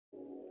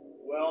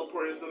Well,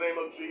 praise the name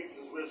of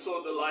Jesus. We're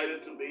so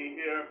delighted to be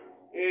here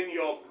in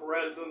your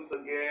presence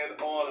again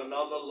on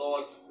another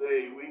Lord's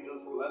Day. We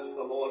just bless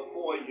the Lord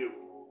for you.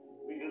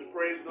 We just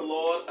praise the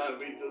Lord and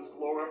we just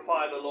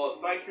glorify the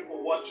Lord. Thank you for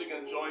watching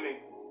and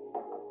joining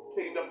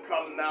Kingdom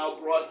Come Now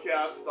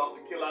broadcast.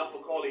 Dr.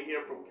 Kelafo Collie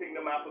here from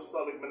Kingdom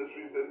Apostolic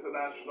Ministries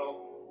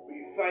International.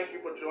 We thank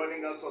you for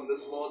joining us on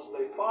this Lord's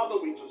Day. Father,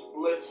 we just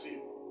bless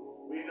you.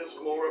 We just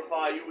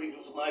glorify you. We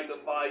just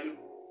magnify you.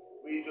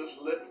 We just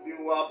lift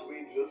you up.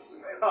 We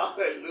just,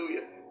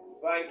 hallelujah.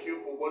 Thank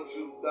you for what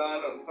you've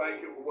done and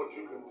thank you for what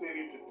you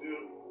continue to do.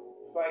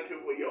 Thank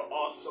you for your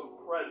awesome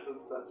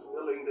presence that's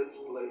filling this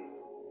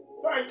place.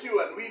 Thank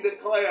you, and we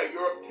declare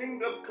your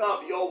kingdom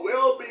come. Your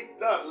will be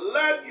done.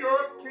 Let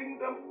your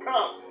kingdom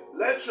come.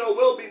 Let your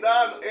will be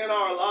done in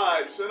our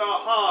lives, in our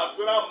hearts,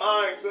 in our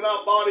minds, in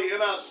our body,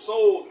 in our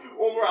soul,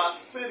 over our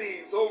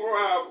cities, over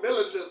our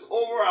villages,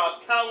 over our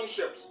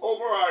townships,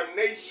 over our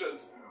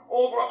nations,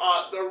 over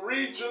the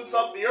regions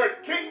of the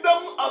earth.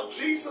 Kingdom of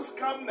Jesus,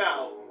 come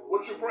now.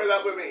 Would you pray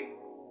that with me?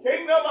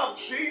 Kingdom of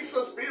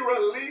Jesus, be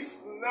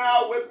released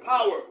now with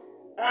power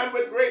and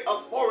with great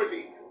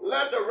authority.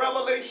 Let the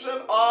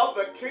revelation of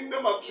the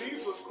kingdom of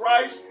Jesus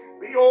Christ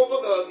be over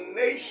the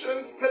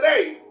nations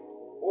today,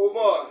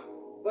 over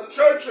the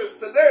churches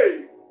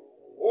today,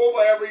 over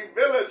every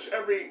village,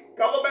 every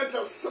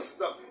governmental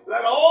system.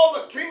 Let all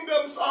the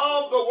kingdoms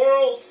of the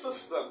world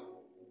system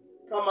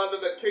come under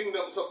the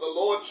kingdoms of the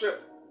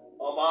lordship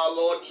of our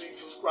Lord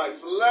Jesus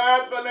Christ.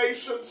 Let the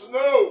nations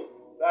know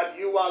that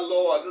you are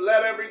Lord.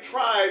 Let every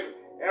tribe,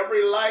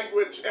 every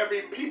language,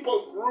 every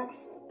people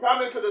groups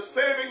come into the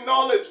saving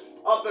knowledge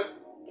of the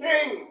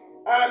King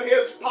and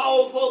his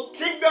powerful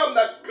kingdom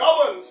that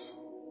governs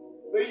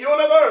the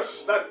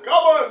universe, that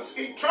governs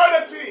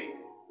eternity.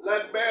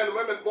 Let men,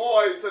 women,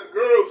 boys, and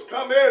girls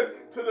come in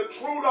to the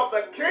truth of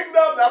the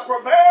kingdom that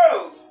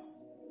prevails.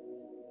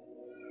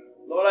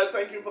 Lord, I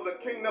thank you for the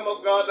kingdom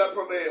of God that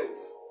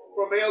prevails.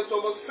 Prevails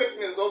over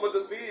sickness, over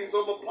disease,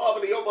 over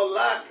poverty, over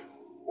lack,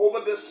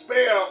 over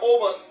despair,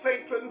 over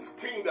Satan's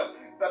kingdom.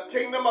 The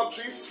kingdom of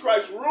Jesus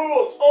Christ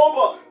rules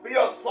over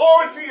the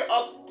authority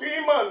of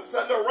demons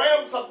and the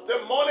realms of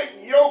demonic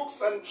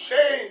yokes and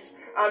chains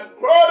and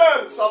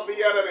burdens of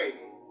the enemy.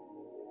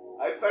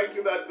 I thank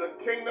you that the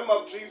kingdom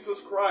of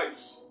Jesus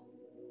Christ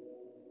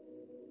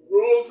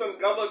rules and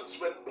governs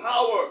with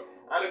power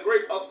and a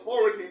great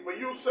authority. For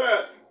you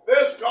said,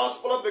 this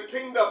gospel of the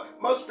kingdom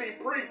must be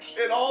preached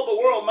in all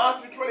the world.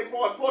 Matthew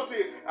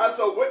 24:14, as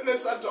a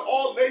witness unto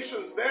all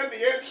nations, then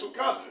the end shall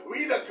come.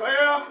 We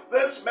declare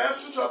this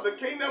message of the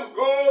kingdom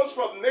goes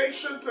from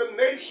nation to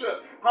nation.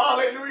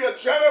 Hallelujah.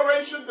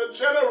 Generation to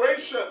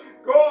generation.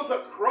 Goes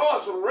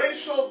across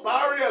racial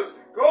barriers.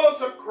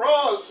 Goes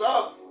across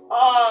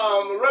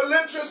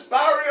religious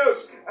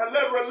barriers. And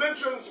let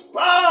religions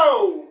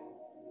bow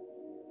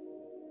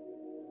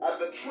at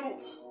the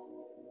truth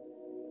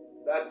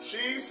that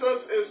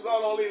Jesus is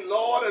not only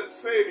Lord and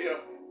Savior,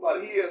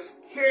 but he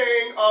is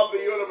King of the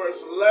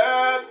universe.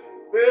 Let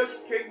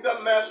this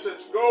kingdom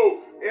message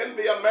go in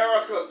the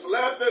Americas.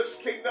 Let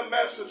this kingdom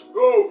message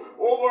go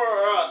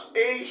over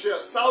Asia,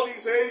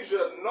 Southeast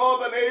Asia,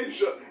 Northern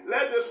Asia.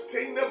 Let this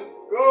kingdom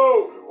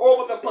go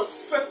over the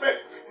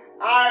Pacific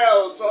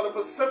Isles or the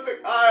Pacific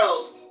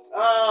Isles.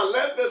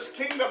 Let this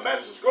kingdom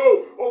message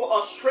go over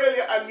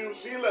Australia and New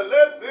Zealand.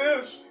 Let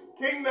this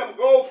kingdom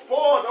go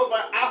forward over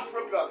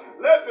Africa.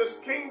 Let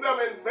this kingdom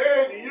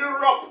invade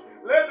Europe.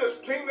 Let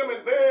this kingdom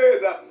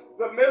invade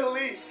the Middle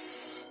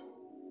East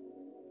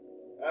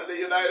and the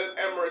United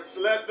Emirates.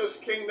 Let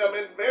this kingdom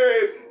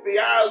invade the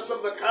Isles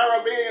of the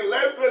Caribbean.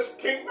 Let this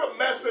kingdom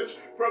message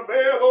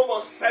prevail over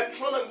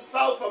Central and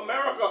South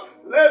America.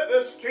 Let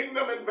this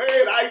kingdom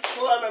invade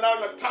Iceland and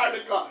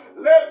Antarctica.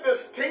 Let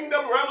this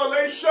kingdom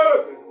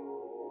revelation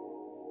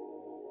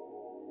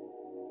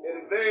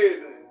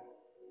invade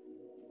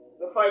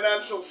the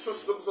financial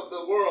systems of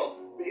the world,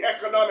 the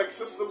economic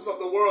systems of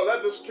the world.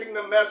 Let this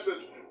kingdom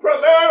message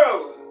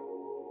prevail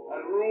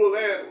and rule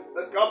in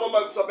the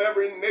governments of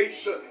every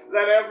nation.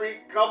 Let every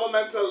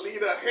governmental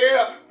leader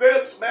hear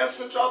this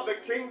message of the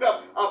kingdom,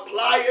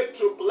 apply it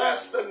to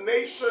bless the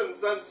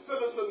nations and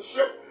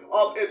citizenship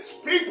of its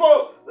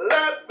people.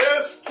 Let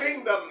this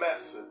kingdom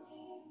message,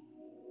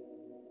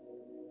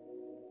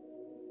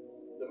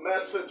 the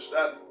message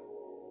that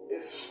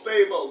is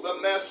stable,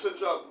 the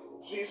message of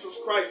Jesus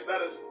Christ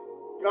that is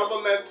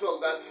governmental,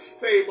 that's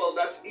stable,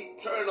 that's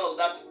eternal,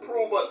 that's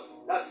proven,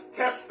 that's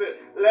tested.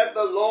 Let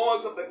the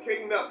laws of the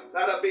kingdom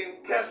that are being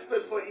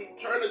tested for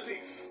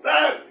eternity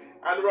stand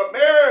and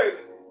remain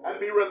and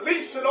be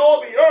released in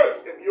all the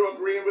earth. If you're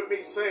agreeing with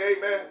me, say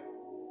amen.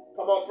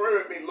 Come on, pray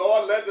with me.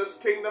 Lord, let this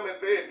kingdom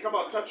invade. Come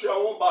on, touch your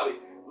own body.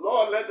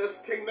 Lord, let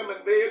this kingdom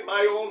invade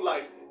my own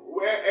life.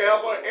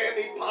 Wherever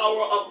any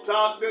power of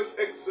darkness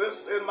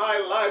exists in my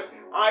life,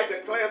 I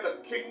declare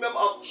the kingdom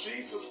of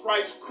Jesus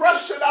Christ,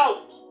 crush it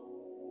out.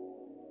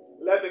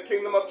 Let the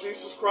kingdom of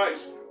Jesus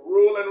Christ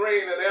rule and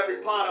reign in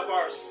every part of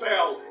our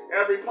cell,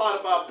 every part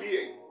of our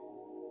being.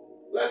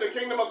 Let the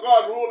kingdom of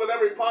God rule in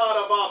every part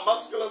of our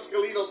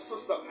musculoskeletal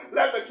system.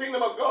 Let the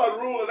kingdom of God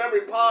rule in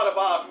every part of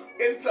our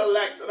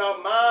intellect and our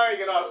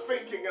mind and our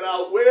thinking and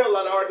our will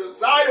and our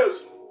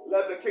desires.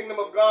 Let the kingdom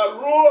of God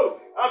rule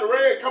and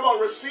reign. Come on,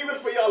 receive it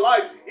for your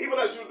life. Even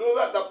as you do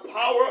that, the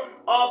power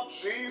of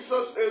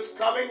Jesus is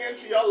coming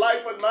into your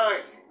life and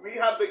mine. We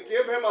have to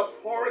give him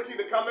authority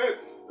to come in.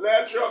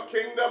 Let your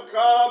kingdom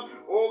come,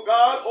 oh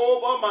God,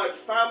 over my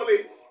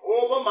family,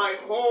 over my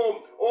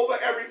home, over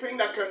everything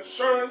that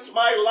concerns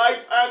my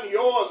life and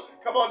yours.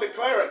 Come on,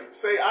 declare it.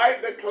 Say, I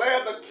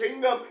declare the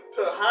kingdom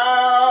to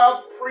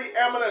have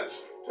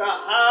preeminence, to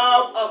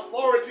have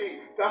authority,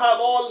 to have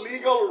all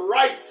legal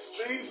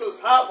rights.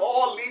 Jesus, have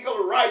all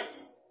legal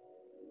rights.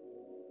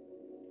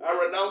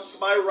 I renounce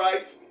my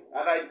rights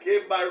and I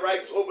give my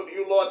rights over to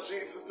you, Lord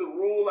Jesus, to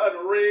rule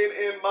and reign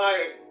in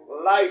my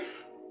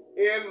life,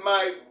 in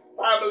my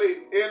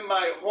family, in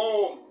my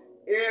home,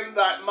 in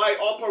that my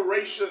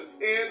operations,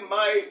 in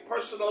my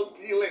personal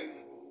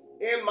dealings,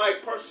 in my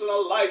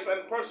personal life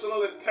and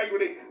personal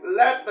integrity.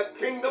 Let the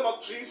kingdom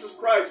of Jesus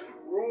Christ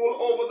rule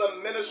over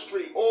the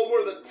ministry,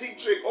 over the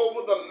teaching,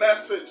 over the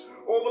message,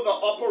 over the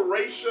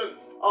operation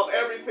of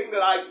everything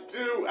that I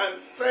do and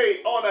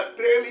say on a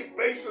daily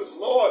basis.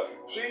 Lord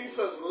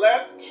Jesus,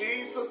 let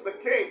Jesus the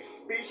King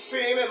be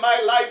seen in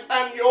my life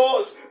and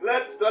yours.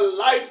 Let the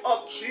life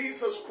of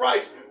Jesus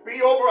Christ be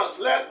over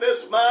us. Let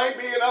this mind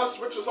be in us,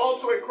 which is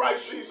also in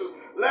Christ Jesus.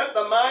 Let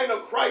the mind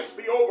of Christ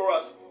be over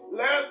us.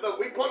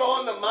 We put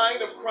on the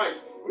mind of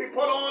Christ. We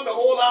put on the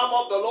whole arm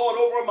of the Lord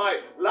over my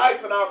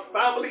life and our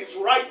families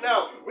right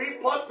now. We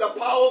put the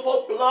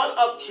powerful blood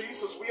of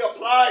Jesus. We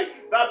apply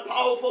that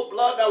powerful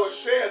blood that was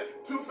shed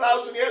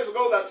 2,000 years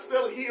ago that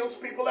still heals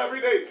people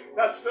every day,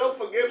 that still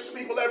forgives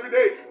people every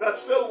day, that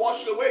still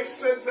washes away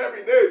sins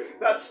every day,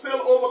 that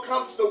still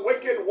overcomes the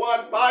wicked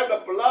one by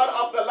the blood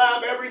of the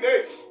Lamb every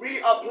day. We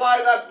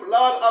apply that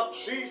blood of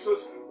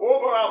Jesus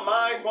over our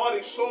mind,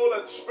 body, soul,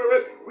 and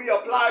spirit. We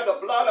apply the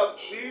blood of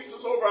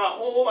Jesus over our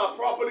home, our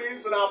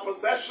properties, and our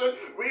possession.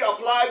 We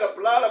apply the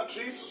blood of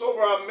Jesus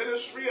over our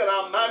ministry and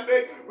our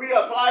mandate. We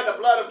apply the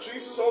blood of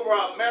Jesus over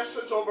our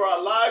message, over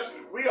our lives.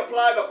 We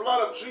apply the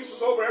blood of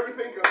Jesus over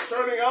everything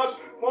concerning us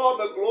for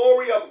the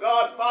glory of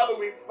God. Father,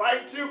 we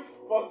thank you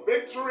for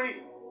victory.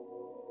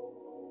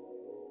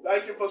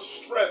 Thank you for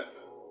strength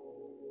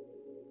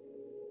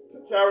to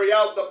carry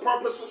out the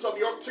purposes of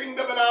your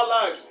kingdom in our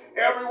lives.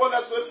 Everyone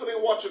that's listening,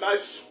 watching, I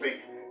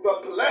speak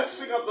the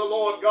blessing of the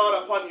Lord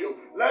God upon you.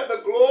 Let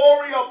the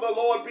glory of the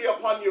Lord be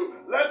upon you.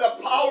 Let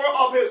the power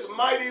of his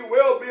mighty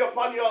will be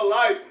upon your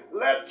life.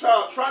 Let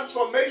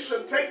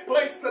transformation take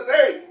place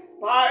today.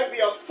 By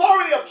the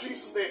authority of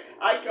Jesus' name,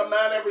 I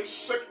command every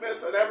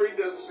sickness and every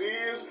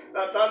disease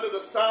that's under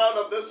the sound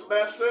of this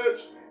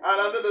message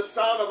and under the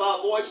sound of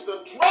our voice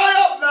to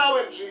dry up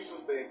now in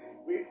Jesus' name.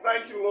 We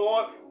thank you,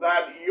 Lord,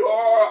 that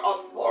your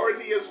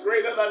authority is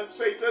greater than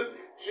Satan.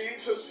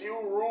 Jesus, you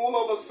rule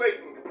over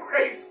Satan.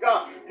 Praise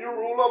God. You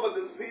rule over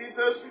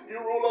diseases. You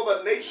rule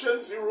over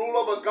nations. You rule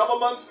over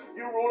governments.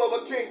 You rule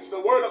over kings.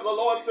 The word of the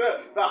Lord said,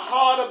 the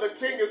heart of the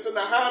king is in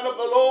the hand of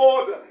the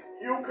Lord.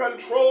 You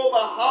control the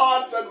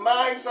hearts and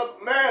minds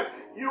of men.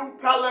 You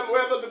tell them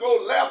whether to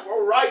go left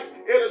or right.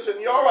 It is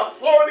in your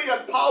authority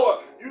and power.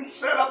 You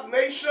set up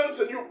nations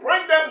and you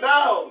bring them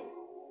down.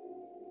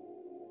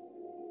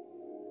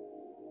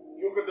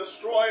 You can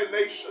destroy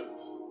nations.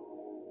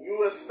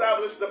 You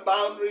establish the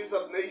boundaries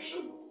of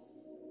nations.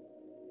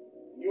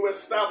 You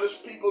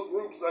establish people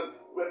groups, and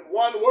with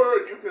one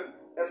word you can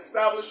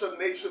establish a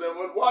nation, and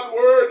with one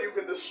word you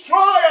can destroy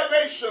a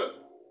nation.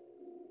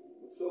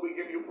 And so we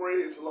give you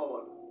praise,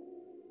 Lord.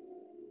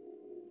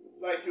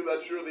 Thank you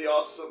that you're the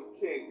awesome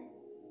King.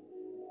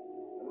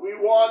 And we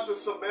want to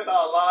submit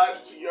our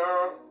lives to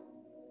your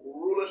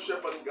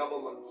rulership and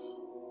governments.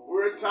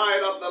 We're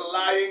tired of the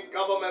lying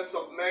governments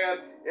of man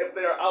if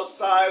they're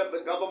outside of the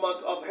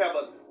government of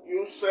heaven.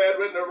 You said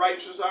when the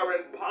righteous are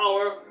in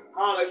power,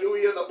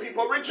 hallelujah, the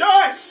people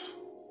rejoice.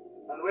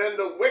 And when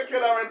the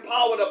wicked are in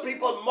power, the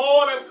people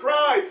mourn and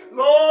cry.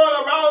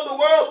 Lord, around the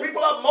world,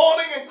 people are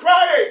mourning and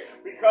crying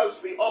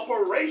because the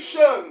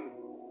operation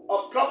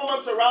of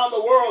governments around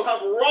the world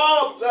have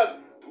robbed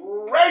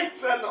and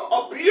raped and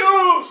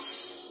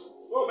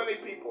abused so many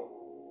people.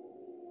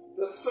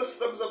 The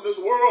systems of this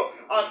world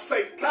are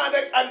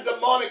satanic and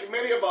demonic,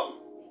 many of them.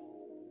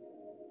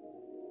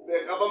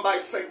 They're governed by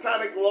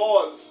satanic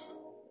laws.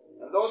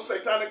 And those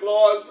satanic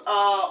laws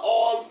are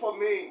all for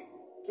me.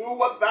 Do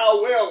what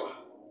thou will.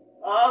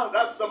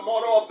 That's the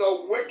motto of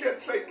the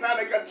wicked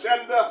satanic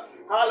agenda.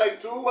 Hallelujah.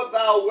 Do what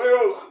thou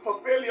will.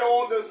 Fulfill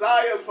your own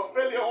desires.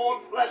 Fulfill your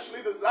own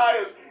fleshly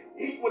desires.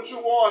 Eat what you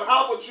want.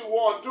 Have what you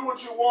want. Do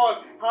what you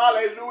want.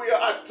 Hallelujah.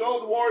 I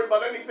don't worry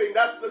about anything.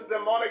 That's the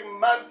demonic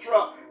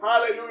mantra.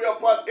 Hallelujah.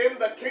 But in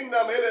the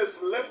kingdom, it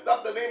is lift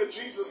up the name of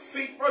Jesus.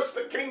 Seek first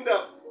the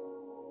kingdom.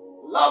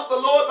 Love the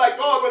Lord thy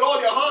God with all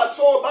your heart,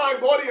 soul,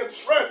 mind, body, and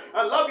strength.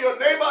 And love your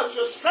neighbor as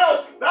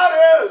yourself.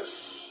 That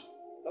is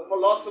the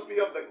philosophy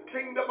of the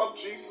kingdom of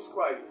Jesus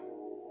Christ.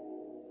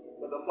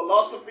 But the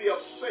philosophy of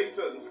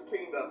Satan's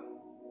kingdom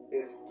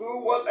is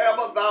do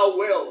whatever thou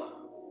will.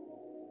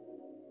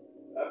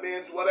 That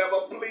means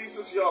whatever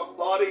pleases your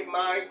body,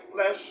 mind,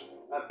 flesh,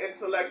 and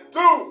intellect,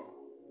 do.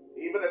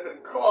 Even if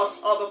it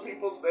costs other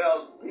people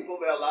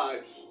their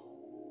lives.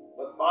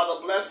 But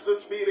Father, bless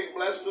this meeting,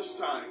 bless this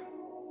time.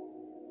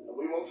 And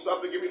we won't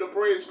stop to give you the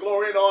praise,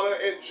 glory, and honor.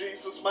 In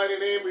Jesus' mighty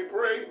name we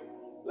pray.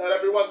 Let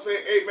everyone say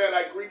amen.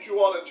 I greet you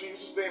all in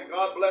Jesus' name.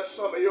 God bless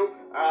some of you.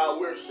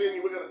 We're seeing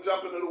you. We're going to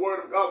jump into the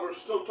Word of God. We're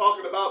still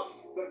talking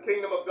about the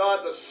kingdom of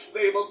God, the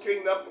stable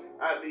kingdom,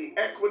 and the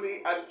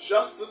equity and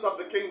justice of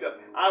the kingdom.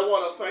 I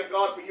want to thank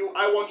God for you.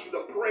 I want you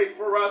to pray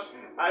for us.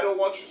 I don't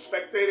want you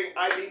spectating.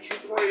 I need you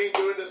praying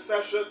during this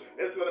session.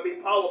 It's going to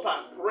be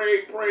power-packed.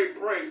 Pray, pray,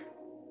 pray.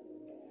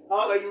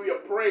 Hallelujah,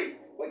 pray.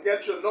 But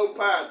get your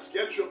notepads,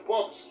 get your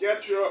books,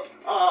 get your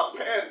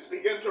pens,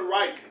 begin to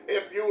write.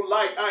 If you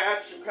like, I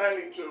ask you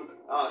kindly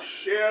to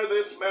share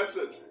this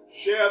message.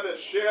 Share this,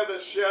 share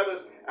this, share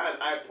this.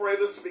 And I pray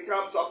this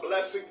becomes a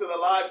blessing to the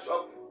lives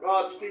of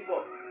God's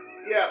people.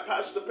 Yeah,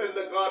 Pastor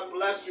Pinder, God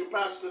bless you.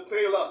 Pastor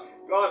Taylor,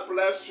 God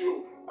bless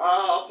you.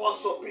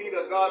 Apostle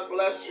Peter, God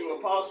bless you.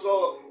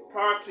 Apostle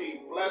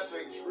Karki,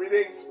 blessings,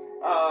 greetings.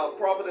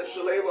 Prophetess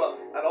Shaleva,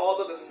 and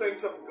all of the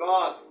saints of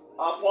God.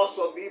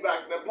 Apostle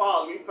Vivek,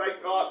 Nepal, we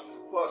thank God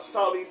for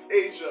Southeast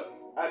Asia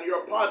and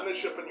your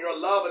partnership and your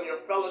love and your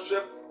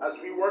fellowship as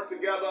we work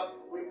together.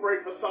 We pray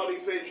for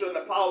Southeast Asia and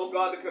the power of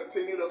God to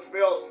continue to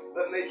fill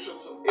the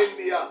nations of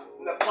India,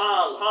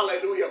 Nepal,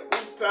 hallelujah,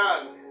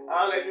 Bhutan,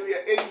 hallelujah,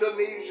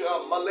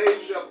 Indonesia,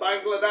 Malaysia,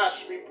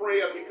 Bangladesh. We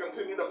pray and we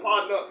continue to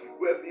partner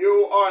with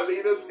you, our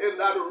leaders in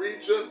that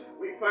region.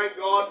 We thank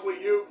God for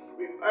you.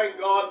 We thank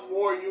God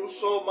for you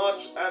so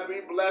much, and we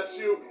bless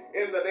you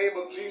in the name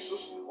of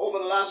Jesus. Over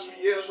the last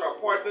few years, our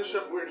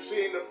partnership, we're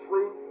seeing the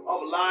fruit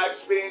of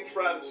lives being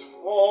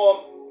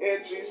transformed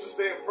in Jesus'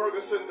 name.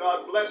 Ferguson,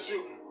 God bless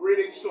you.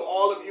 Greetings to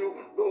all of you,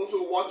 those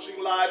who are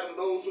watching live and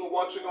those who are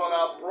watching on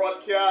our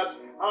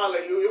broadcast.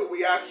 Hallelujah.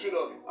 We ask you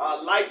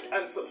to like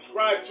and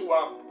subscribe to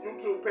our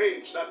YouTube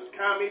page. That's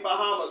Cami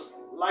Bahamas.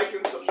 Like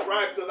and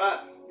subscribe to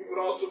that. You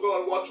can also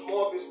go and watch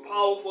more of these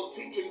powerful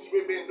teachings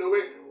we've been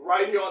doing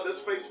right here on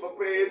this Facebook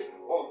page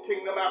or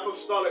Kingdom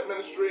Apostolic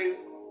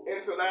Ministries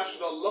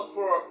International. Look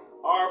for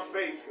our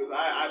face, because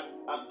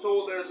I'm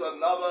told there's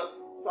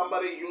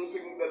somebody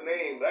using the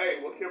name.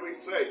 Hey, what can we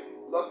say?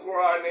 Look for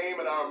our name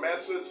and our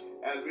message,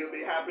 and we'll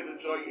be happy to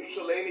join you.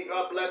 Shalani,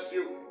 God bless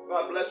you.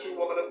 God bless you,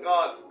 woman of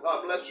God.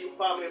 God bless you,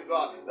 family of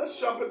God. Let's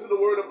jump into the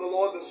word of the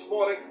Lord this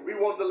morning. We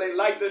won't delay.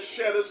 Like this,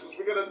 share this, because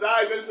we're going to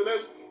dive into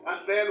this,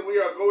 and then we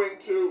are going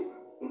to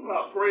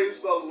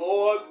praise the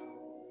Lord.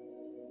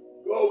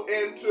 Go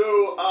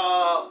into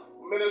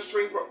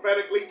ministering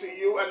prophetically to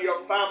you and your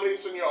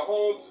families and your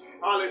homes.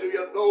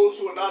 Hallelujah. Those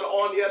who are not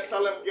on yet,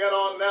 tell them, get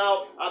on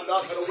now. I'm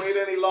not going to wait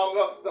any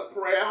longer. The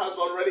prayer has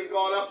already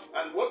gone up.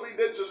 And what we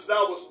did just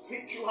now was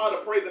teach you how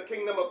to pray the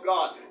kingdom of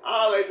God.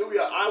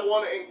 Hallelujah. I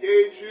want to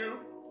engage you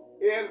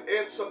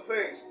in some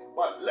things.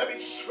 But let me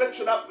switch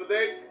it up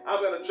today.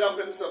 I'm going to jump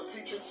into some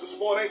teachings this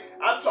morning.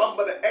 I'm talking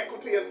about the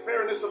equity and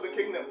fairness of the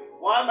kingdom.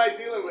 Why am I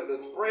dealing with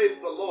this?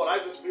 Praise the Lord. I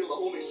just feel the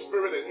Holy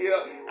Spirit in here,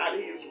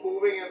 and He is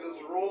moving in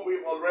this room.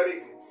 We've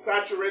already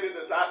saturated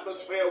this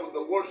atmosphere with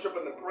the worship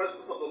and the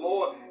presence of the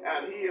Lord,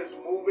 and He is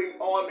moving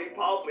on me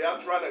powerfully.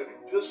 I'm trying to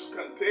just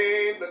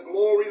contain the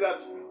glory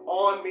that's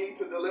on me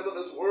to deliver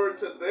this word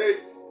today.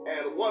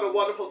 And what a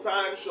wonderful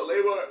time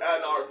Shaleva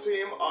and our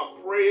team are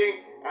praying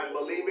and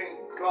believing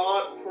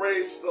God.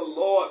 Praise the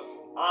Lord.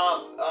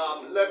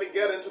 Let me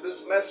get into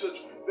this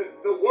message.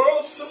 The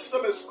world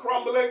system is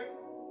crumbling.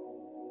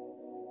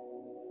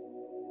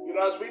 You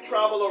know, as we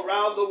travel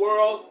around the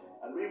world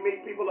and we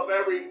meet people of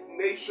every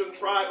nation,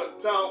 tribe, and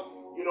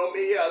tongue, you know,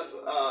 me as,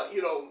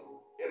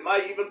 in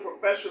my even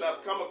profession,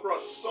 I've come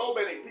across so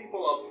many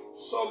people of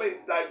so many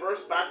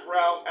diverse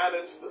backgrounds, and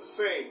it's the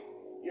same.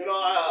 You know,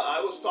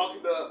 I was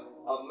talking to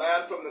a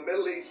man from the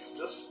Middle East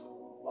just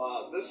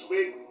this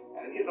week,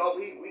 and, you know,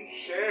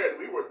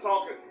 we were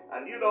talking,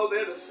 and, you know,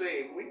 they're the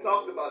same. We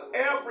talked about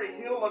every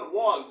human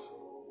wants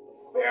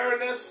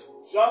fairness,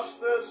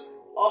 justice,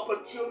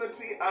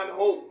 opportunity, and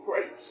hope.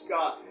 Praise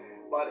God.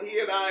 But he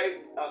and I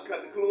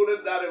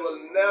concluded that it will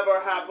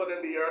never happen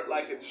in the earth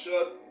like it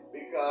should,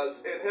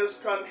 because in his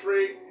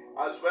country,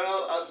 as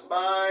well as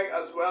mine,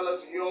 as well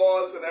as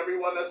yours, and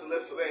everyone that's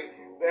listening,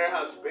 there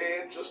has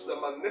been just a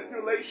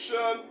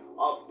manipulation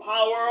of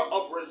power,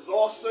 of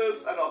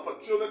resources, and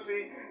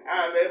opportunity,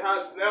 and it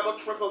has never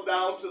trickled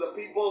down to the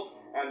people,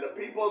 and the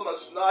people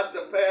must not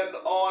depend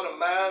on a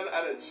man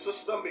and its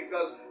system,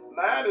 because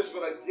man is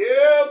going to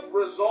give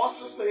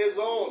resources to his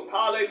own.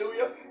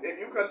 Hallelujah. If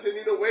you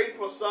continue to wait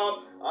for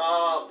some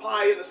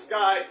pie in the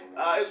sky,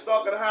 it's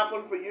not going to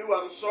happen for you.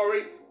 I'm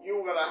sorry.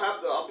 You're going to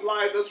have to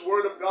apply this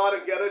word of God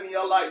and get it in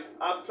your life.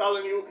 I'm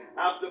telling you,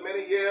 after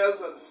many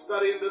years and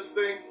studying this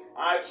thing,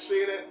 I've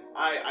seen it.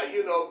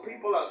 You know,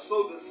 people are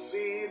so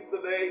deceived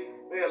today.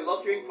 They're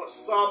looking for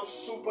some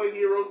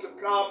superhero to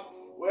come,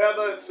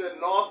 whether it's in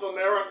North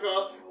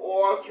America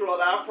or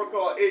throughout Africa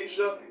or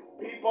Asia.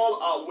 People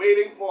are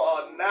waiting for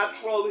a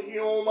natural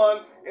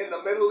human in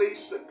the Middle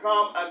East to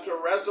come and to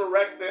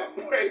resurrect them.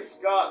 Praise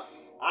God.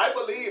 I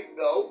believe,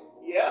 though,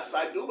 yes,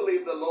 I do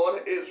believe the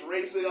Lord is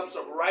raising up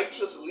some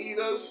righteous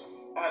leaders.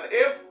 And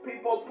if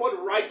people put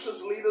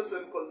righteous leaders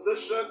in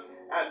position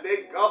and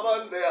they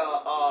govern their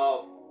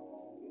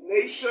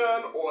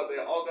nation or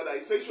their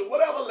organization,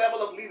 whatever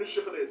level of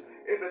leadership it is,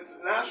 if it's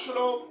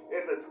national,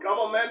 if it's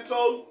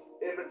governmental,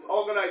 if it's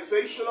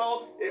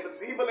organizational, if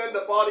it's even in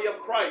the body of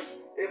Christ,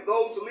 if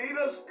those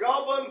leaders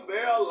govern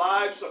their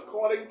lives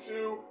according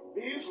to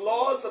these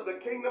laws of the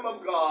kingdom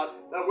of God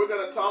that we're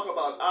going to talk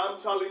about, I'm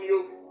telling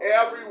you,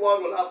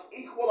 everyone will have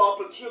equal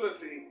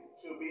opportunity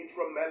to be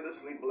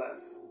tremendously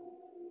blessed.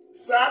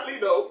 Sadly,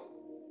 though,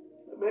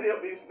 many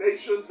of these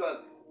nations and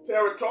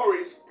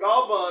territories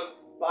govern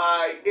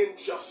by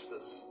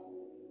injustice.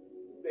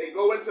 They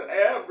go into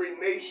every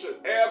nation.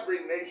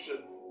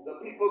 The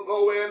people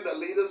go in, the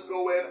leaders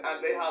go in,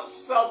 and they have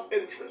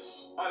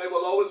self-interest, and it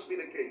will always be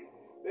the case.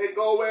 They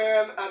go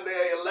in and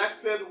they're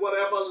elected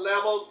whatever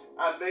level,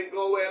 and they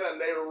go in and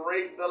they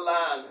rape the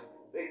land.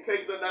 They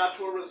take the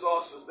natural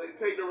resources. They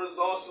take the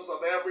resources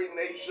of every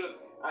nation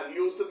and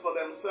use it for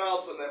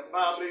themselves and their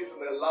families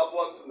and their loved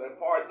ones and their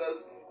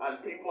partners,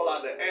 and people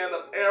at the end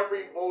of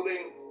every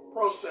voting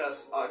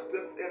process are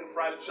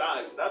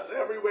disenfranchised. That's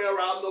everywhere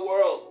around the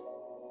world.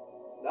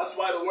 That's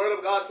why the word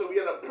of God said we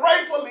are to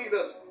pray for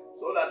leaders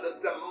so that the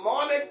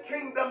demonic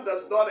kingdom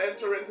does not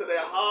enter into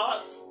their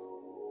hearts.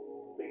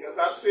 Because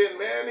I've seen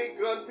many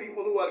good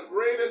people who had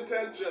great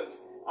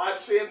intentions. I've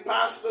seen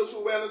pastors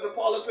who went into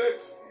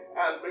politics,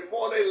 and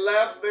before they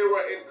left, they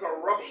were in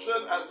corruption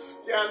and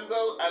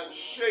scandal and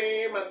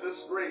shame and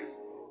disgrace.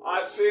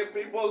 I've seen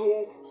people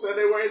who said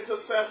they were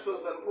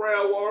intercessors and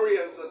prayer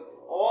warriors and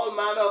all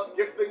manner of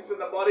giftings in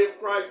the body of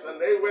Christ,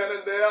 and they went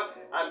in there,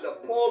 and the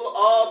pull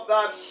of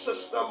that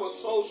system was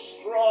so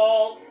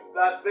strong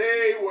that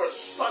they were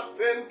sucked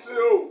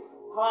into,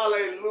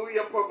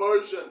 hallelujah,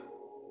 perversion.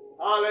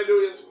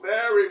 Hallelujah, it's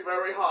very,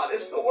 very hard.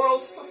 It's the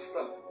world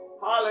system.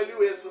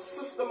 Hallelujah, it's the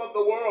system of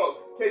the world.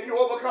 Can you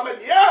overcome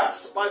it?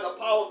 Yes, by the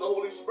power of the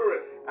Holy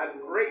Spirit and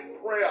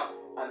great prayer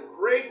and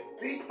great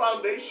deep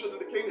foundation in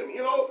the kingdom.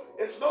 You know,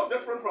 it's no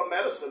different from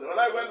medicine. When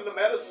I went into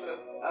medicine,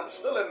 I'm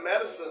still in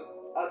medicine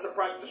as a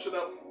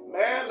practitioner.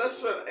 Man,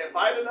 listen, if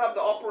I didn't have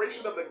the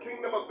operation of the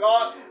kingdom of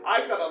God,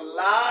 I could have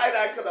lied.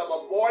 I could have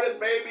aborted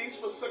babies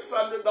for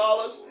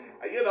 $600.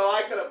 You know,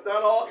 I could have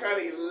done all kind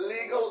of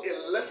illegal,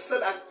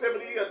 illicit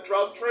activity, a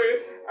drug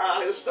trade.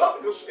 It's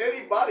not because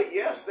anybody,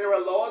 yes, there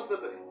are laws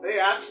that they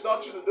ask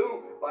not you to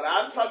do, but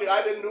I'm telling you,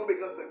 I didn't do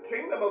because the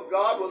kingdom of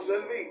God was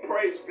in me.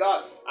 Praise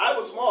God. I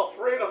was more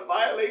afraid of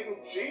violating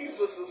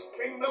Jesus'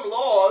 kingdom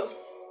laws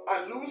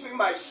and losing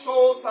my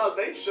soul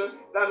salvation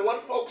than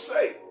what folks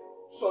say.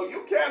 So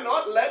you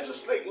cannot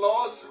legislate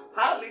laws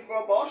hardly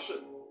for abortion.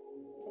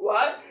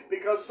 Why?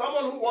 Because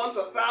someone who wants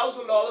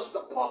 $1,000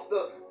 to pop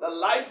the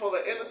life of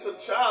an innocent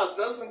child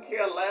doesn't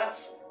care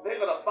less. They're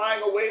going to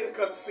find a way to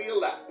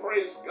conceal that.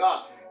 Praise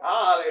God.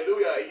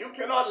 Hallelujah. You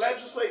cannot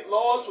legislate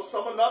laws for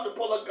someone not to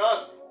pull a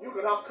gun. You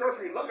can have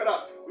curfew. Look at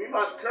us. We've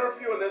had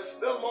curfew and there's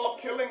still more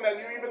killing than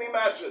you even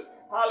imagine.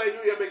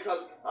 Hallelujah.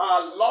 Because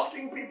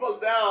locking people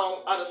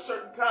down at a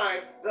certain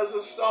time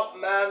doesn't stop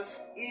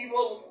man's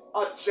evil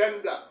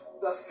agenda.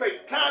 The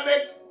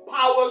satanic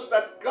powers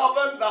that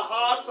govern the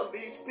hearts of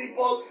these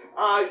people,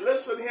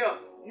 listen here,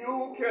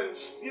 you can,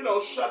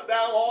 shut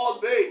down all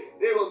day.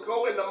 They will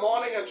go in the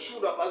morning and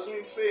shoot up, as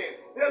we've seen.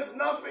 There's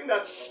nothing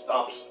that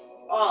stops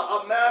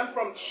a man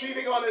from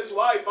cheating on his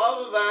wife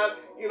other than,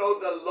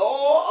 the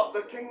law of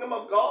the kingdom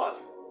of God.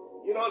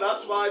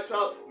 That's why I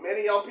tell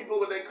many young people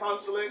when they're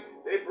counseling,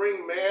 they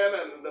bring men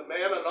and the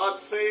men are not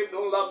saved,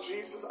 don't love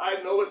Jesus.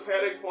 I know it's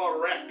heading for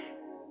a wreck.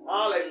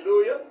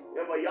 Hallelujah.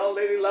 If a young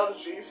lady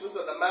loves Jesus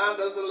and the man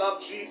doesn't love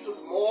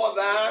Jesus more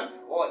than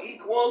or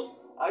equal,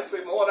 I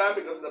say more than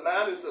because the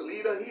man is the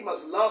leader. He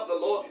must love the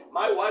Lord.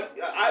 My wife,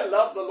 I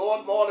love the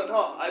Lord more than her.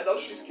 I know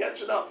she's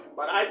catching up,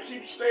 but I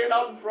keep staying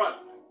out in front.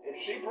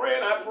 If she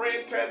praying, I'm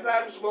praying 10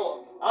 times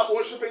more. I'm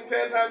worshiping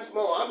 10 times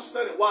more. I'm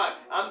studying. Why?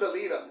 I'm the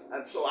leader.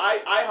 And so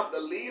I have to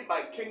lead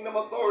by kingdom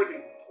authority.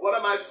 What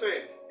am I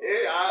saying?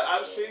 Hey,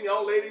 I've seen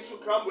young ladies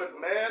who come with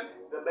men.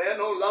 The man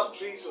don't love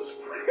Jesus.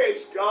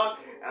 Praise God.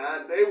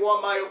 And they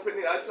want my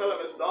opinion. I tell them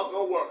it's not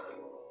going to work.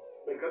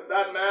 Because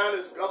that man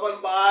is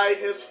governed by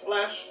his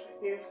flesh.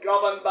 He's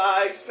governed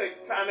by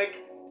satanic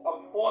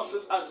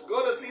forces. As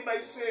good as he may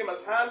seem,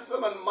 as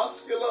handsome and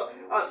muscular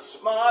and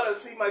smart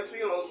as he may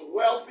seem, as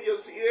wealthy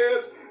as he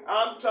is,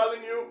 I'm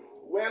telling you,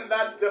 when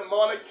that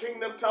demonic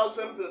kingdom tells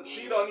him to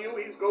cheat on you,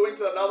 he's going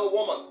to another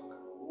woman.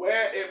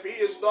 Where if he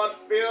is not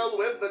filled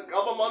with the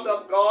government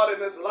of God in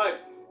his life,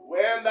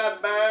 when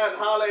that man,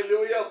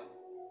 hallelujah,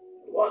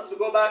 wants to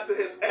go back to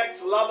his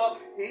ex-lover,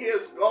 he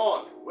is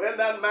gone. When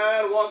that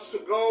man wants to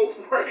go,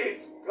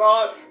 praise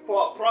God,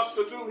 for a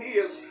prostitute, he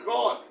is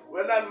gone.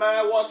 When that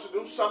man wants to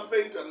do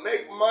something to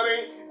make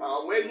money,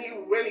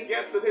 when he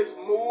gets in his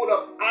mood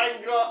of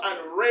anger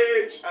and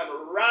rage and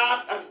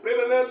wrath and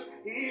bitterness,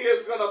 he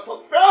is going to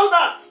fulfill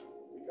that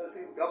because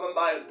he's governed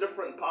by a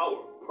different power.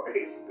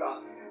 Praise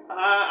God.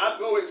 I'm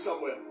going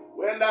somewhere.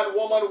 When that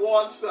woman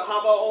wants to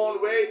have her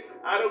own way,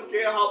 I don't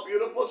care how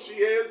beautiful she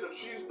is, if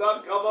she's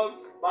not governed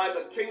by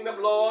the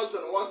kingdom laws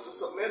and wants to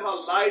submit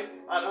her life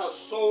and her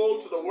soul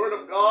to the word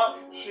of God,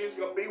 she's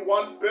going to be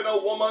one bitter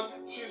woman.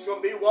 She's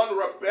going to be one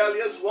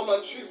rebellious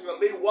woman. She's going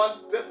to be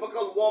one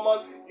difficult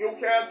woman. You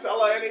can't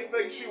tell her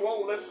anything. She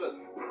won't listen.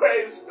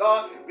 Praise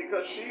God,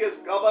 because she is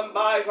governed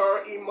by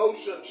her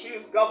emotions. She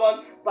is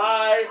governed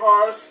by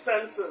her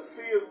senses.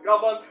 She is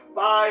governed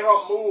by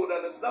her mood.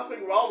 And there's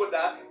nothing wrong with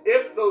that.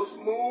 If those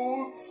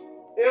moods,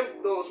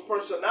 if those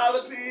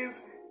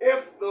personalities,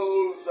 if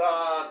those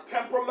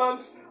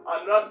temperaments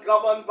are not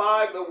governed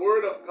by the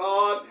word of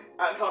God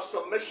and her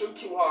submission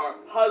to her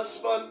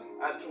husband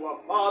and to her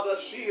father,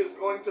 she is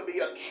going to be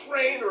a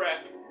train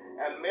wreck.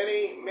 And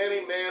many,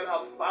 many men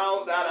have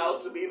found that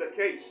out to be the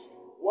case.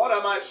 What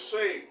am I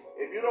saying?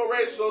 If you don't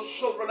raise those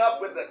children up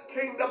with the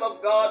kingdom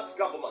of God's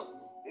government,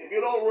 if you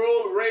don't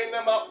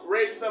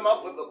raise them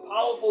up with the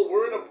powerful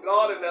word of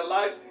God in their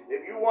life,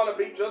 if you want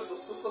to be just a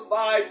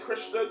sissified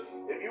Christian,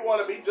 if you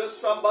want to be just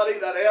somebody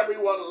that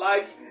everyone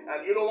likes,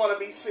 and you don't want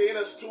to be seen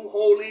as too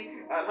holy,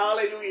 and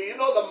hallelujah, you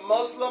know the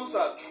Muslims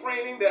are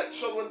training their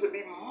children to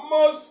be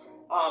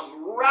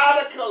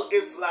radical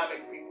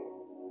Islamic people.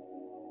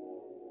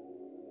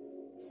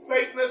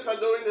 Satanists are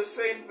doing the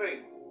same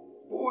thing.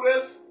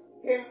 Buddhists,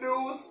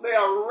 Hindus, they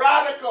are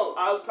radical,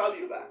 I'll tell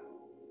you that.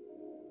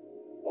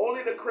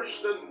 Only the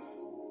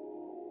Christians,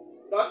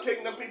 not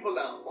kingdom people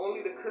now,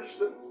 only the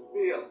Christians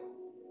feel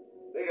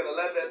they're going to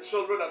let their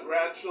children or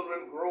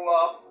grandchildren grow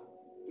up,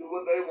 do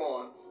what they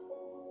want,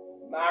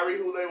 marry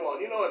who they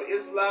want. You know, in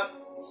Islam,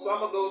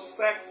 some of those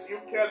sects, you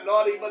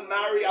cannot even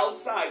marry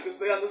outside because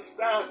they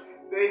understand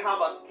they have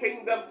a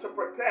kingdom to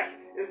protect.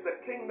 It's the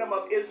kingdom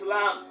of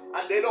Islam,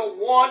 and they don't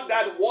want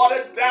that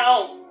watered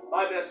down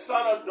by their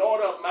son or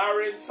daughter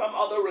marrying some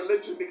other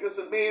religion, because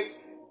it means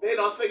they're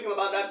not thinking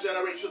about that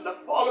generation. The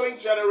following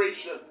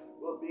generation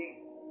will be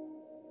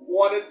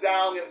watered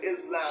down in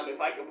Islam, if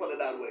I can put it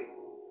that way.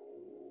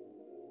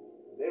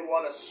 They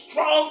want a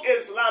strong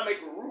Islamic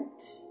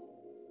root.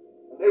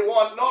 They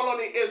want not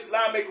only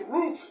Islamic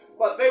roots,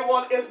 but they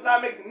want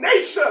Islamic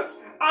nations.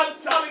 I'm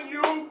telling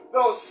you,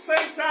 those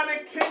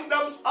satanic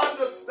kingdoms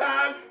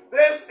understand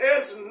this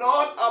is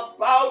not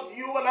about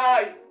you and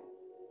I.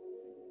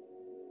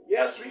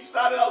 Yes, we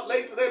started out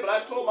late today, but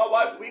I told my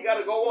wife we got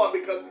to go on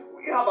because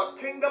we have a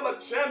kingdom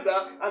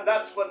agenda, and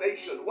that's for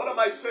nation. What am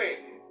I saying?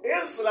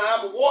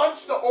 Islam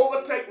wants to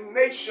overtake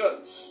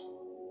nations.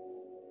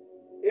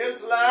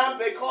 Islam,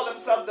 they call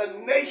themselves the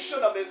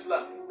nation of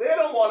Islam. They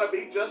don't want to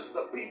be just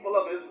the people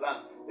of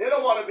Islam. They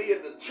don't want to be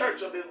in the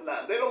church of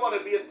Islam. They don't want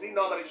to be a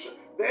denomination.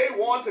 They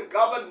want to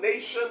govern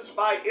nations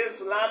by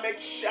Islamic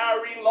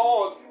Sharia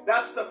laws.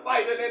 That's the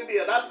fight in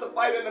India. That's the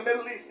fight in the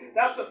Middle East.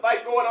 That's the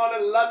fight going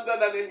on in London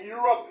and in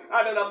Europe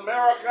and in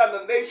America and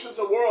the nations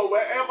of the world.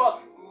 Wherever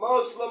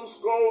Muslims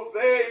go,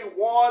 they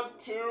want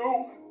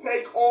to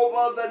take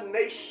over the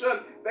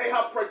nation. They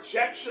have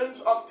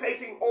projections of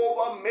taking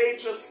over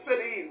major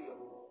cities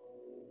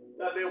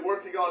that they're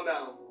working on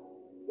now.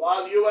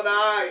 While you and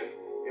I,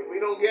 if we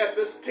don't get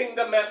this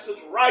kingdom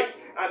message right,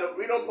 and if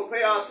we don't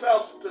prepare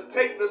ourselves to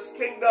take this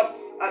kingdom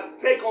and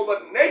take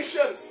over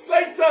nations,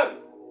 Satan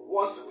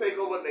wants to take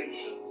over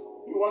nations.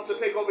 He wants to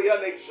take over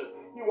your nation.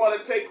 He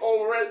wants to take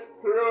over it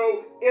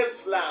through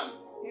Islam.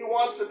 He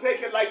wants to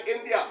take it like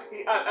India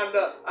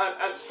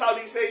and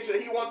Southeast Asia.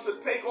 He wants to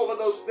take over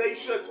those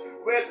nations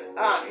with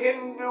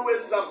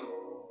Hinduism,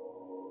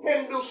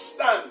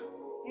 Hindustan.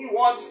 He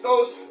wants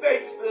those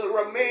states to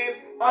remain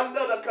under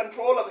the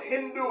control of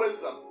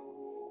Hinduism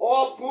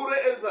or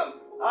Buddhism.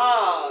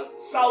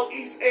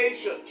 Southeast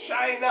Asia,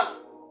 China,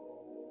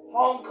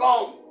 Hong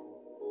Kong,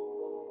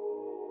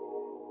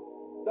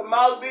 the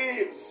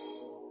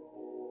Maldives,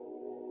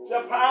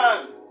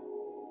 Japan.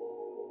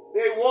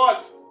 They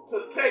want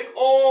to take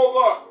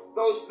over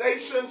those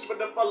nations with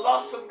the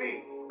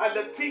philosophy and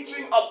the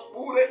teaching of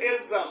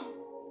Buddhism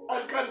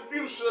and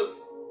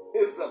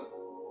Confucianism.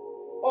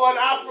 Or in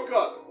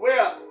Africa,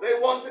 where they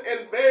want to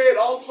invade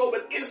also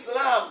with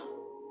Islam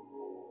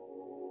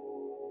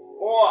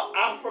or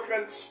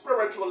African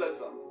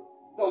spiritualism.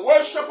 The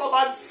worship of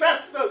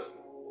ancestors.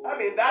 I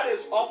mean, that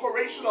is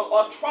operational.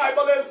 Or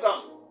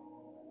tribalism.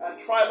 And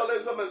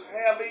tribalism is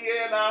heavy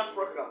in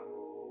Africa.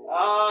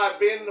 I've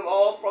been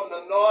all from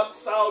the north,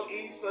 south,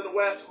 east, and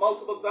west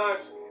multiple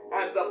times.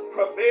 And the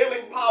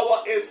prevailing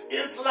power is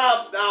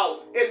Islam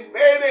now,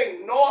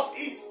 invading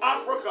northeast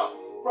Africa.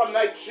 From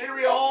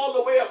Nigeria all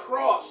the way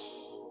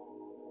across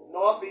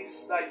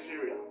northeast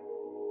Nigeria.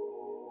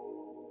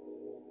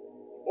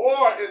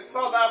 Or in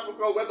South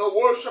Africa where the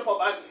worship of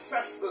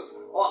ancestors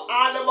or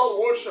animal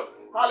worship.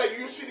 Hallelujah.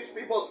 You see these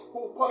people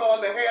who put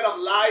on the head of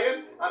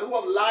lion and who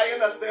have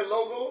lion as their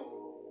logo?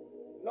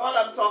 Not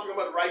I'm talking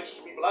about righteous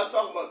people. I'm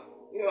talking about,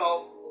 you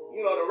know,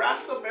 the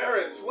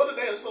Rastafarians. What do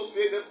they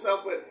associate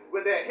themselves with?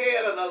 With their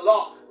head and a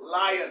lock,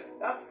 lion.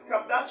 That's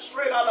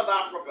straight out of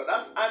Africa.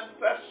 That's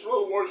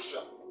ancestral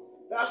worship.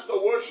 That's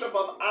the worship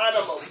of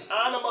animals,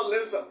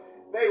 animalism.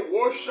 They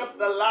worship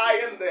the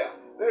lion there.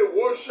 They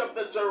worship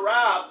the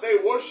giraffe. They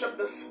worship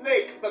the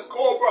snake, the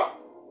cobra.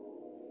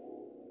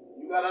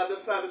 You got to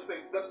understand this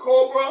thing. The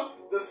cobra,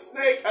 the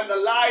snake, and the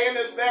lion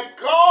is their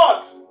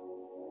God.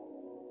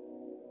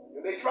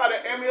 And they try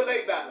to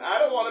emulate that. I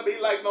don't want to be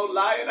like no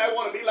lion. I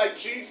want to be like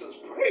Jesus.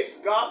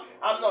 Praise God.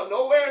 I'm not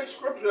nowhere in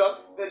Scripture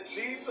that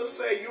Jesus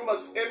said you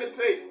must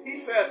imitate. He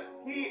said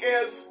he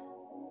is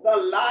the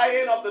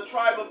lion of the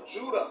tribe of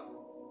Judah.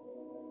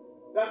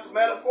 That's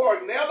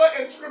metaphoric. Never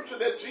in Scripture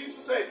did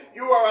Jesus say,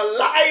 you are a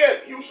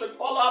lion. You should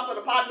follow after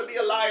the pattern to be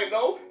a lion.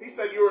 No, he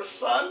said you're a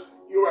son,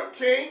 you're a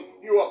king,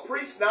 you're a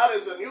priest. Now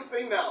there's a new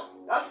thing now.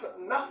 That's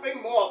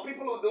nothing more.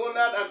 People who are doing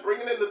that and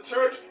bringing it in the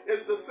church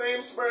is the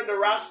same spirit the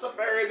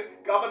Rastafarian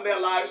govern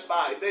their lives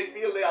by. They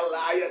feel they are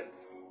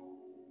lions.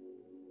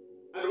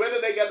 And where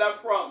did they get that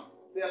from?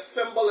 Their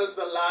symbol is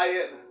the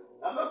lion.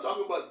 I'm not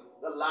talking about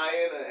the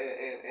lion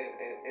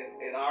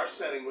in our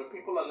setting where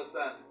people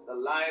understand the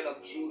Lion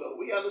of Judah.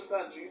 We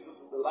understand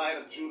Jesus is the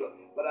Lion of Judah.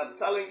 But I'm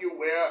telling you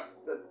where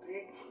the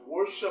deep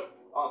worship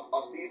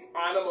of these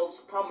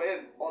animals come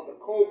in, or the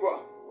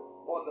cobra,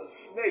 or the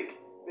snake.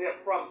 They're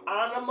from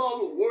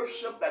animal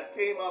worship that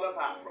came out of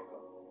Africa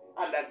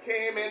and that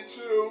came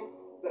into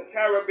the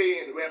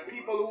Caribbean, where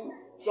people who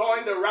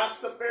joined the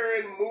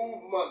Rastafarian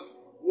movement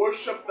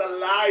worship the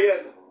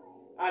lion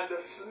and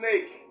the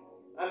snake.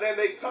 And then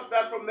they took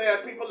that from there.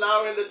 People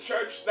now in the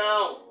church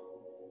now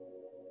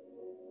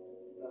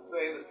are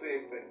saying the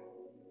same thing.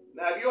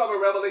 Now, if you have a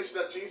revelation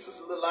that Jesus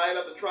is the Lion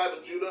of the tribe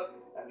of Judah,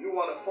 and you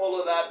want to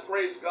follow that,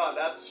 praise God,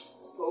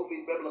 that's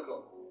totally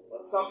biblical.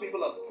 But some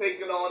people have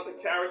taken on the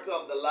character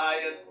of the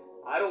lion.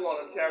 I don't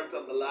want a character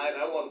of the lion.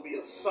 I want to be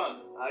a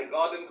son.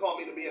 God didn't call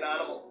me to be an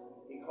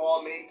animal. He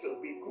called me to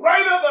be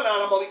greater than an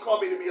animal. He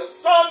called me to be a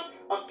son,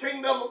 a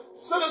kingdom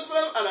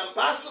citizen, an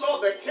ambassador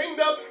of the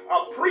kingdom,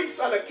 a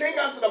priest and a king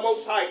unto the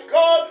Most High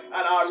God,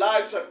 and our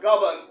lives are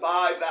governed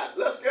by that.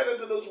 Let's get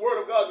into this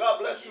word of God. God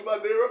bless you, my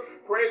dear.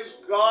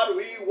 Praise God.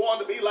 We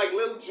want to be like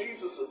little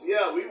Jesuses.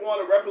 Yeah, we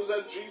want to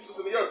represent Jesus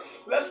in the earth.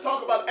 Let's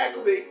talk about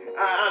equity, and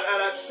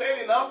I've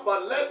said enough,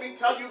 but let me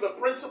tell you the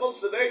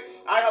principles today.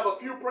 I have a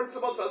few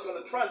principles that's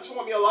going to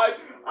transform your life.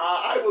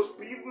 I was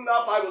beaten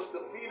up. I was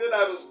defeated.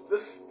 I was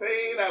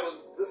disdained. I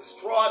was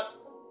distraught.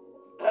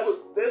 I was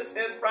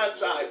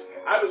disenfranchised.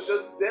 I was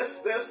just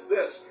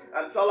this,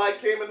 until I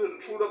came into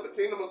the truth of the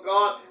kingdom of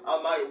God,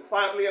 my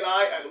family and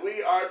I, and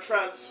we are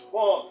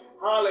transformed.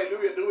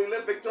 Hallelujah. Do we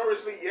live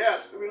victoriously?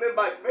 Yes. Do we live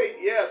by faith?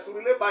 Yes. Do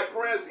we live by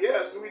prayers?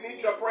 Yes. Do we need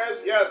your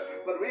prayers? Yes.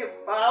 But we have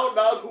found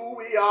out who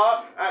we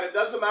are, and it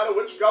doesn't matter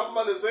which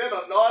government is in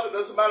or not. It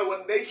doesn't matter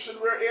what nation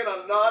we're in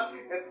or not.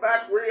 In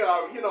fact, we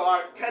are,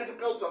 our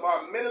tentacles of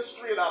our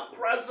ministry and our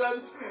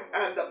presence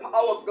and the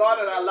power of God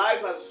in our life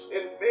has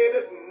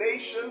invaded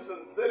nations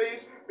and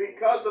cities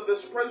because of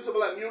this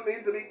principle, and you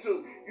need to be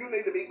too. You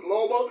need to be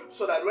global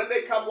so that when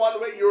they come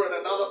one way, you're in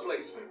another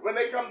place. When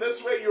they come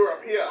this way, you're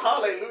up here.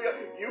 Hallelujah.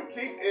 You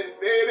keep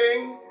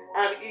invading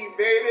and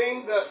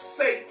evading the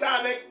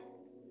satanic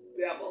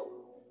devil.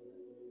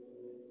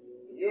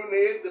 You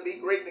need to be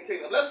great in the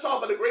kingdom. Let's talk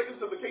about the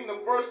greatness of the kingdom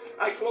first.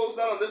 I closed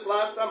out on this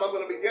last time. I'm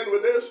going to begin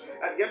with this,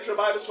 and get your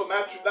Bibles from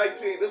Matthew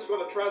 19. This is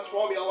going to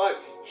transform your life.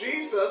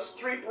 Jesus,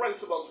 3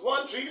 principles.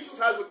 1, Jesus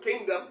has a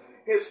kingdom.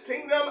 His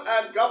kingdom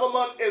and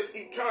government is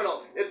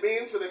eternal. It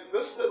means it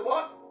existed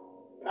what?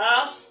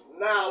 Past,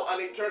 now,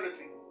 and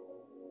eternity.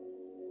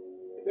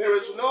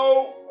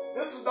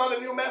 This is not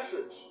a new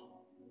message.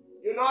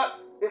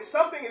 If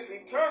something is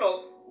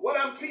eternal, what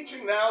I'm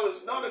teaching now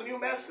is not a new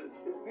message.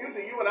 It's new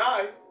to you and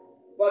I,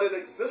 but it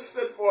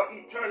existed for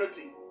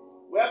eternity.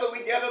 Whether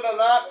we get it or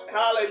not,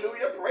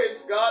 hallelujah,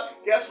 praise God,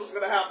 guess what's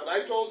going to happen?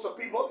 I told some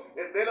people,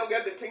 if they don't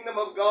get the kingdom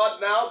of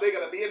God now, they're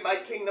going to be in my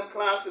kingdom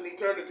class in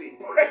eternity.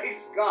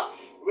 Praise God.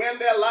 When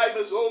their life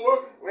is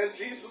over, when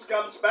Jesus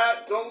comes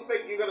back, don't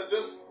think you're going to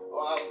just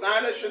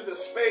vanish into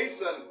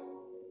space and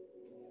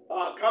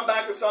come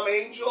back as some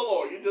angel,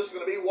 or you're just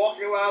going to be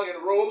walking around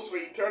in robes for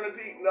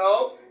eternity.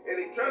 No,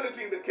 in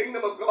eternity, the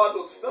kingdom of God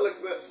will still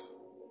exist.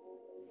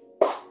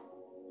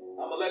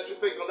 I'm going to let you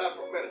think on that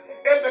for a minute.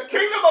 If the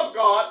kingdom of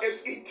God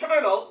is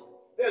eternal,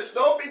 there's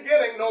no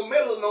beginning, no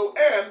middle, no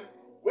end.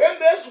 When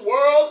this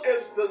world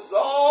is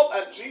dissolved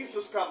and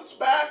Jesus comes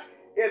back,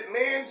 it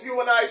means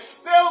you and I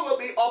still will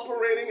be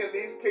operating in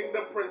these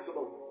kingdom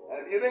principles.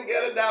 And if you didn't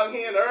get it down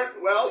here on earth,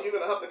 well, you're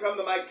going to have to come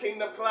to my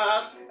kingdom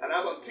class, and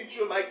I'm going to teach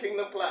you in my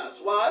kingdom class.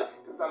 Why?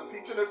 Because I'm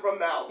teaching it from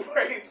now.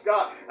 Praise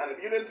God. And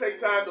if you didn't take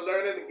time to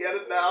learn it and get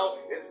it now,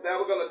 it's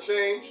never going to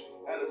change,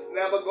 and it's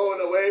never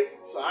going away.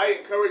 So I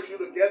encourage you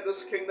to get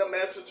this kingdom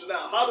message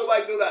now. How do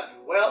I do that?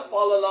 Well,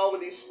 follow along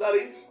with these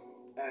studies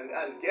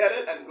and get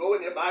it, and go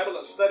in your Bible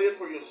and study it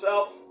for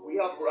yourself. We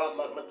have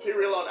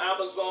material on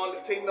Amazon,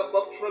 the Kingdom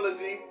Book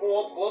Trilogy,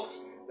 4 books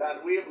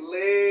that we've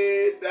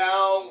laid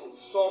down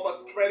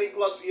about 20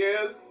 plus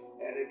years.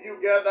 And if you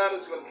get that,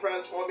 it's going to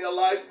transform your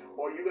life,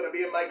 or you're going to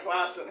be in my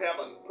class in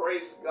heaven.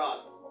 Praise God.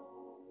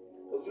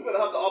 Because you're going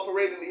to have to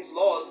operate in these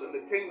laws in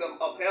the kingdom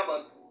of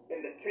heaven,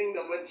 in the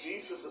kingdom when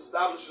Jesus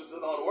establishes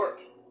it on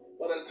earth.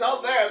 But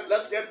until then,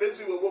 let's get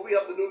busy with what we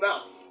have to do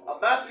now.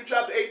 Matthew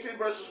chapter 18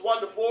 verses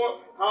 1 to 4.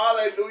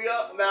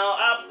 Hallelujah. Now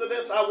after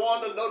this, I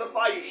want to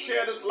notify you.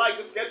 Share this, like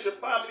this, get your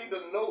family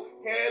to know,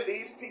 hear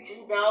these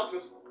teachings now,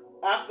 because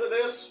after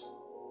this,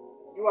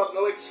 you have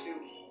no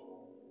excuse.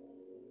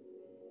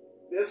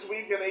 This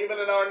week and even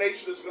in our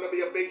nation is going to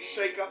be a big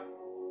shakeup.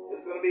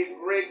 It's going to be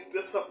great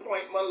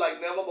disappointment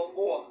like never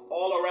before,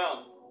 all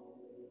around.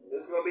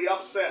 There's going to be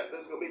upset.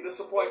 There's going to be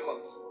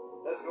disappointments.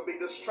 There's going to be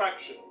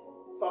distraction.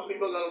 Some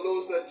people are going to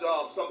lose their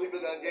jobs. Some people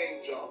are going to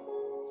gain jobs.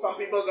 Some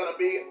people are going to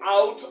be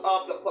out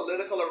of the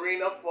political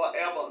arena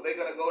forever. They're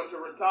going to go into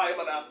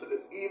retirement after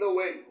this. Either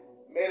way,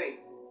 many,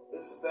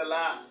 this is their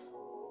last.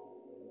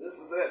 This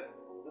is it.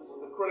 This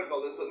is the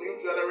critical. There's a new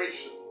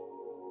generation.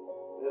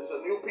 There's a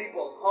new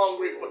people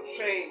hungry for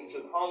change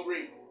and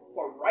hungry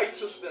for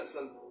righteousness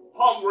and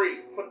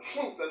hungry for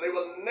truth. And they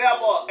will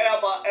never,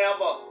 ever,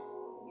 ever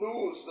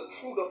lose the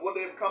truth of what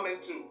they've come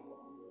into.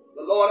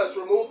 The Lord has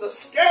removed the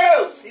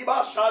scales of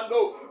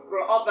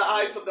the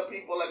eyes of the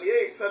people. And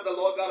yea, said the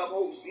Lord God of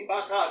hosts. Yes,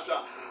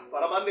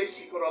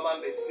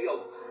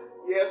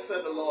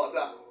 said the Lord.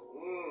 The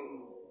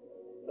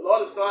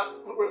Lord is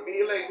not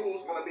revealing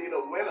who's going to be the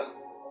winner.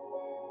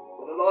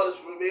 But the Lord is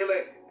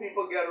revealing,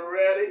 people get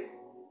ready.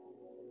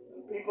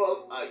 And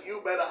people, you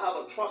better have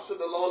a trust in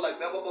the Lord like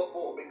never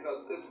before,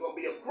 because it's going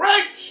to be a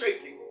great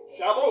shaking.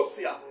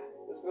 Shabosia.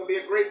 It's going to be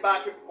a great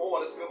back and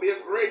forth. It's going to be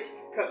a great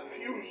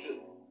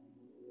confusion.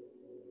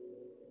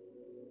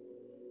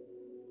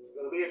 It's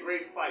going to be a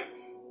great fight.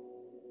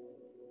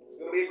 It's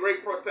going to be a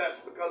great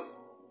protest, because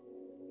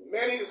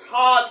many's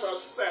hearts are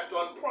set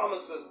on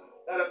promises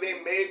that have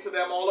been made to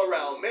them all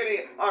around.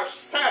 Many are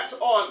set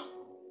on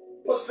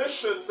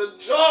positions and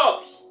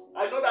jobs.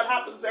 I know that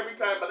happens every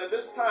time, but at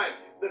this time,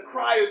 the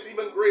cry is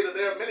even greater.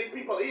 There are many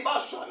people, and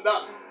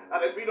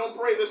if we don't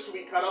pray this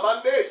week, and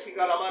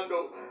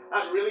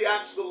really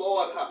ask the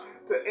Lord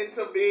to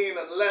intervene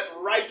and let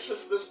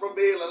righteousness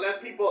prevail and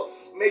let people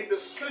make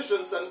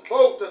decisions and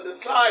vote and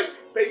decide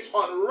based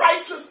on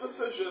righteous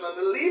decision and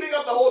the leading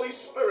of the Holy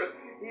Spirit.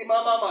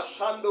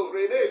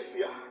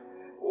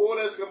 Oh,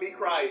 there's going to be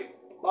crying.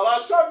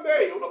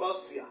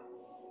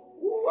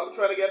 Ooh, I'm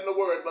trying to get in the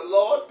word, but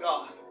Lord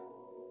God.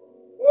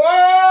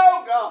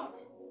 Oh, God.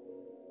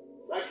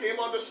 As I came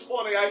on this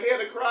morning, I hear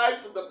the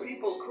cries of the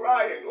people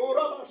crying.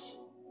 Oh,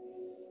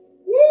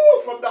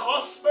 woo, from the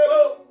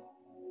hospital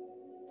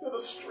to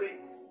the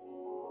streets.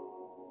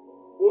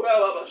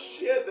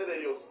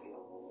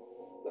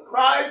 The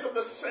cries of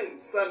the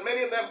saints, and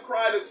many of them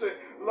cried and said,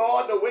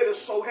 Lord, the weight is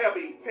so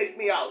heavy, take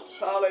me out.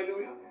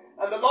 Hallelujah.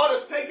 And the Lord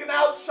has taken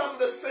out some of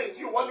the saints.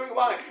 You're wondering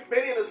why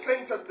many of the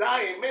saints are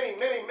dying. Many of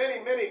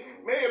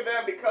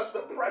them, because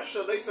the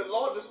pressure. They said,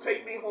 Lord, just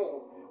take me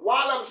home.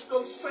 While I'm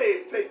still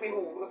saved, take me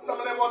home. Because some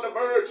of them on the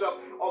verge of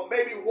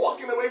maybe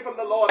walking away from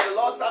the Lord. The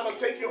Lord said, I'm going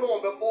to take you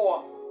home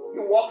before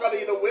you walk out of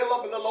the will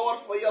of the Lord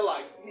for your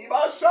life.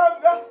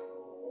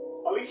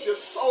 At least your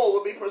soul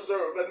will be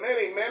preserved. But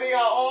many are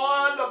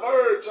on the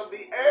verge of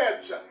the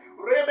edge.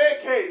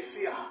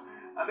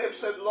 And they've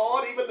said,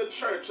 Lord, even the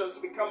church has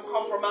become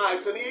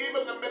compromised. And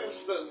even the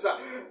ministers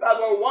that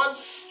were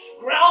once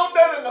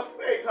grounded in the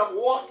faith have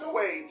walked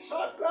away.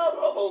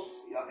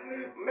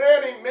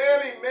 Many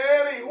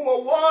who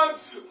were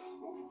once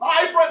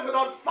vibrant and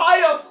on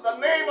fire for the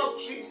name of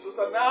Jesus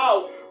are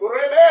now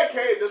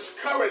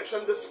discouraged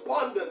and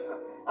despondent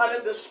and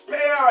in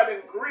despair and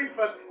in grief.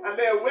 And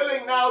they're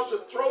willing now to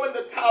throw in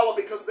the towel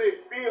because they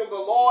feel the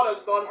Lord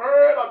has not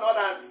heard or not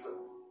answered.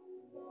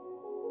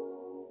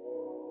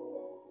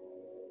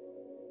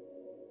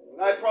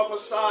 I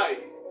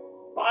prophesy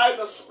by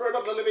the Spirit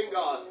of the living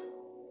God.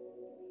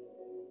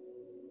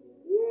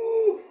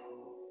 Woo.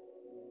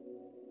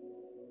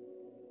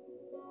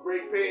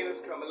 Great pain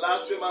is coming.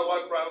 Last year my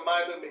wife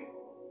reminded me.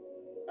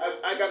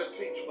 I got to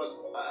teach, but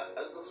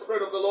as the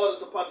Spirit of the Lord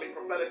is upon me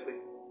prophetically,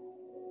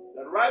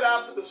 that right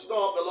after the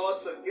storm, the Lord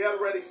said,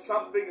 get ready,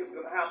 something is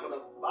going to happen.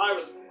 A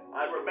virus.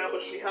 I remember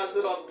she has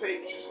it on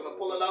tape. She's going to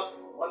pull it up.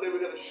 One day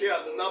we're going to share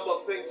the number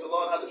of things the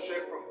Lord had to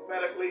share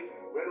prophetically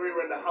when we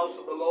were in the house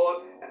of the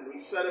Lord, and we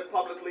said it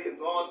publicly.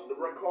 It's on the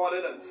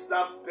recorded and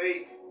stamped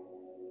date.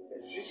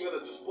 And she's going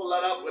to just pull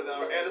that up when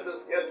our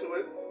editors get to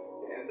it.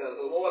 And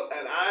the Lord,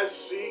 and I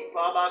see,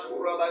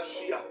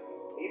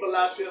 even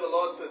last year the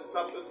Lord said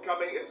something's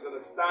coming. It's going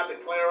to start to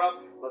clear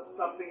up, but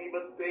something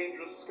even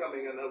dangerous is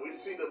coming. And we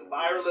see the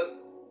virulent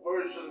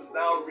versions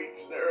now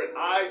reach there. And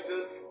I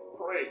just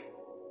pray.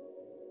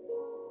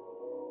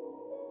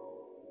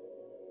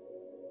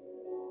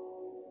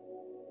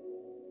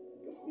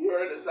 The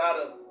earth is at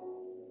a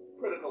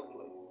critical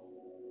place.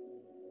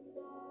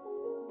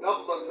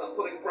 Governments are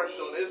putting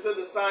pressure on it. Is it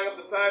the sign of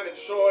the time? It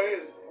sure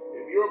is.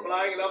 If you're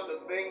blind enough to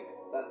think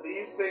that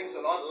these things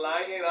are not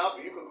lining up,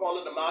 you can call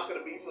it the mark of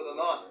the beast or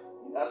not.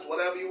 That's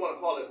whatever you want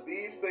to call it.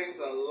 These things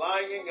are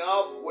lining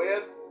up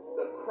with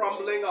the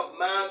crumbling of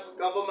man's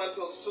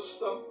governmental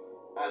system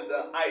and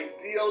the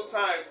ideal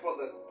time for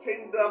the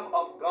kingdom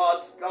of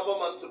God's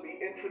government to be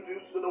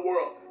introduced to the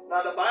world.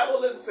 Now, the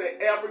Bible didn't say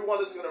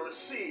everyone is going to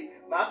receive.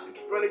 Matthew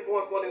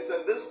 24 and 14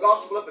 said, this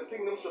gospel of the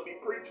kingdom shall be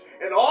preached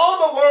in all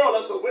the world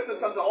as a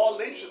witness unto all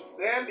nations.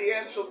 Then the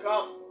end shall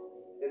come.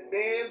 It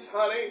means,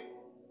 honey,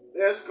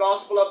 this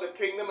gospel of the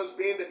kingdom is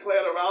being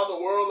declared around the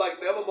world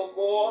like never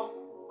before.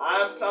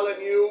 I'm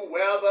telling you,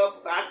 whether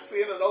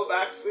vaccine or no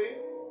vaccine,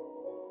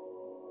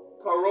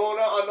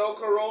 corona or no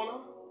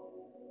corona,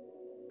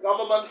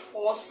 government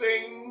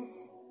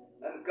forcings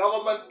and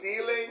government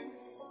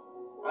dealings,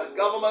 and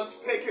governments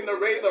taking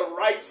away the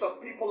rights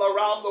of people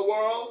around the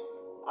world.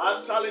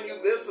 I'm telling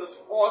you, this is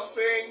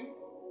forcing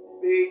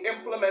the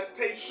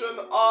implementation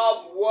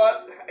of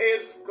what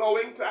is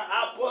going to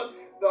happen.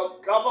 The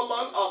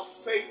government of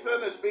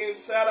Satan is being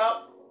set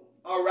up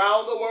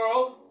around the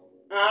world,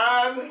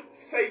 and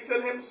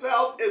Satan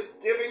himself is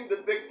giving the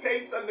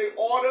dictates and the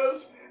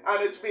orders,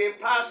 and it's being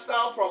passed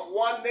down from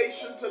one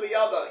nation to the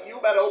other.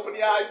 You better open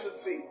your eyes and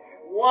see.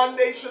 One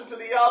nation to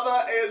the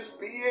other is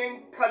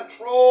being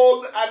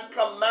controlled and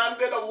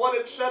commanded of what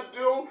it should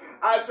do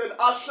as it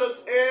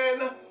ushers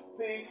in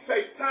the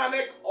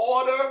satanic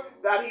order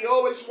that he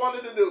always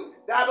wanted to do.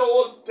 That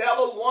old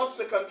devil wants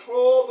to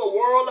control the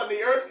world and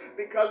the earth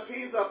because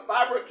he's a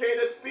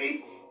fabricated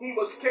thief. He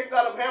was kicked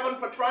out of heaven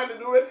for trying to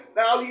do it.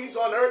 Now he's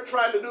on earth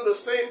trying to do the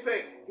same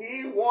thing.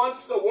 He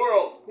wants the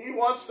world. He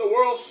wants the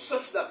world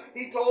system.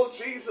 He told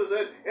Jesus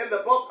in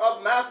the book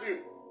of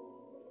Matthew,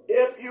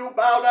 if you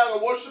bow down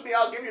and worship me,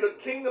 I'll give you the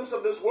kingdoms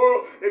of this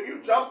world. If you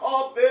jump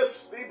off this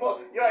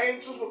steeple, your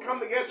angels will come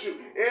to get you.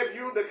 If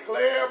you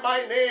declare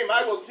my name,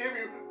 I will give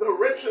you the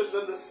riches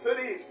and the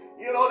cities.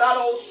 You know, that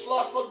old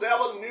slothful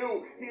devil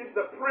knew he's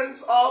the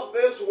prince of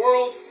this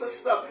world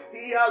system.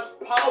 He has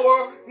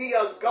power. He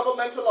has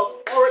governmental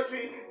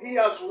authority. He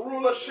has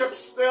rulership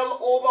still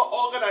over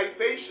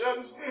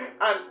organizations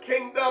and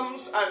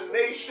kingdoms and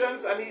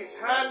nations. And he's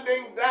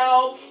handing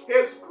down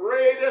his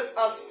greatest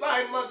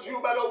assignment.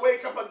 You better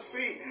wake up and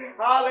see.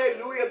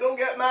 Hallelujah. Don't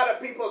get mad at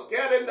people.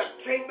 Get in the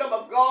kingdom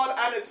of God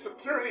and its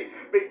security,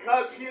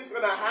 because he's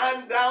going to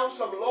hand down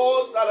some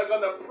laws that are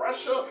going to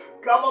pressure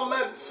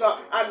governments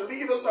and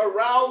leaders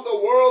around the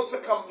world to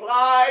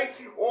comply,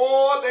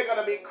 or they're going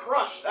to be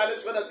crushed. And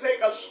it's going to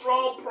take a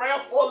strong,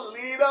 prayerful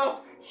leader,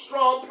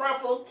 strong,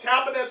 prayerful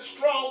cabinet,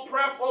 strong,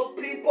 prayerful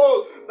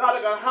people that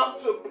are going to have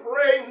to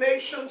pray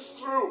nations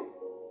through.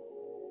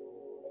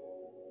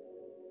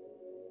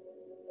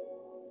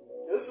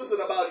 This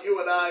isn't about you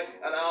and I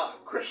and our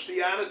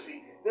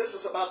Christianity. This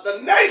is about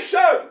the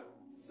nation.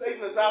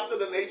 Satan is after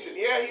the nation.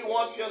 Yeah, he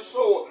wants your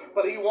soul,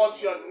 but he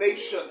wants your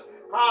nation.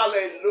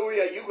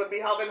 Hallelujah. You could be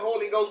having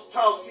Holy Ghost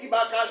tongues and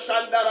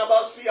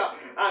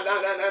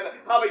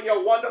having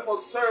your wonderful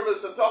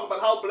service and talk about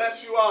how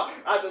blessed you are.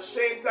 At the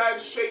same time,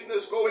 Satan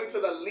is going to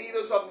the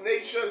leaders of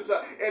nations,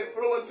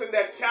 influencing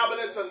their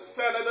cabinets and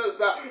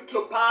senators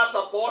to pass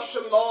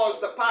abortion laws,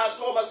 to pass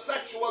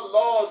homosexual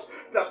laws,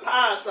 to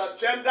pass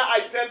gender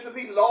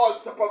identity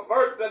laws, to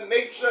pervert the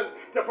nation,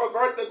 to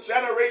pervert the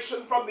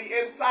generation from the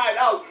inside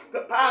out,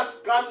 to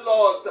pass gun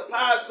laws, to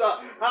pass,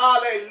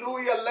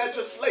 hallelujah,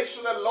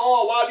 legislation and law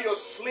while you're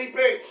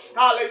sleeping,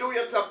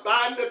 hallelujah, to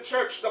ban the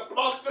church, to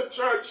block the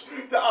church,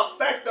 to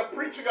affect the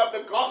preaching of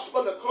the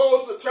gospel, to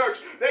close the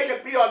church. They can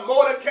be on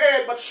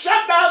motorcade, but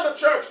shut down the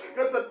church,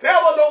 because the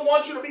devil don't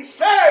want you to be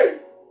saved.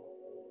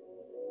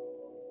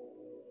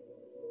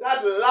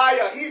 That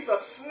liar, he's a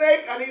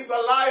snake and he's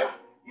a liar.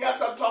 Yes,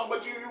 I'm talking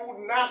about you,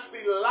 you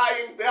nasty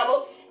lying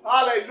devil.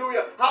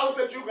 Hallelujah. How is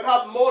it you can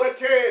have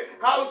motorcade?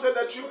 How is it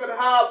that you can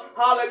have,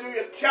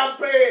 hallelujah,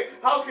 campaign?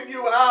 How can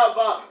you have,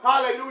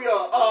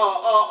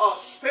 hallelujah,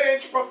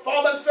 stage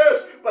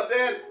performances, but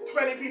then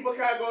 20 people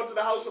can't go into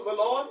the house of the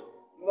Lord?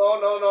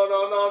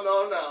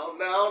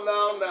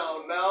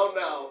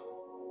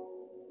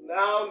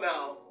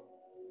 No.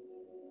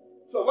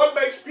 So what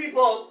makes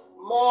people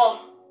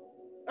more,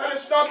 and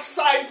it's not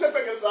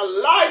scientific, it's a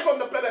lie from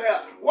the pit of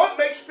hell. What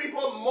makes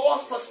people more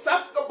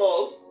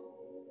susceptible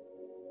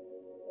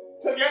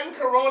to getting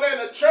corona in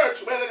a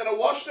church where they're going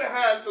to wash their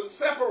hands and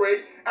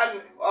separate,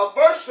 and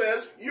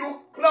versus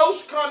you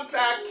close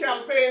contact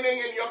campaigning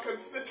in your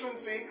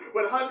constituency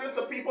with hundreds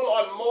of people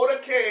on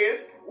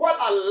motorcades? What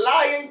a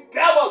lying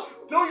devil.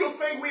 Do you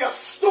think we are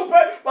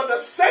stupid? But the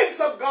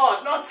saints of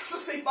God, not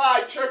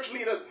sissified church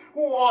leaders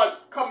who are on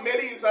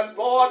committees and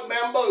board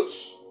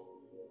members,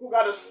 who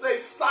got to stay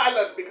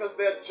silent because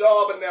their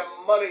job and their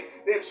money,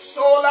 they've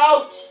sold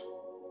out.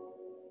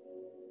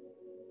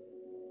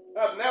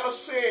 I've never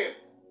seen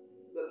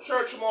the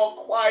church more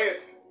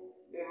quiet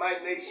in my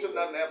nation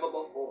than ever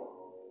before.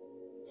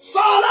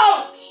 Sold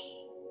out!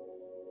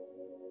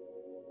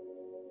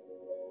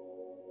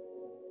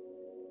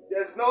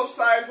 There's no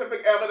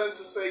scientific evidence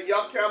to say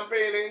you're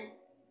campaigning,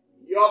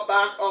 you're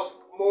back of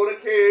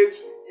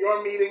motorcades,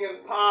 you're meeting in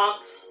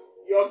parks,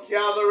 you're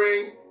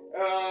gathering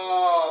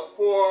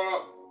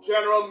for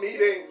general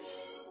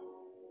meetings.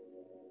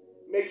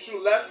 Makes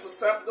you less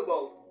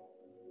susceptible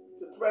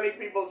to 20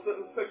 people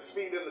sitting 6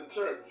 feet in the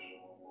church.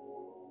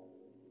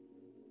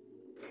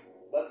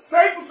 But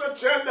Satan's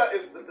agenda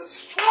is to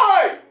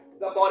destroy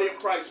the body of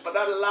Christ. But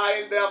that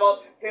lying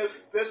devil,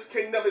 this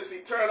kingdom is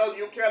eternal.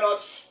 You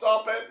cannot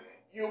stop it.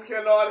 You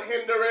cannot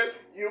hinder it.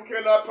 You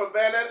cannot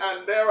prevent it.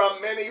 And there are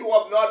many who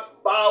have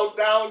not bowed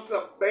down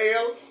to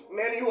Baal.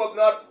 Many who have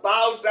not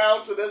bowed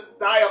down to this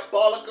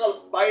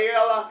diabolical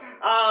Baal.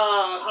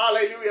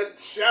 Hallelujah.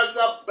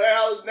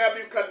 Jezebel,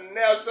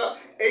 Nebuchadnezzar,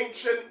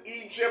 ancient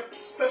Egypt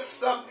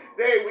system.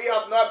 We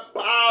have not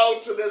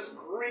bowed to this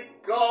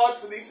Greek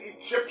gods and these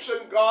Egyptian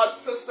god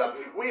system.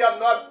 We have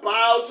not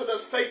bowed to the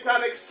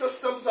satanic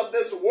systems of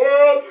this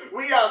world.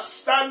 We are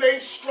standing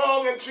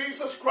strong in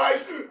Jesus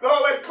Christ.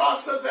 Though it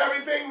costs us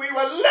everything, we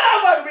will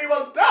live and we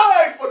will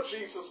die for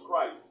Jesus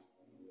Christ.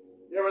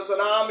 There is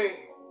an army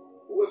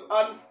who is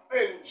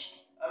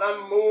unfinged and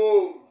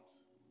unmoved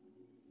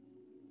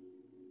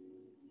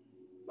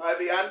by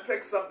the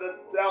antics of the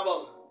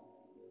devil,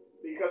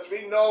 because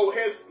we know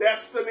his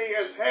destiny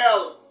is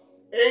hell.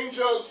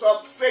 Angels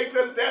of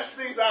Satan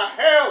destinies are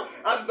hell,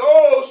 and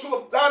those who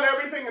have done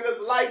everything in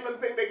this life and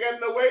think they get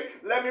in the way,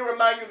 let me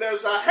remind you,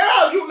 there's a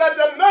hell. You let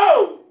them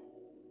know.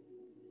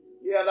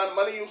 Yeah, that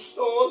money you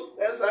stole,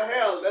 there's a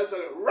hell. There's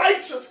a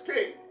righteous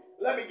king.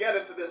 Let me get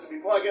into this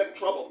before I get in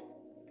trouble.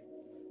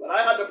 But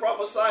I had to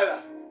prophesy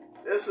that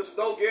this is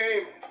no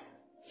game.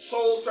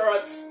 Souls are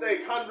at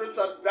stake. Hundreds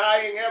are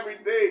dying every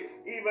day,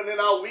 even in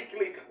our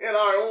weekly, in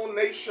our own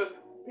nation.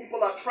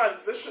 People are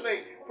transitioning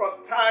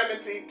from time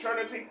into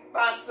eternity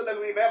faster than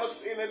we've ever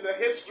seen in the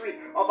history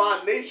of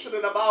our nation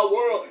and of our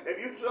world. If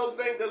you still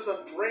think there's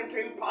a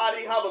drinking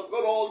party, have a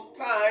good old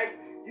time,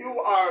 you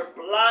are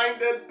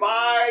blinded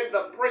by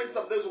the prince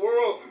of this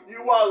world.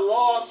 You are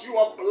lost. You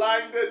are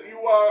blinded. You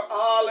are,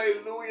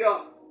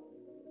 hallelujah.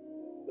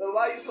 Then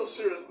why are you so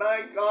serious?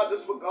 My God,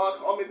 this is what God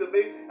called me to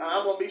be, and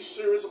I'm going to be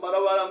serious about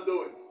what I'm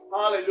doing.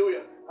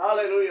 Hallelujah.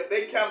 Hallelujah.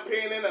 They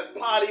campaigning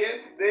and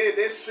partying.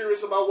 They're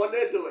serious about what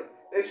they're doing.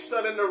 They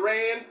stood in the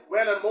rain,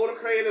 went on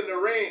motorcade in the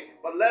rain.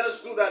 But let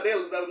us do that.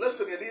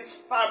 Listen, these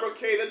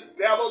fabricated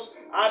devils,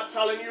 I'm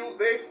telling you,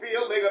 they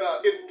feel they're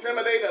going to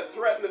intimidate and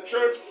threaten the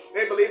church.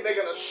 They believe they're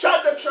going to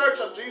shut the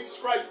church of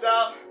Jesus Christ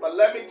down. But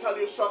let me tell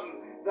you something.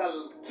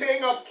 The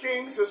King of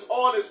Kings is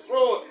on his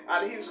throne,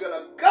 and he's going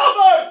to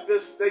govern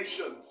these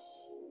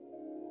nations.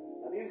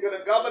 And he's going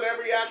to govern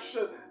every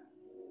action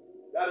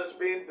that is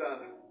being done.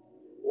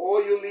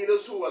 All you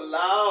leaders who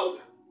allowed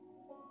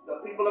the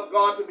people of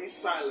God to be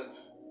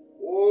silenced.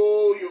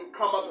 Oh, you've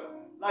come up,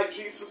 like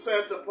Jesus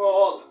said to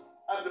Paul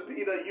and to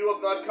Peter, you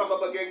have not come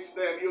up against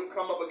them, you have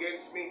come up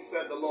against me,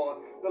 said the Lord.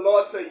 The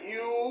Lord said,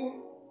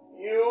 you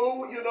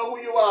know who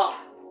you are.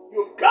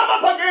 You've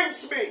come up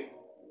against me.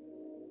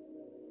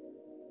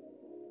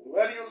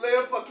 Whether you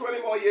live for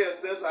 20 more years,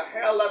 there's a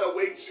hell that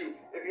awaits you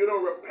if you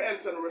don't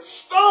repent and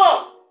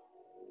restore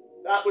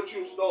that which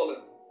you've stolen.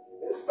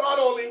 It's not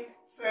only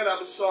saying,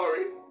 I'm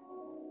sorry.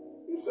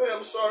 You say,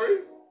 I'm sorry.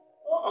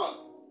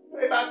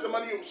 Pay back the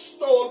money you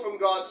stole from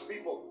God's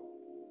people.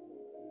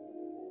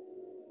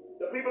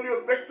 The people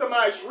you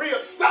victimized,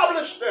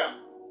 reestablish them.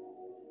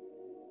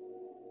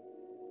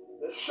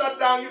 The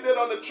shutdown you did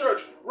on the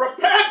church,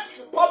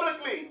 repent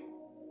publicly.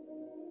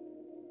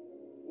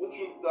 What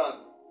you've done.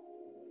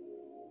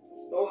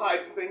 There's no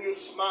hiding thing. You're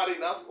smart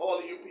enough, all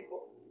of you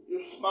people.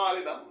 You're smart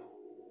enough.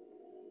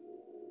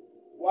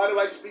 Why do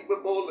I speak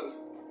with boldness?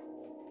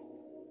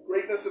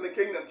 Greatness in the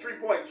kingdom. 3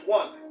 points.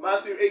 1,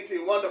 Matthew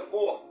 18,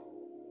 1-4.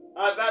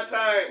 At that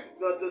time,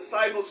 the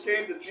disciples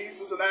came to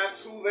Jesus and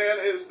asked, who then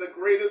is the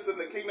greatest in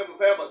the kingdom of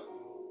heaven?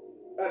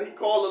 And he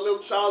called a little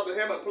child to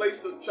him and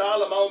placed the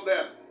child among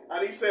them.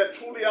 And he said,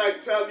 truly I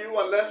tell you,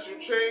 unless you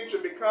change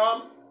and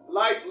become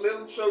like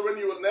little children,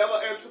 you will never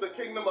enter the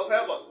kingdom of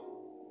heaven.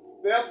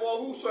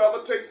 Therefore,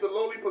 whosoever takes the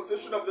lowly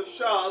position of this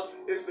child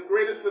is the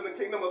greatest in the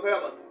kingdom of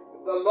heaven.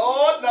 The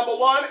Lord, number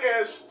one,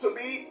 is to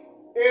be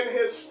in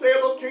his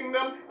stable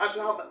kingdom and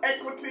to have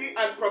equity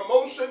and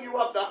promotion. You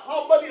have to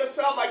humble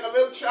yourself like a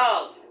little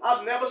child.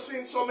 I've never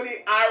seen so many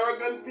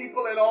arrogant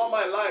people in all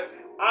my life.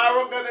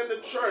 Arrogant in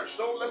the church.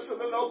 Don't listen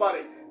to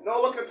nobody.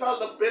 No one can tell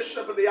the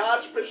bishop and the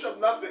archbishop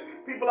nothing.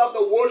 People have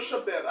to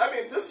worship them. I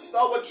mean, this is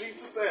not what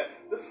Jesus said.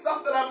 The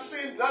stuff that I'm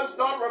seeing does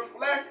not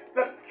reflect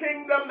the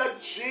kingdom that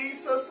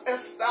Jesus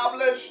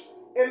established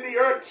in the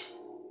earth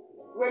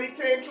when he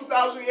came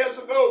 2,000 years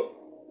ago.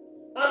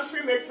 I'm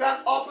seeing the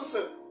exact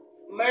opposite.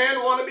 Men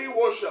want to be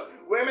worshipped.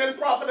 Women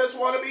prophetess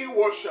want to be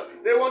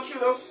worshipped. They want you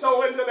to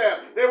sow into them.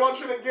 They want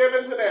you to give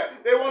into them.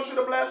 They want you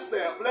to bless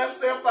them. Bless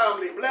their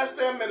family. Bless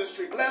their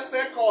ministry. Bless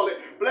their calling.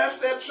 Bless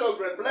their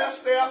children.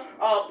 Bless their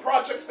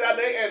projects that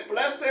they're in.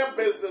 Bless their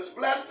business.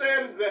 Bless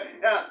them.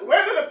 When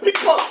are the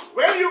people?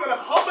 When are you going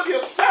to humble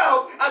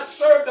yourself and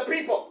serve the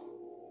people?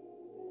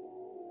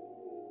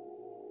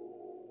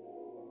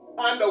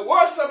 And the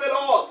worst of it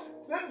all,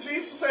 didn't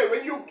Jesus say,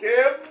 when you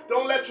give,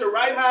 don't let your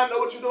right hand know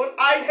what you're doing?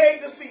 I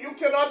hate to see you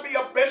cannot be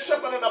a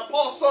bishop and an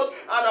apostle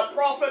and a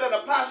prophet and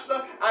a pastor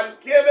and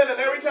give it, and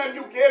every time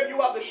you give,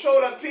 you have to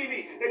show it on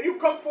TV. If you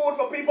cook food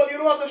for people, you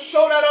don't have to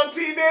show that on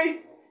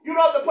TV. You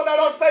don't have to put that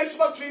on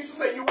Facebook. Jesus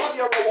said, you have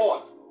your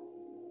reward.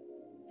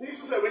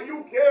 Jesus said, when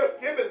you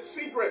give in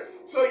secret,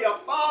 so your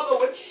Father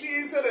which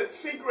sees it in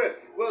secret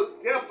will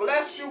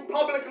bless you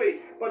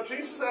publicly. But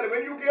Jesus said,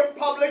 when you give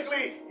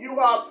publicly, you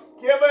have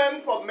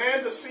given for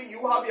man to see.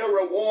 You have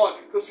your reward,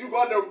 because you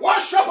got the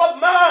worship of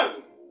man.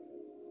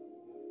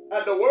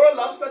 And the world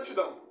loves that, you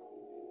know.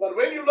 But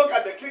when you look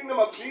at the kingdom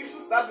of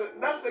Jesus,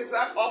 that's the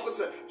exact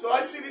opposite. So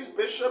I see these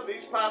bishops,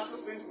 these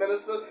pastors, these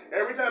ministers,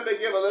 every time they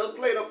give a little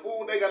plate of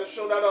food, they got to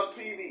show that on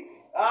TV.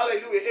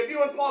 Hallelujah. If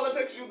you're in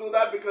politics, you do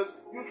that because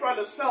you're trying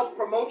to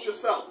self-promote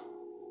yourself.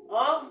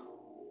 Huh?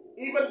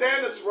 Even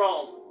then it's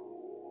wrong.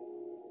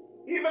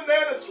 Even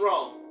then it's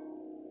wrong.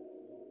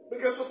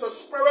 Because it's a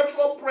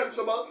spiritual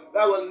principle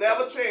that will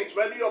never change.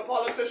 Whether you're a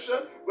politician,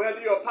 whether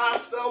you're a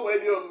pastor,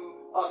 whether you're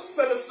a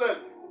citizen.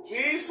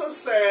 Jesus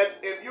said,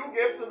 if you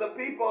give to the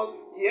people,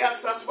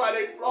 yes, that's why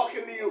they flock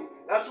into you.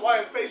 That's why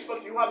on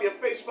Facebook you have your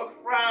Facebook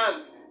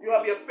friends, you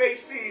have your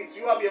faces,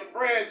 you have your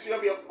friends, you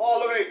have your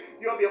following,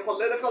 you have your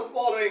political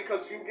following,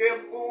 because you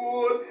give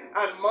food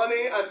and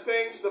money and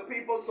things to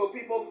people so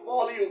people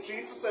follow you.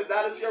 Jesus said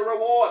that is your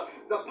reward.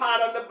 The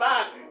pat on the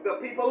back, the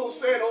people who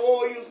said,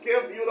 oh,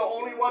 you're the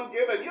only one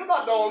giving. You're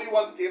not the only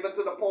one giving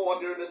to the poor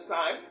during this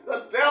time.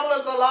 The devil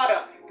is a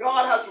liar.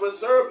 God has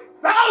reserved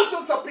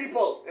thousands of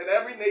people in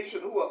every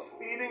nation who are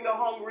feeding the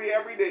hungry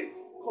every day,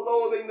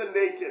 clothing the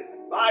naked,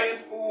 buying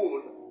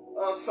food,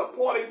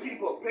 supporting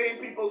people,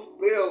 paying people's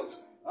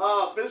bills,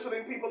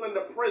 visiting people in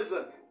the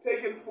prison,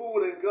 taking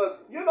food and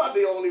goods. You're not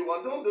the only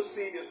one. Don't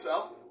deceive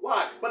yourself.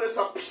 Why? But it's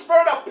a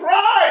spirit of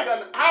pride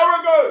and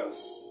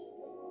arrogance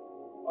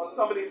on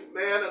some of these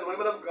men and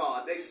women of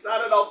God. They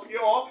started out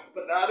pure,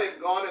 but now they've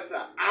gone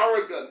into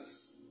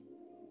arrogance.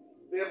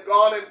 They've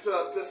gone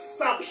into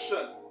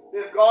deception.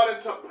 They've gone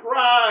into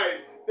pride.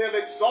 They've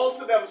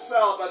exalted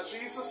themselves. And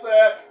Jesus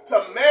said,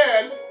 to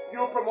men,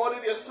 you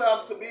promoted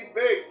yourself to be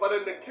big, but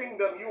in the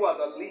kingdom, you are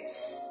the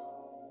least.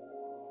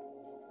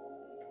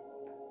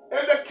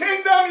 In the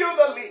kingdom,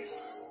 you're the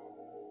least.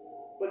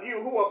 But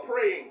you who are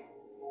praying,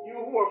 you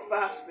who are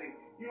fasting,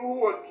 you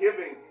who are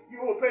giving, you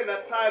who are paying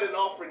that tithe and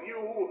offering, you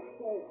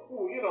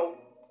who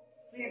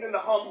feeding the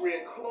hungry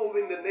and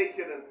clothing the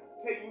naked and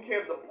taking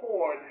care of the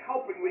poor and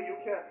helping where you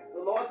can.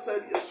 The Lord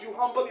said, yes, you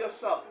humble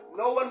yourself.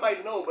 No one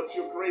might know, but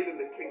you're great in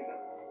the kingdom.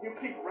 You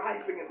keep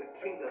rising in the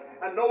kingdom.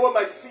 And no one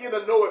might see it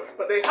or know it,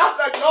 but they have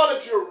to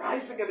acknowledge you're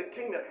rising in the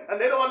kingdom. And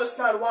they don't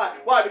understand why.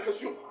 Why?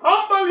 Because you've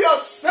humbled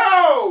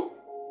yourself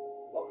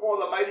before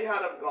the mighty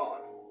hand of God.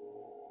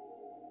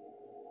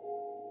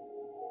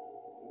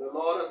 The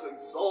Lord has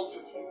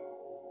exalted you.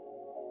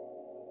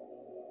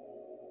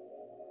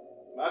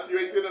 Matthew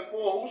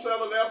 18:4,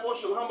 whosoever therefore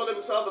shall humble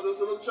himself as this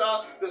little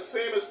child, the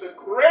same is the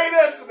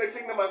greatest in the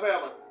kingdom of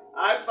heaven.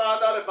 I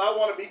found out if I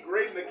want to be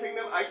great in the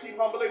kingdom, I keep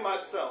humbling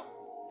myself.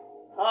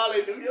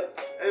 Hallelujah.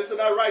 Isn't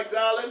that right,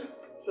 darling?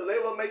 So they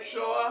will make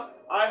sure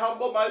I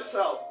humble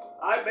myself.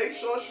 I make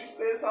sure she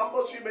stays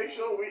humble. She makes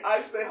sure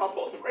I stay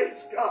humble.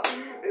 Praise God.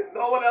 If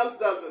no one else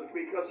does it,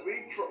 because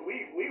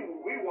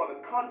we want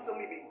to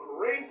constantly be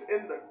great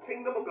in the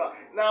kingdom of God.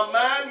 Now,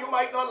 man, you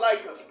might not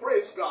like us.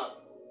 Praise God.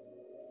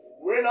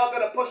 We're not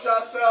going to push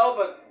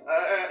ourselves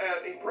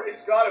and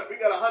praise God. If we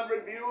got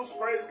 100 views,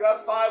 praise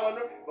God,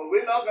 500. But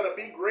we're not going to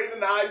be great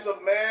in the eyes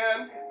of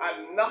man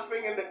and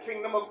nothing in the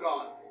kingdom of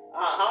God.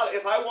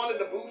 If I wanted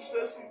to boost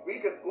this, we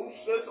could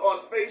boost this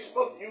on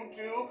Facebook,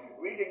 YouTube.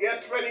 We could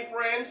get 20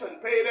 friends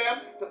and pay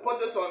them to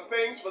put this on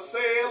things for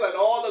sale and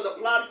all of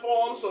the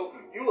platforms. So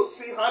you will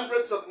see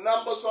hundreds of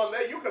numbers on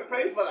there. You could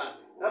pay for that.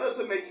 That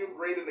doesn't make you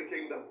great in the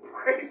kingdom.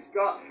 Praise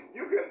God.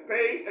 You can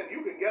pay and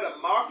you can get a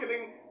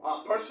marketing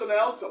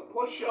personnel to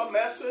push your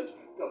message,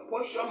 to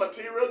push your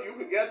material. You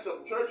can get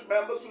some church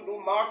members who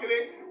do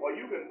marketing, or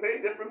you can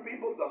pay different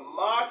people to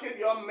market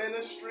your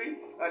ministry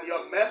and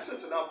your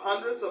message and have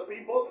hundreds of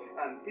people.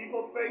 And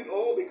people think,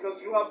 oh,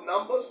 because you have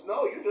numbers.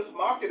 No, you just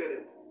marketed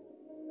it.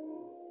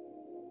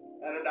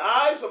 And in the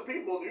eyes of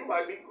people, you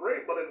might be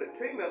great, but in the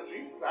kingdom,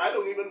 Jesus, I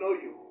don't even know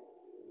you.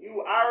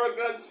 You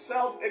arrogant,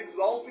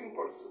 self-exalting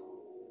person.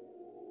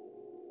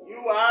 You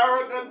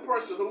arrogant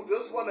person who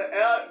just want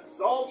to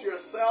exalt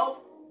yourself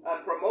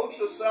and promote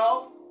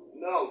yourself.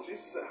 No,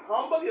 Jesus said,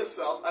 humble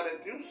yourself, and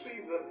in due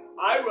season,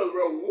 I will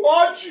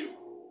reward you.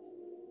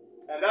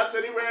 And that's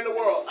anywhere in the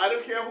world. I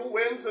don't care who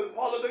wins in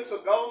politics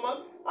or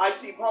government. I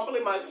keep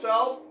humbling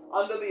myself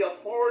under the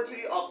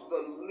authority of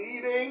the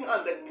leading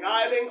and the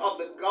guiding of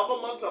the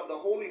government of the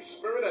Holy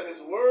Spirit and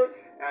His Word.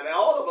 And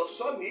all of a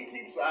sudden, He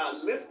keeps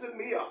lifting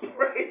me up.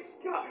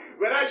 Praise God.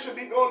 When I should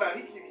be going now,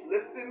 He keeps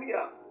lifting me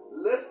up.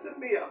 Lifting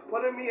me up,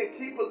 putting me in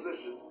key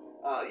positions,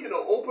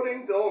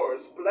 opening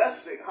doors,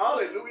 blessing,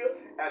 hallelujah.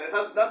 And it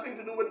has nothing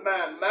to do with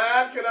man.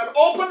 Man cannot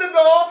open the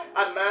door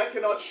and man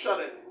cannot shut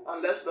it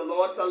unless the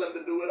Lord tell him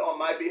to do it on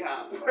my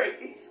behalf.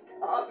 Praise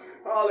God,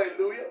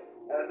 hallelujah.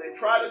 And if they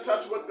try to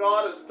touch what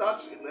God has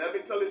touched, let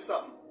me tell you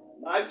something.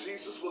 My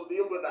Jesus will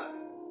deal with that.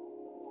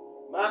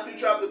 Matthew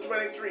chapter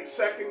 23,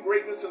 second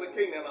greatness in the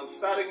kingdom. I'm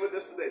starting with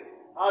this today.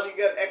 How do you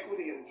get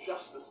equity and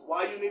justice?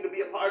 Why you need to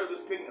be a part of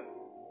this kingdom.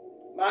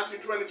 Matthew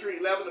 23,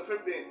 11 to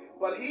 15.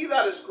 But he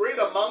that is great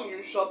among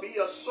you shall be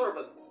a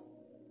servant.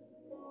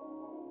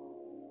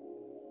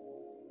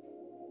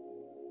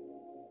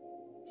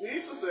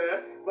 Jesus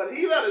said, but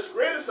he that is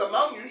greatest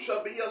among you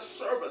shall be your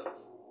servant.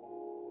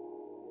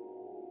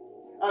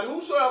 And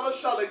whosoever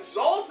shall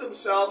exalt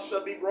himself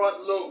shall be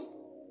brought low.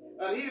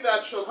 And he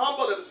that shall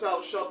humble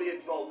himself shall be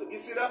exalted. You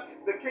see that?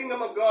 The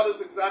kingdom of God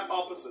is exact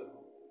opposite.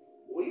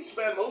 We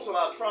spend most of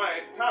our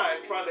time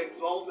trying to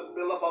exalt and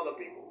build up other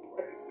people.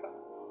 Praise God.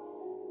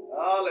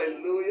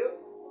 Hallelujah.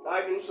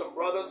 I knew some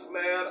brothers,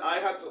 man. I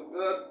had some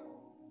good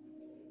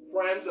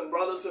friends and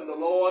brothers in the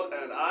Lord.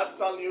 And I'm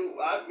telling you,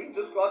 we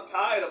just got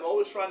tired of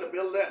always trying to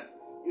build them.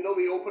 You know,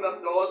 we open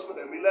up doors for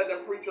them. We let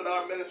them preach in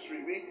our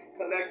ministry. We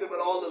connect them with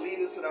all the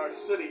leaders in our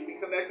city. We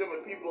connect them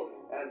with people,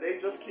 and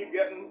they just keep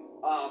getting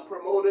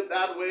promoted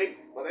that way.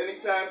 But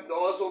anytime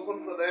doors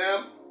open for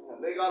them,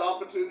 and they got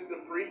opportunity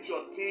to preach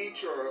or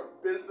teach or a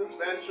business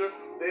venture,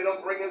 they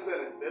don't bring us in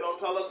it. They don't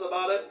tell us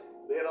about it.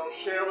 They don't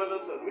share with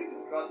us, and we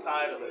just got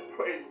tired of it.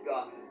 Praise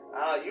God.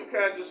 You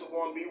can't just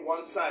want to be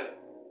one-sided.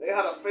 They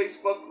had a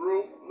Facebook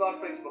group,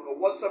 not Facebook, a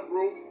WhatsApp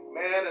group,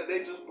 man, and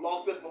they just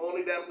blocked it for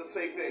only them to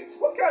say things.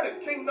 What kind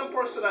of kingdom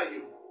person are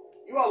you?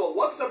 You have a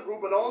WhatsApp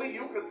group and only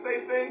you could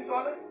say things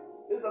on it?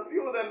 There's a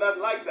few of them that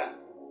like that.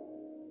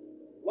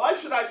 Why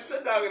should I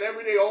sit down and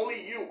every day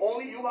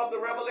only you have the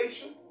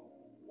revelation?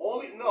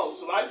 No.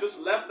 So I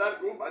just left that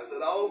group. I said,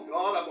 oh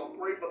God, I'm going to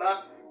pray for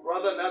that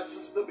brother and that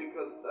sister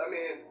because,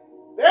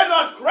 they're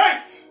not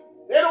great.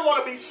 They don't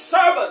want to be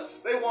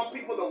servants. They want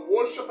people to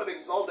worship and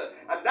exalt them.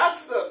 And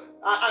that's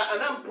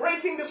and I'm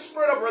breaking the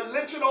spirit of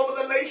religion over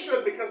the nation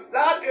because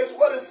that is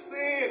what is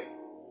seen.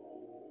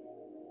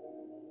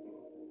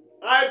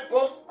 I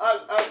booked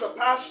as a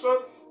pastor,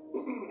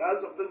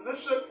 as a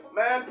physician.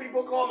 Man,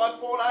 people call my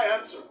phone, I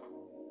answer.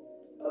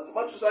 As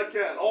much as I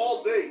can,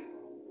 all day.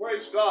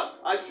 Praise God.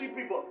 I see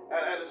people,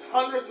 and it's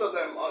hundreds of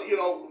them,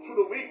 through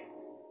the week.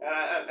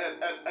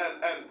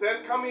 And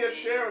then come here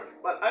share.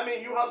 But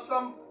you have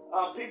some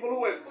people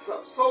who are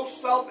so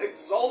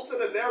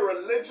self-exalted in their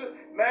religion.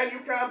 Man, you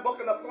can't book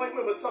an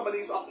appointment with some of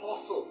these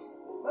apostles.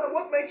 Man,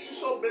 what makes you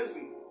so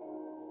busy?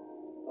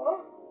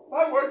 Huh? If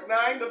I work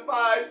 9 to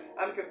 5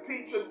 and can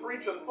teach and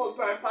preach and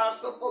full-time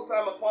pastor,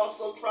 full-time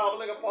apostle,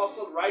 traveling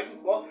apostle,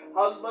 writing book,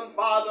 husband,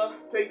 father,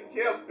 taking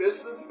care of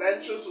business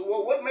ventures,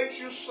 what makes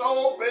you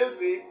so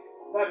busy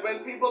that when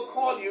people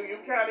call you, you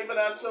can't even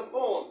answer a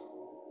phone?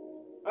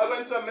 I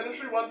went to a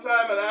ministry one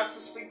time and asked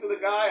to speak to the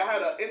guy. I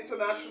had an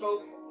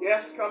international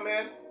guest come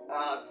in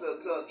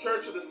to a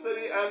church in the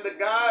city, and the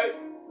guy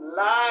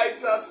lied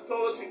to us and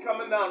told us he's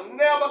coming down.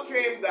 Never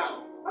came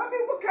down.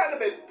 What kind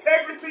of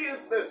integrity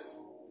is this?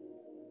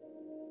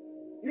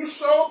 You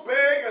so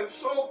big and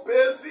so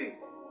busy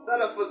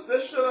that a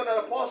physician and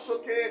an apostle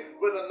came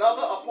with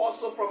another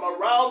apostle from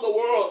around the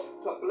world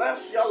to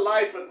bless your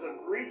life and to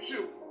greet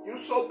you. You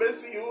so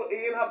busy you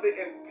ain't have the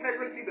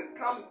integrity to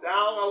come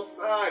down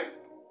outside.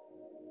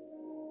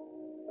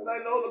 And I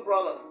know the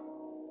brother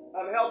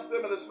and helped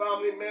him and his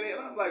family many,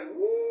 and I'm like,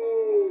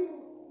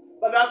 woo!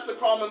 But that's the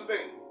common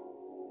thing.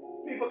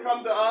 People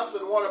come to us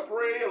and want to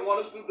pray and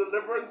want us to do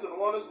deliverance and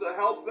want us to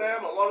help them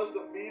and want us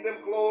to feed them,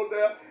 clothe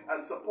them,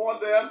 and support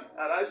them.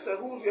 And I said,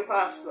 who's your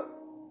pastor?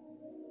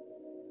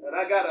 And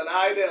I got an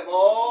idea of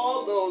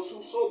all those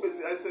who so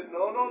busy. I said,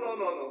 no.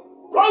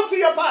 Go to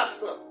your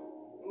pastor.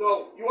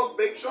 No, you a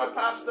big short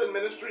pastor in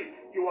ministry.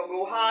 You will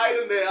go hide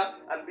in there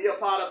and be a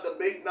part of the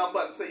big number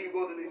and say you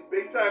go to this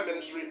big time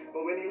ministry.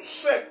 But when you're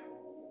sick,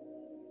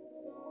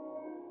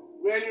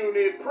 when you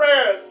need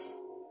prayers,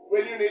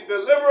 when you need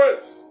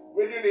deliverance,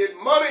 when you need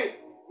money,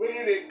 when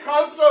you need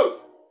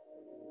counsel,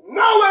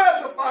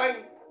 nowhere to find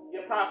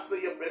your pastor,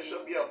 your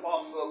bishop, your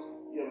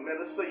apostle, your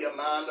minister, your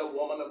man or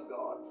woman of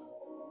God.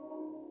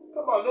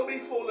 Come on, don't be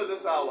fooled in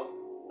this hour.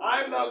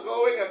 I'm not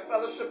going and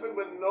fellowshipping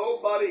with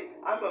nobody.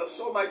 I'm going to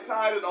sow my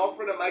tithe and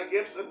offering and my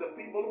gifts into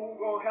people who are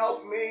going to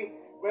help me.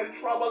 When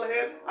trouble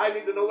hit, I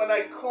need to know when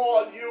I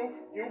call you,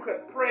 you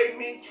could pray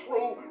me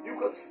through. You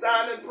could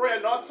stand in prayer,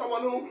 not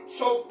someone who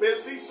so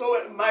busy,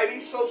 so mighty,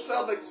 so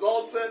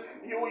self-exalted.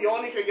 You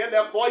only can get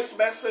their voice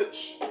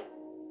message.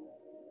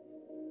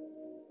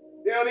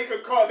 They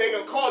can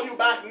call you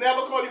back,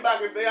 never call you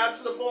back if they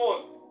answer the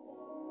phone.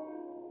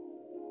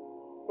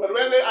 But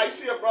when I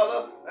see a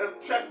brother and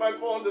check my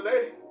phone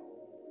today,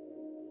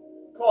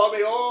 call me,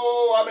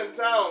 oh, I'm in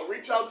town,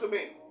 reach out to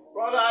me.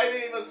 Brother, I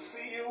didn't even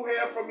see you,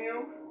 hear from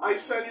you. I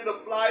send you the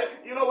flyer.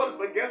 You know what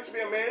gets me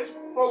amazed?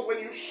 Folks,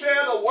 when you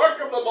share the work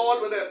of the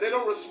Lord with them, they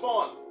don't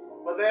respond.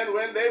 But then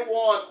when they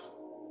want,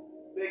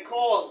 they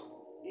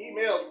call,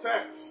 email,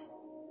 text.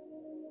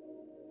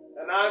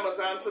 And I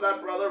must answer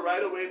that brother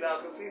right away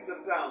now because he's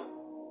in town.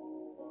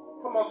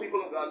 Come on,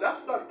 people of God.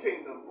 That's not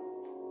kingdom.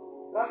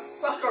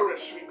 That's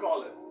suckerish, we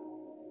call it.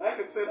 I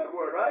can say that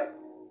word, right?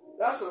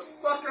 That's a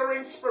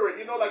suckering spirit.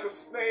 You know, like a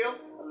snail,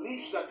 a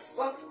leash that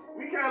sucks.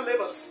 We can't live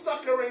a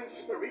suckering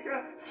spirit. We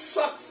can't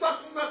suck.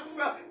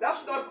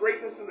 That's not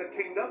greatness in the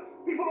kingdom.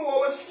 People who are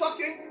always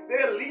sucking,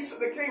 they're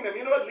least in the kingdom.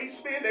 You know what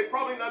least means? They're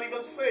probably not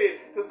even saved.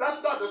 Because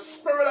that's not the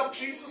spirit of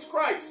Jesus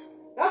Christ.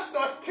 That's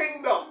not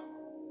kingdom.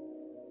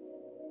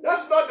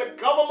 That's not the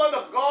government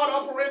of God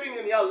operating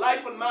in your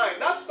life and mind.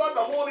 That's not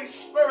the Holy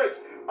Spirit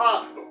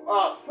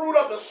fruit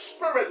of the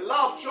Spirit,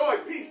 love, joy,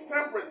 peace,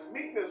 temperance,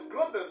 meekness,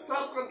 goodness,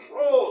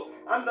 self-control,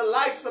 and the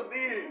likes of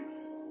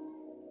these.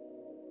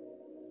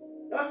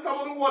 That's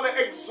someone who wants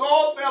to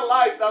exalt their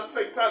life. That's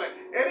satanic.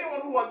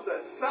 Anyone who wants to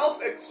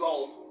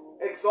self-exalt,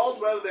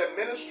 exalt whether their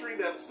ministry,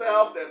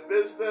 themselves, their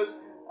business,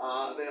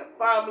 their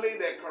family,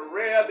 their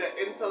career,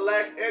 their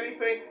intellect,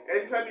 anything.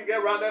 Anytime you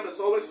get around them, it's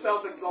always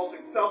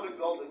self-exalting,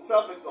 self-exalting,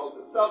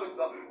 self-exalting,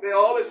 self-exalting. They're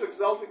always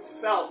exalting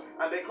self.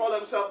 And they call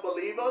themselves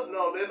believers.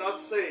 No, they're not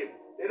saved.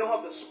 They don't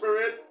have the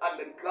Spirit and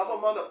the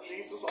government of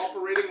Jesus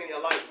operating in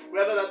your life.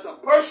 Whether that's a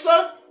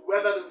person,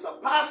 whether it's a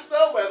pastor,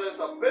 whether it's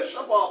a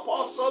bishop or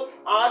apostle,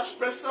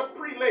 archbishop,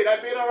 prelate,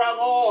 I've been around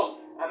all.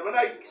 And when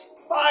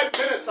 5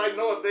 minutes, I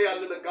know if they are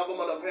under the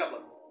government of heaven.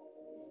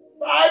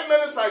 5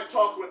 minutes, I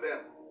talk with them.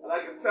 And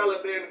I can tell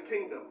if they're in the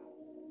kingdom.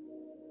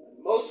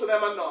 Most of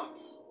them are not.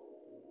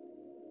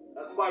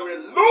 That's why we're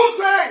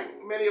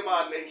losing many of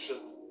our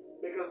nations.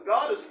 Because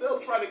God is still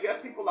trying to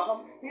get people to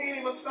humble. He ain't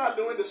even started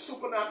doing the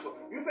supernatural.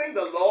 You think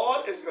the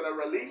Lord is going to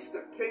release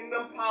the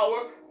kingdom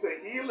power to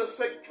heal the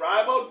sick,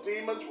 drive out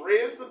demons,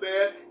 raise the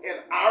dead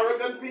in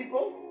arrogant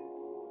people?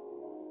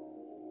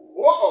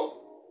 Whoa.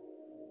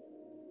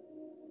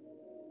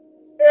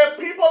 If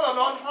people are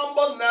not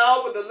humble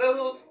now with the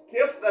little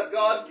gift that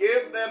God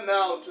gave them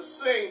now to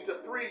sing, to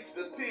preach,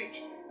 to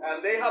teach,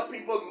 and they have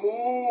people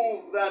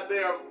move that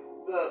they're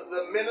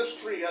the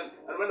ministry, and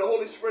when the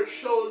Holy Spirit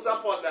shows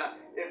up on that,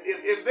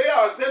 if they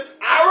are this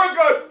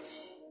arrogant,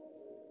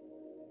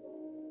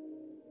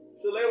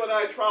 Shalay, when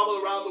I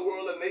travel around the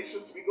world and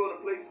nations, we go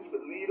to places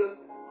with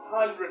leaders,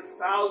 hundreds,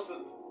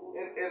 thousands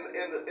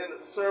in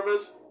the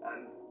service,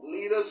 and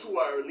leaders who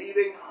are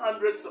leading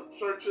hundreds of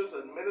churches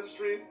and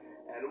ministries,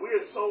 and we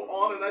are so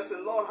honored. I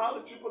said, Lord, how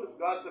did you put this?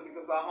 God said,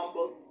 because I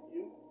humbled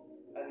you,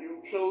 and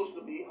you chose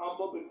to be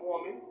humble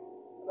before me.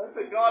 And I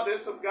said, God,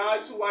 there's some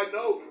guys who I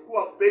know who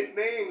have big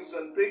names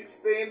and big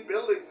stained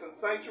buildings and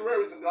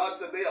sanctuaries. And God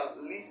said, they are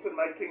least in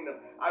my kingdom.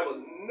 I will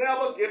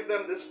never give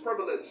them this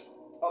privilege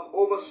of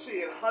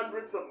overseeing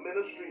hundreds of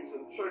ministries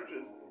and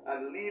churches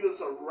and leaders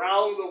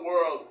around the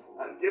world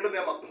and giving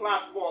them a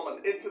platform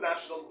on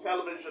international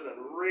television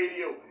and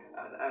radio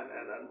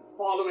and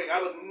following.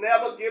 I would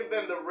never give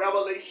them the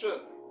revelation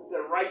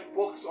to write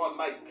books on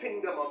my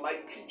kingdom, on my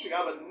teaching.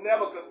 I would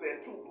never, because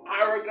they're too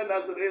arrogant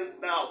as it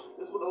is now.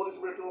 This is what the Holy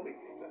Spirit told me.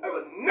 He said, I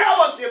would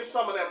never give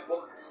some of them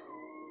books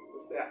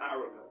because they're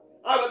arrogant.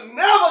 I would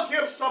never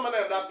give some of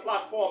them that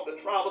platform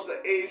to travel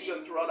to Asia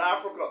and throughout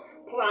Africa,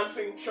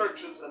 planting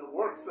churches and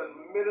works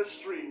and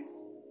ministries.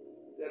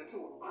 They're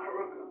too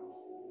arrogant.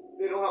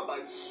 They don't have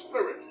my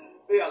spirit.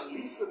 They are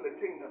least in the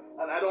kingdom.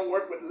 And I don't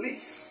work with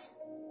least.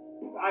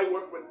 I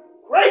work with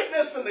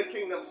greatness in the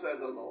kingdom, says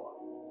the Lord.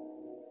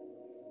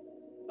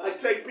 I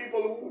take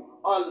people who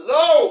are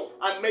low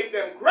and make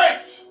them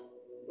great.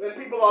 When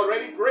people are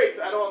already great,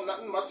 I don't have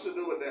nothing much to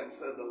do with them,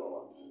 said the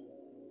Lord.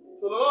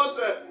 So the Lord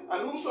said,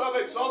 and whosoever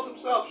exalts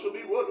himself shall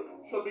be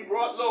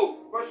brought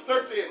low. Verse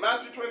 13,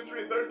 Matthew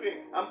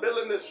 23:13. I'm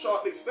building this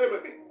shortly. Stay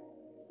with me.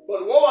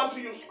 But woe unto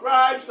you,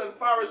 scribes and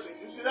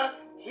Pharisees. You see that?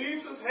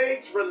 Jesus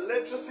hates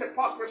religious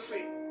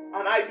hypocrisy,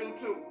 and I do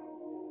too.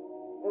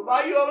 And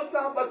why you always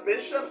talk about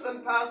bishops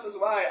and pastors?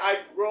 Why?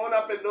 I've grown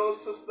up in those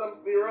systems,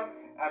 Dira,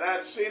 and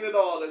I've seen it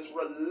all. It's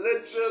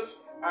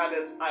religious, and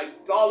it's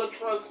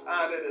idolatrous,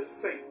 and it is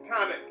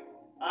satanic.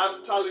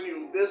 I'm telling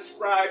you, this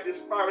scribe,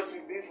 this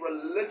Pharisees, these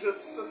religious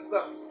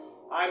systems,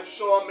 I'm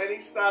sure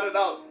many started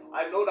out.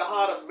 I know the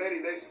heart of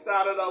many. They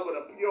started out with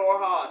a pure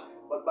heart,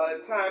 but by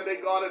the time they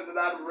got into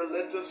that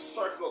religious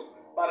circles,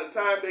 by the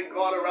time they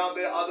got around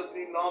their other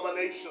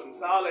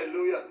denominations,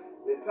 hallelujah,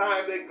 the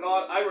time they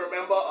got, I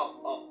remember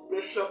a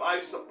bishop I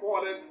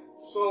supported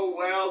so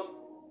well,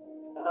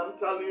 and I'm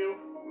telling you,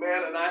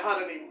 man, and I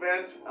had an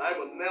event I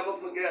will never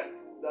forget.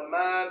 The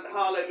man,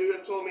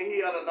 hallelujah, told me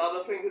he had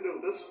another thing to do.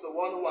 This is the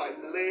one who I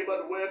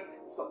labored with,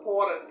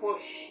 support and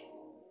push.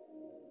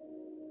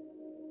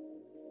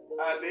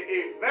 And the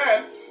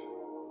event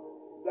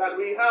that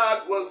we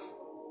had was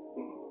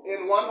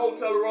in one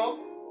hotel room,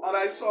 and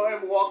I saw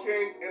him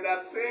walking in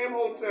that same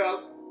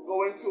hotel,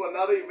 going to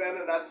another event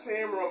in that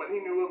same room, and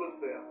he knew it was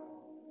there.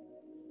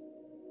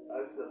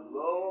 I said,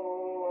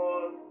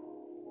 Lord.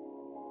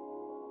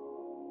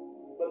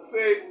 But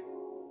see,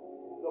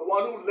 the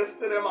one who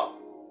lifted him up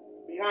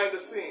behind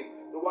the scene,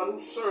 the one who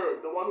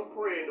served, the one who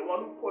prayed, the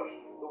one who pushed,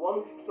 the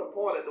one who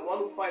supported, the one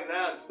who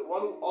financed, the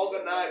one who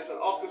organized and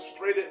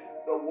orchestrated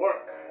the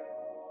work.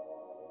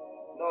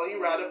 No, he'd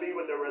rather be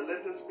with the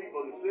religious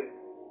people, you see.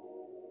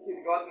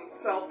 He'd gotten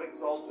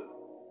self-exalted.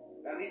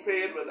 And he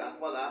paid with that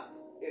for that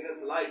in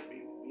his life,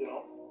 you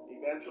know,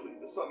 eventually,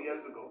 some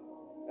years ago.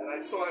 And I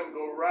saw him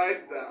go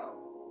right down.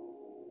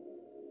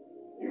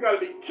 You got to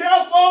be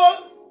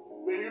careful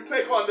when you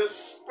take on this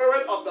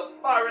spirit of the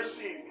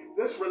Pharisees,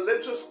 this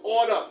religious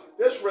order,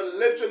 this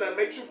religion that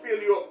makes you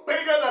feel you're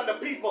bigger than the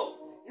people.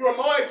 You're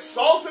more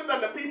exalted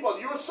than the people.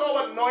 You're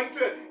so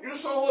anointed. You're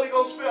so Holy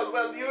Ghost filled.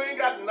 Well, you ain't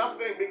got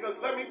nothing,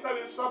 because let me tell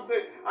you something.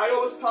 I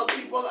always tell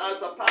people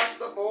as a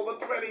pastor for over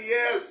 20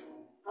 years,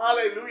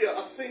 Hallelujah.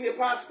 A senior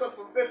pastor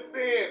for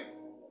 15.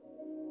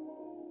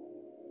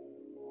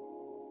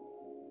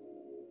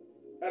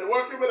 And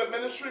working with a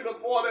ministry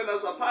before then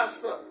as a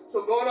pastor.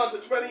 So going on to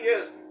 20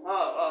 years.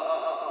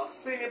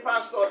 Senior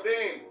pastor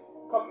ordained.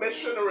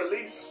 Commission and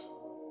release.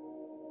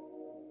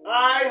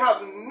 I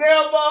have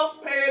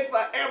never paid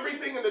for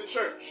everything in the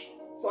church.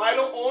 So I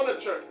don't own a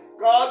church.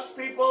 God's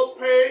people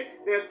pay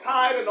their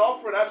tithe and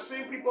offering. I've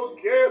seen people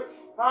give.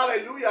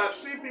 Hallelujah. I've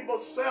seen people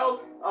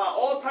sell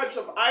all types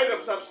of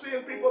items. I've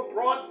seen people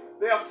brought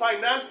their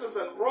finances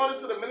and brought it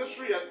to the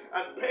ministry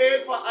and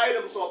paid for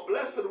items or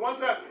blessed. One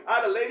time I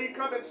had a lady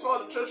come and saw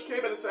the church came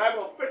in and said, I'm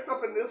going to fix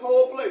up in this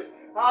whole place.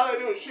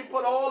 Hallelujah. She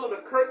put all of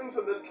the curtains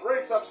and the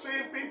drapes. I've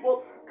seen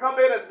people come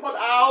in and put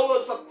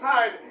hours of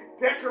time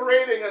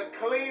decorating and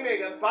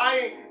cleaning and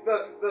buying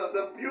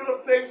the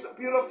beautiful things that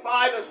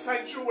beautify the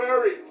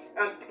sanctuary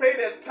and pay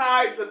their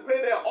tithes and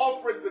pay their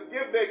offerings and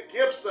give their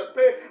gifts and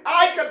pay.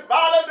 I can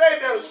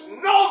validate there is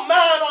no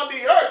man on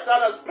the earth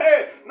that has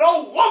paid,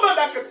 no woman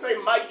that can say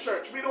my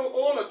church. We don't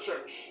own a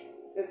church.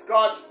 It's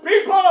God's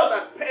people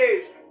that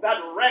pays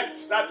that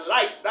rent, that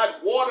light,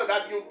 that water,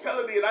 that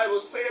utility, and I will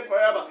say it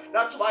forever.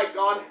 That's why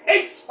God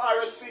hates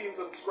Pharisees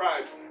and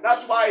scribes.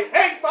 That's why I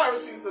hate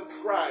Pharisees and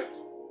scribes.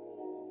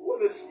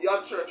 What is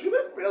your church? You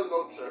didn't build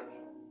no church.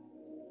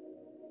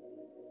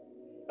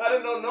 I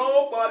didn't know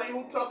nobody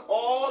who took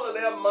all of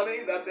their money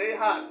that they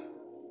had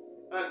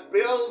and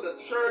built the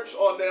church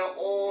on their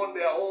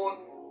own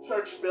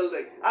church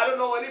building. I don't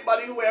know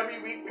anybody who every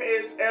week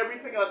pays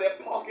everything out of their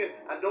pocket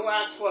and don't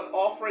ask for an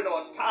offering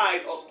or a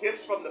tithe or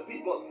gifts from the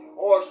people.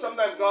 Or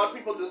sometimes God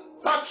people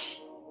just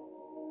touched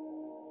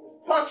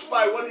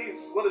by what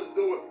is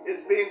doing,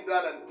 is being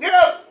done, and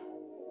give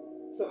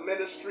to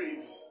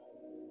ministries.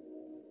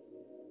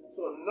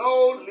 So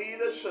no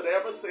leader should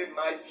ever say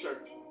my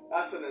church.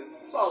 That's an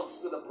insult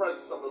to the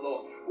presence of the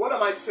Lord. What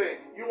am I saying?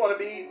 You want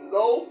to be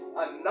low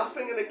and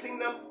nothing in the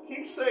kingdom?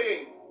 Keep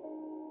saying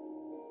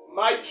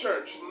my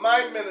church,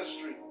 my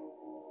ministry.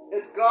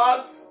 It's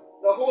God's,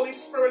 the Holy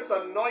Spirit's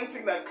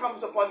anointing that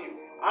comes upon you.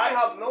 I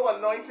have no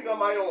anointing on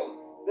my own.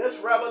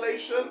 This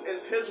revelation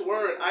is His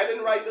word. I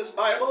didn't write this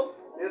Bible.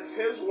 It's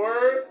His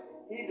word.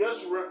 He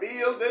just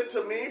revealed it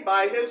to me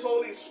by His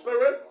Holy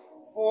Spirit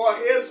for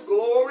His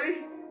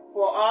glory,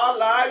 for our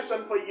lives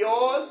and for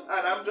yours,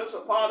 and I'm just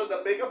a part of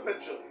the bigger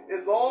picture.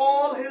 It's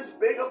all His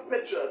bigger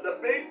picture, the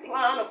big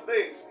plan of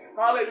things.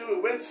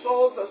 Hallelujah. When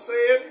souls are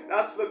saved,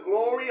 that's the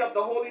glory of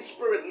the Holy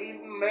Spirit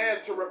leading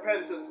man to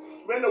repentance.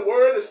 When the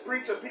word is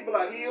preached and people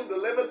are healed,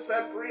 delivered,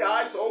 set free,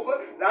 eyes open,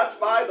 that's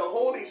by the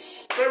Holy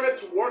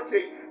Spirit's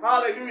working.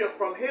 Hallelujah.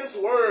 From His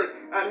word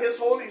and His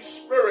Holy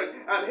Spirit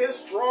and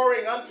His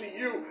drawing unto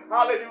you.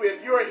 Hallelujah.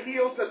 If you're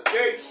healed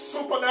today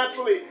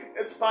supernaturally,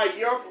 it's by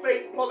your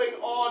faith pulling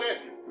on it.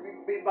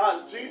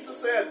 Jesus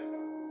said,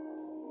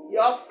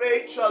 your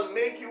faith shall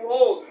make you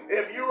whole.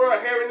 If you are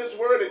hearing His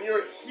word and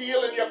you're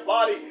healing your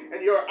body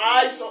and your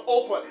eyes are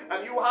open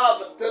and you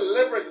have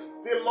deliverance,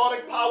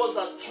 demonic powers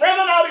are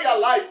driven out of your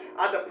life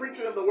and the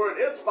preaching of the word,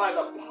 it's by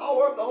the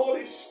power of the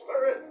Holy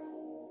Spirit.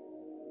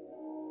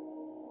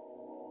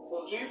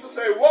 So Jesus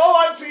said,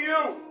 woe unto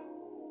you,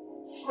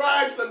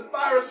 scribes and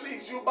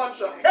Pharisees, you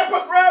bunch of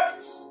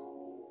hypocrites!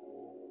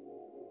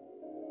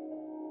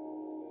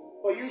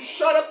 For you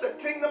shut up the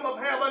kingdom of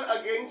heaven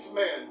against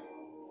men.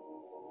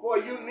 For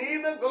you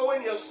neither go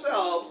in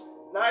yourselves,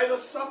 neither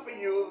suffer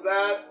you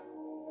them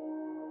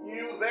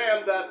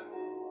that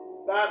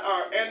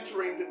are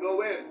entering to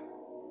go in.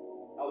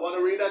 I want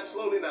to read that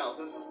slowly now.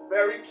 This is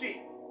very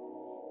key.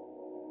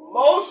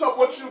 Most of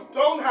what you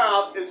don't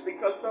have is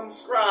because some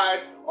scribe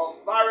or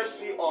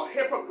Pharisee or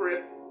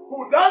hypocrite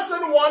who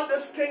doesn't want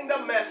this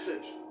kingdom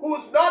message, who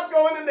is not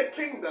going in the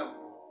kingdom,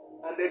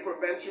 and they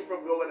prevent you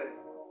from going in.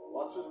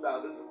 Watch this now.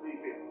 This is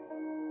deep here.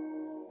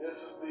 This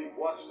is deep.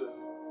 Watch this.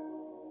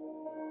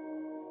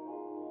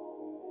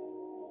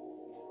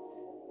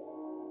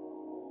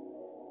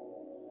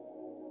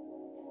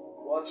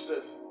 Watch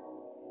this.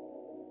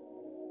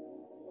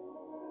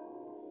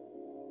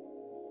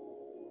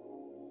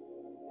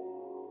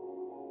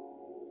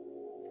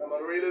 I'm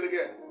going to read it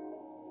again.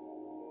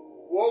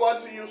 Woe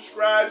unto you,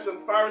 scribes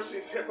and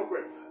Pharisees,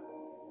 hypocrites,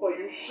 for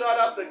you shut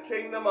up the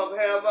kingdom of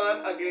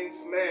heaven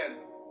against men.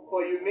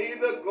 For you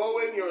neither go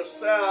in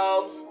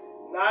yourselves,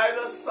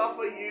 neither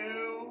suffer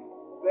you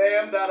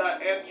them that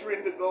are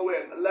entering to go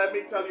in. Let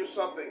me tell you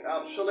something.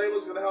 Shalay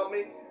was going to help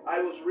me.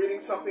 I was reading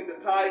something to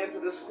tie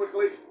into this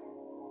quickly.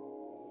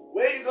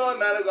 Where you going,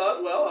 man of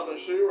God? Well, I'm going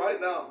to show you right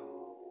now.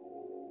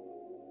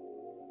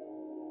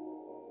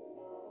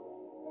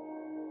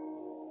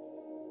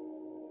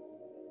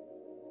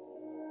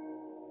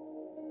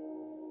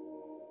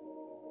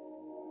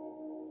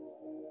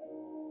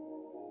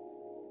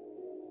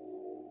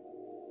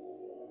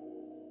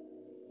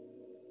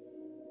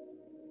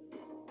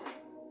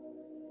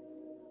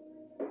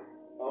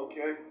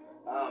 Okay,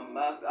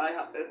 I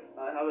have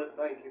it,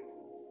 thank you.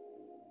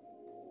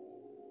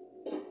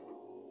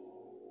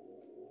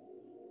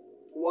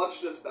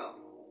 Watch this now.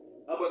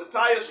 I'm going to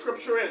tie a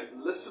scripture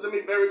in. Listen to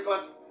me very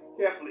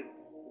carefully.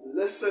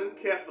 Listen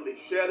carefully.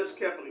 Share this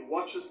carefully.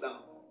 Watch this now.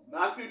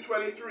 Matthew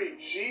 23,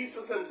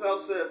 Jesus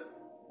himself says,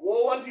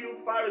 woe unto you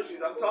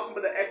Pharisees. I'm talking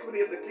about the equity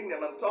of the kingdom.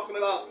 I'm talking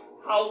about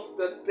how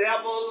the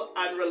devil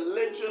and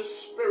religious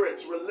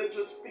spirits,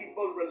 religious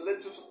people,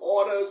 religious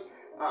orders,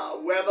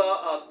 whether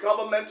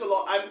governmental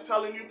or, I'm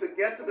telling you, to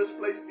get to this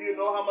place, do you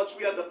know how much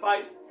we had to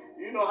fight?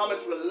 Do you know how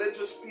much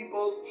religious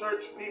people,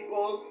 church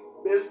people,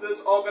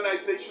 business,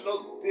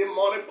 organizational,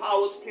 demonic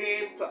powers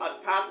came to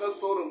attack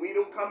us so that we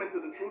don't come into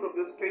the truth of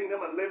this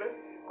kingdom and live it?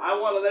 I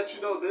want to let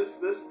you know this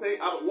thing.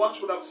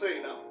 Watch what I'm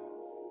saying now.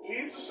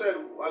 Jesus said,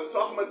 I'm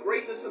talking about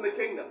greatness in the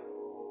kingdom.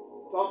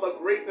 I'm talking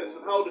about greatness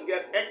and how to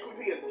get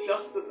equity and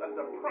justice and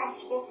to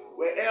prosper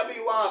wherever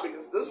you are,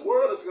 because this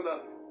world is going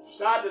to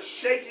start to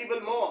shake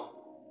even more.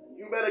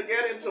 You better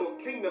get into a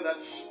kingdom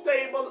that's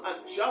stable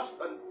and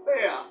just and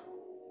fair.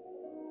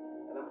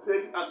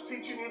 And I'm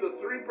teaching you the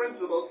three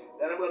principles.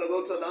 Then I'm going to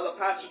go to another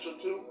passage or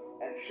two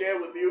and share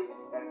with you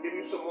and give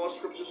you some more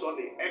scriptures on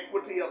the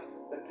equity of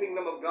the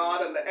kingdom of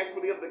God and the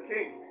equity of the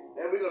king.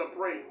 Then we're going to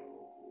pray.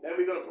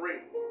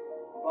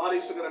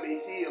 Bodies are going to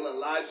be healed and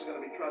lives are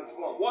going to be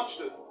transformed. Watch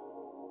this.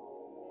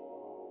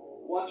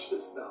 Watch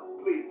this now.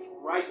 Please,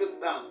 write this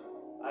down.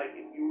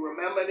 If you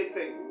remember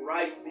anything,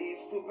 write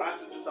these two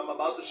passages I'm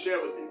about to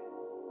share with you.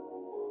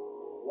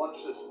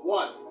 Watch this.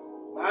 1.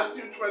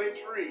 Matthew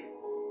 23,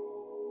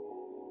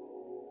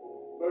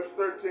 verse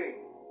 13.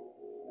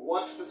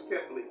 Watch this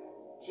carefully.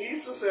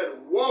 Jesus said,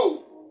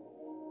 woe,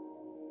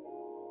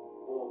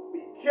 or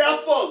be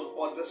careful,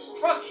 or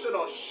destruction,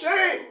 or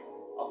shame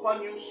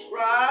upon you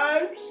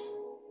scribes.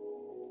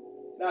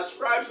 Now,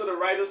 scribes are the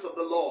writers of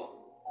the law.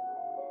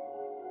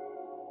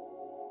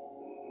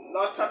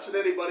 Not touching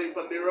anybody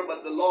from there,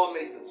 but the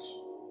lawmakers.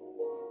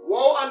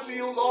 Woe unto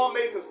you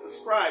lawmakers, the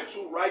scribes,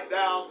 who write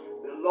down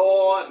the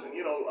law and,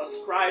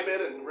 ascribe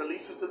it and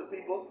release it to the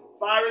people.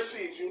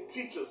 Pharisees, you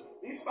teachers.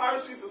 These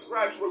Pharisees and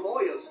scribes were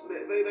lawyers.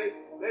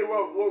 They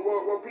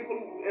were people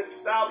who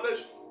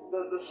established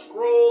the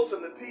scrolls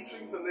and the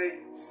teachings, and they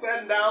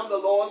send down the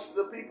laws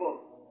to the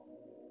people.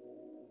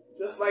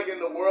 Just like in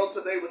the world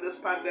today with this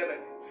pandemic.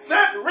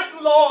 Sent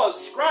written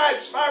laws,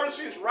 scribes,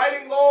 Pharisees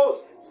writing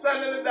laws,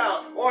 sending it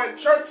down. Or in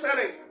church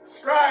settings,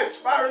 scribes,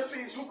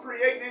 Pharisees who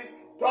create these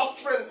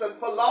doctrines and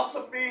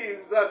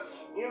philosophies,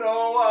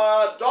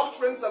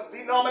 doctrines of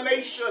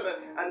denomination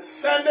and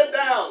send it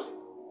down.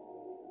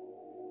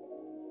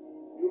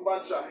 You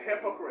bunch of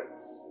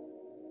hypocrites.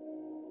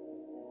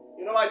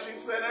 You know why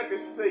Jesus said that?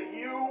 Because he said,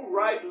 you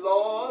write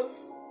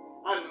laws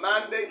and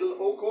mandate.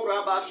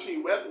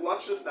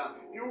 Watch this now.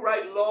 You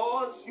write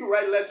laws, you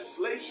write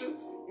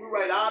legislations, you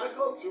write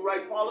articles, you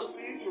write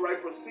policies, you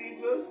write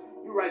procedures,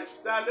 you write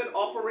standard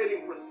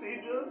operating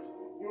procedures,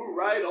 you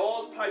write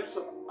all types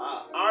of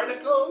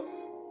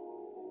articles.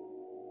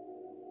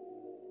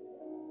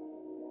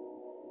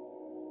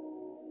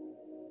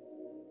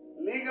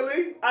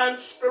 Legally and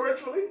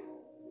spiritually.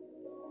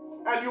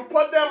 And you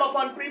put them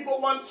upon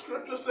people. One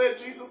scripture said,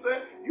 Jesus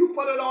said, you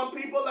put it on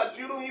people that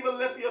you don't even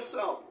live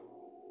yourself.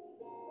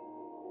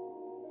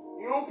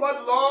 You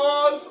put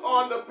laws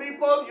on the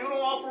people, you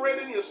don't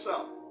operate in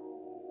yourself.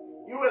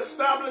 You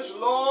establish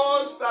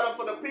laws that are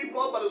for the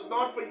people, but it's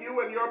not for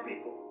you and your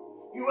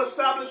people. You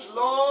establish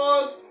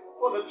laws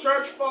for the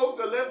church folk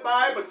to live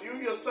by, but you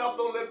yourself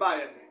don't live by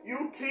it.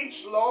 You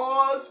teach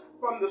laws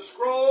from the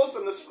scrolls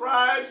and the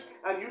scribes,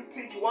 and you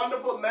teach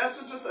wonderful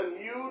messages, and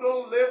you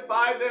don't live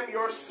by them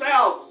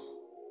yourselves.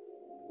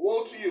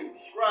 Woe to you,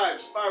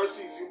 scribes,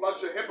 Pharisees, you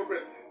bunch of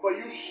hypocrites, for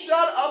you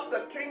shut up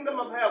the kingdom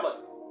of heaven.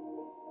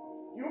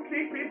 You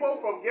keep people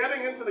from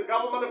getting into the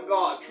government of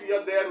God through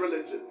your dead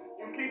religion.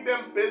 You keep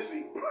them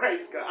busy.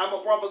 Praise God. I'm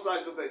a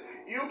prophesizer something.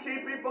 You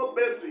keep people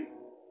busy.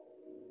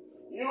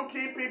 You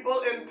keep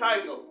people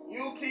entangled.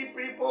 You keep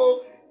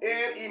people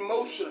in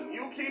emotion.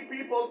 You keep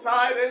people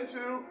tied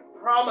into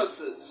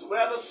promises,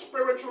 whether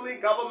spiritually,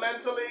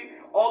 governmentally,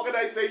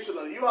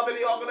 organizationally. You have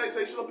any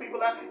organizational people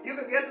that you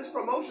can get this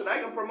promotion, I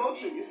can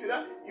promote you. You see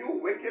that? You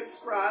wicked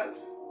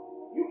scribes.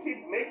 You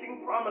keep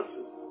making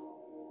promises.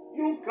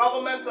 You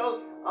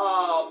governmental,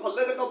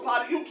 political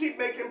party, you keep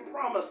making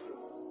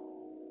promises.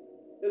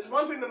 It's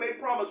one thing to make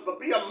promise, but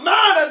be a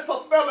man and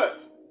fulfill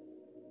it.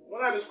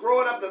 When I was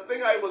growing up, the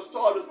thing I was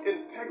taught was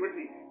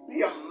integrity.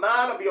 Be a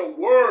man of your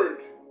word.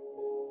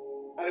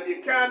 And if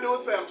you can't do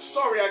it, say, I'm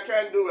sorry I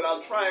can't do it.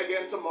 I'll try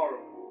again tomorrow.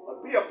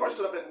 But be a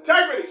person of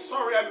integrity.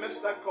 Sorry I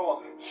missed that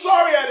call.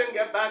 Sorry I didn't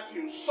get back to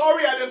you.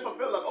 Sorry I didn't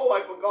fulfill that. Oh,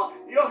 I forgot.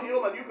 You're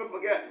human. You can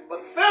forget.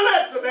 But fill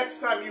it the next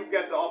time you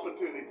get the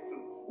opportunity to.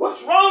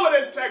 What's wrong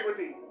with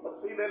integrity? But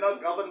see, they're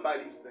not governed by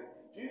these things.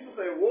 Jesus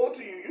said, woe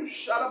to you. You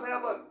shut up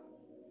heaven.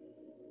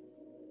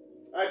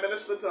 I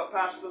ministered to a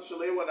pastor,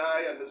 Shalewa, and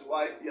I and his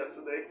wife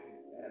yesterday.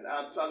 And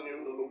I'm telling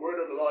you, the word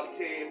of the Lord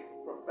came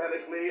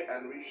prophetically,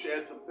 and we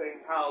shared some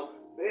things, how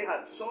they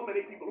had so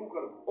many people who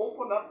could have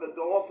opened up the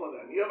door for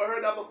them. You ever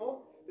heard that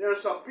before? There are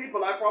some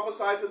people, I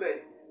prophesied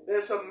today, there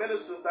are some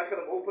ministers that could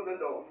have opened the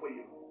door for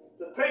you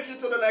to take you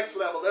to the next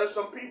level. There are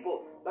some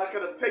people that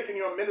could have taken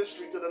your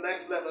ministry to the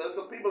next level. There's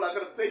some people that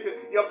could have taken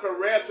your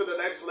career to the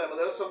next level.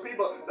 There's some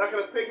people that could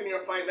have taken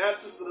your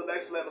finances to the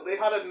next level. They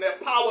had it in their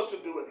power to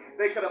do it.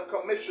 They could have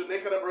commissioned, they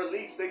could have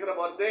released, they could have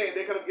ordained,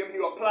 they could have given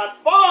you a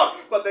platform,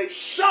 but they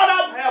shut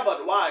up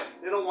heaven. Why?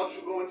 They don't want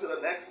you to go into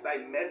the next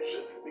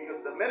dimension,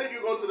 because the minute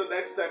you go to the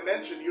next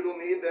dimension, you don't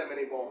need them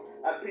anymore.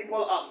 And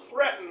people are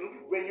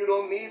threatened when you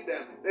don't need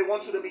them. They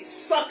want you to be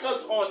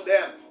suckers on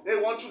them. They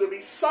want you to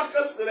be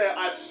suckers to them.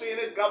 I've seen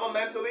it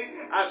governmentally.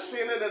 I've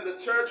seen it in the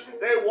church.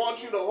 They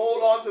want you to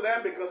hold on to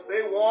them because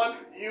they want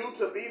you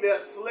to be their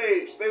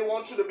slaves. They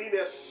want you to be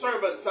their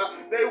servants.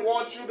 They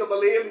want you to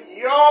believe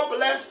your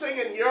blessing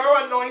and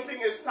your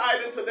anointing is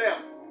tied into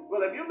them.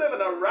 Well, if you live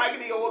in a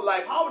raggedy old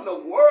life, how in the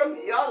world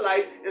your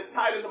life is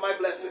tied into my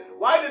blessing?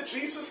 Why did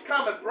Jesus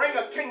come and bring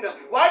a kingdom?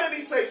 Why did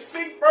he say,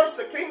 seek first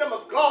the kingdom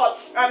of God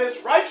and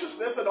his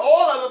righteousness, and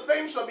all other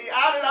things shall be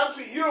added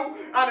unto you?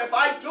 And if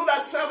I do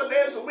that 7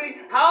 days a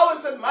week, how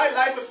is it my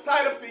life is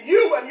tied up to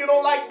you and you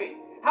don't like me?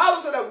 How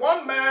is it that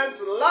one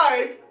man's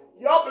life,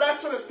 your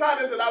blessing is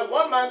tied into that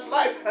one man's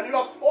life, and you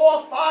have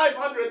 400,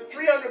 500,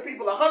 300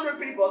 people,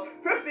 100 people,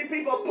 50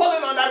 people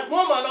pulling on that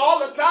woman all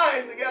the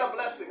time to get a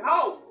blessing?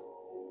 How?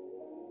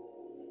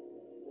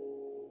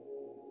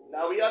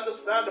 Now we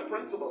understand the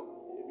principle.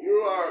 If you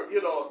are,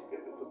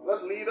 if it's a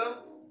good leader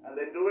and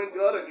they're doing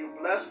good and you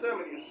bless them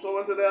and you sow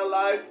into their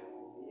life,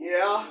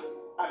 yeah.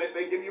 And if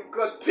they give you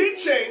good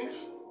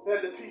teachings,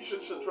 then the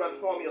teaching should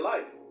transform your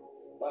life.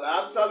 But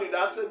I'm telling you,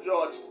 that's in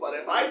George. But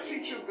if I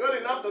teach you good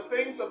enough the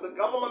things of the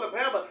government of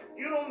heaven,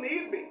 you don't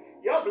need me.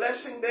 Your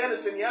blessing then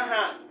is in your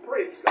hand.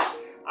 Praise God.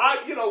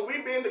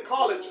 We've been to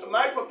college.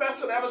 My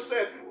professor never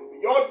said,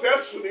 your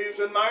destiny is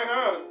in my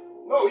hand.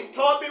 No, he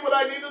taught me what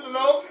I needed to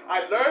know.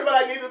 I learned what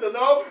I needed to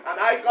know, and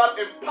I got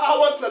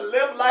empowered to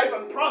live life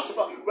and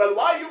prosper. Well,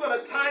 why are you going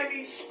to tie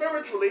me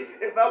spiritually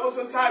if I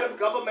wasn't tied up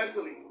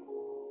governmentally?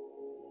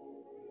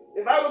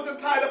 If I wasn't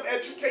tied up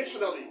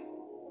educationally?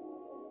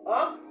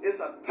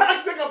 It's a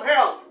tactic of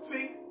hell.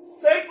 See,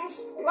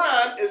 Satan's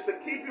plan is to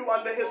keep you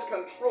under his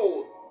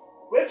control.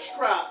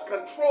 Witchcraft,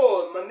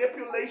 control,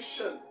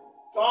 manipulation,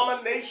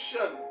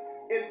 domination,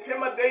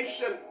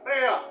 intimidation,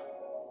 fear.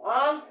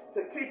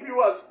 To keep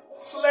you as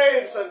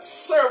slaves and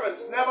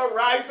servants, never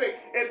rising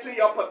into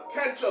your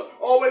potential,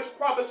 always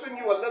promising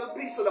you a little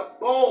piece of the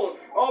bone,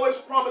 always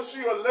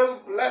promising you a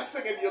little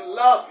blessing if you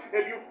love,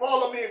 if you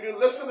follow me, if you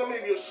listen to me,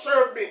 if you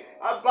serve me.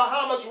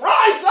 Bahamas,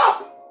 rise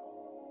up!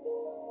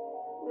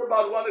 We're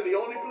about one of the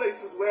only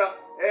places where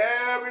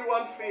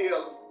everyone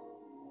feels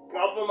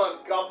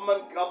government.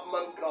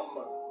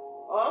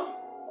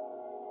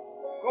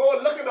 Go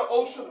and look at the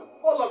ocean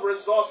full of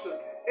resources.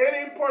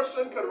 Any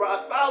person could,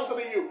 1,000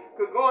 of you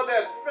could go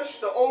there and fish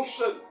the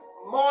ocean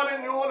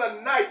morning, noon,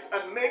 and night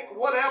and make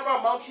whatever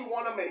amount you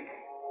want to make.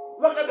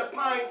 Look at the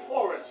pine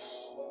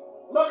forests.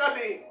 Look at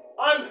the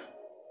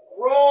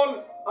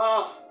ungrown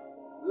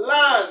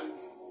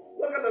lands.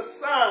 Look at the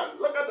sand.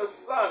 Look at the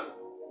sun.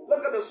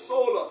 Look at the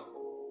solar.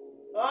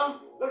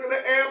 Look at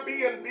the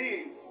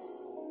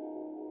Airbnbs.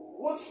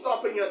 What's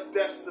stopping your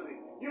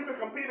destiny? You can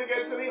compete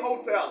against any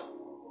hotel.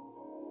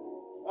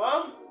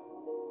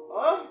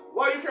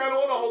 Why you can't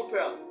own a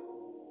hotel?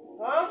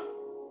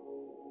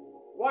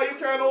 Why you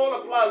can't own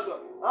a plaza?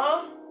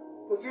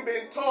 Because you've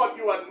been taught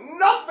you are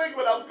nothing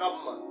without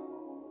government.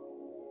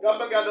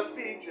 Government got to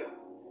feed you.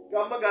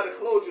 Government got to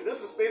clothe you.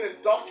 This has been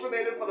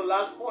indoctrinated for the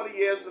last 40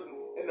 years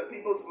in the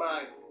people's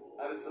mind.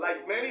 And it's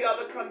like many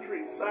other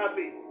countries,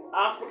 sadly,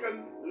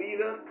 African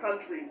leader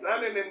countries,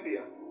 and in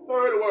India.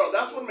 Third world.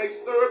 That's what makes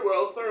third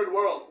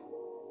world.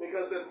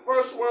 Because in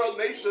first world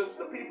nations,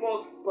 the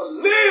people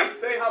believe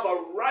they have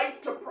a right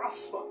to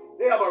prosper.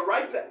 They have a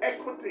right to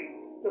equity,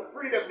 to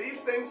freedom.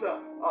 These things are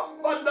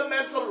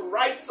fundamental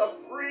rights of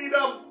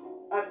freedom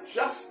and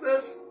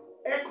justice,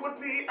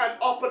 equity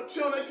and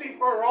opportunity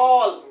for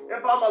all.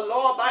 If I'm a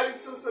law-abiding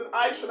citizen,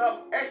 I should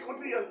have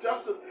equity and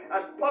justice.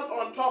 And put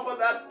on top of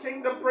that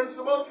kingdom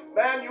principle,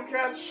 man, you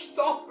can't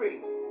stop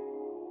me.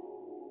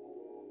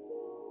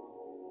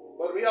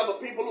 But we have a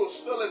people who are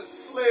still in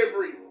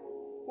slavery,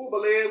 who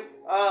believe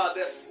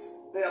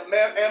their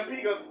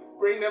MP can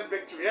bring them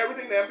victory.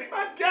 Everything the MP,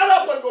 man, get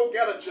up and go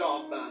get a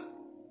job, man.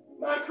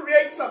 Man,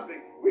 create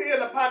something. We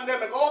in a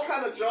pandemic, all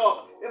kind of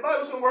job. If I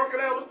wasn't working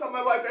there, I would tell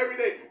my wife every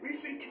day, we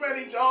see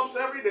 20 jobs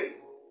every day.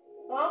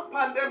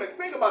 Pandemic,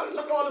 think about it.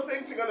 Look at all the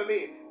things you're going to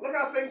need. Look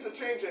how things are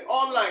changing.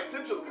 Online,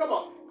 digital, come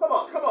on.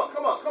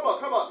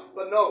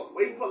 But no,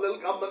 wait for a little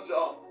government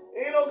job.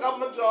 Ain't no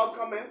government job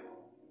coming.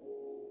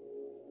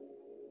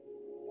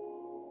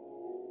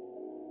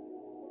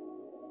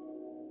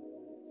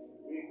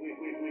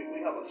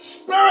 We have a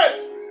spirit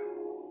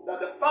that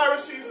the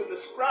Pharisees and the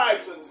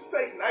scribes and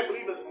Satan, I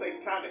believe is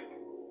satanic,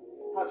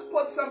 has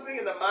put something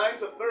in the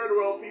minds of third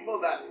world people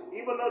that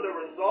even though the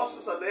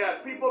resources are there,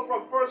 people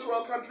from first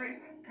world countries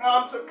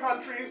come to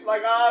countries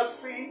like ours,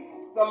 see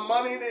the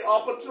money, the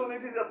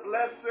opportunity, the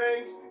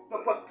blessings, the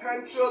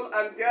potential,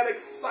 and get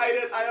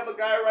excited. I have a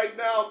guy right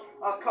now,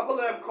 a couple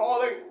of them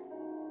calling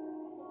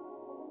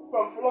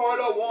from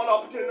Florida, one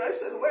opportunity. I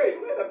said, wait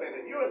a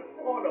minute, you're in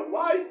Florida.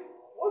 Why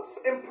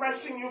What's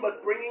impressing you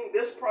but bringing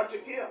this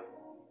project here?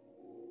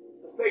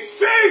 Because they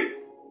see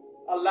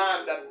a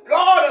land that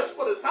God has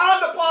put his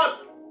hand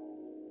upon.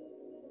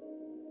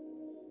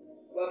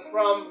 But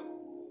from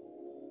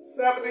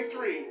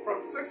 73,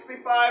 from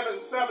 65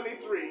 and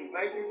 73,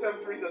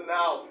 1973 to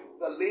now,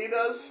 the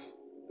leaders,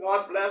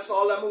 God bless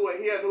all them who are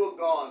here and who are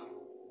gone,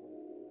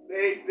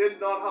 they did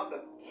not have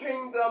the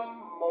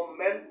kingdom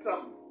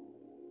momentum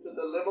to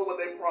deliver what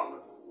they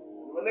promised.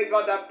 And when they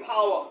got that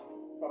power,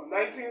 from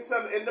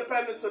 1970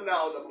 independence and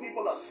now, the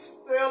people are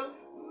still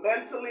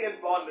mentally in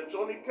bondage.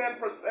 Only 10%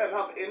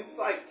 have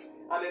insight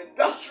and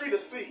industry to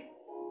see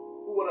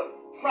who would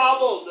have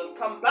traveled and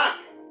come back,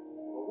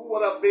 or who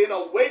would have been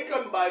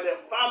awakened by their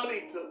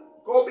family to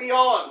go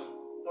beyond.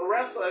 The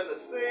rest are in the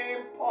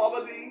same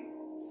poverty,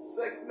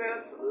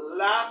 sickness,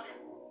 lack,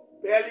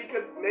 barely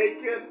could make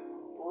it,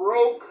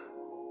 broke,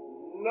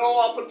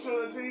 no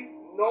opportunity,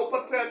 no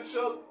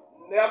potential,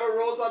 never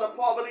rose out of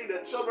poverty.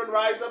 Their children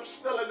rise up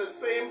still in the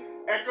same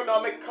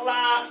economic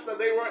class that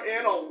they were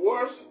in, or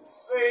worse,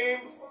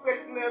 same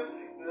sickness,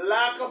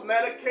 lack of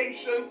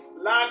medication,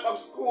 lack of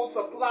school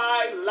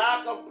supply,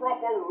 lack of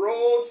proper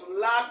roads,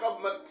 lack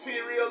of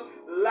material,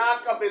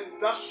 lack of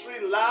industry,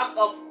 lack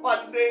of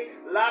funding,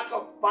 lack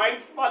of bank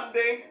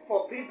funding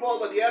for people,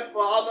 but yet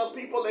for other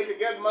people they could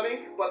get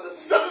money, but the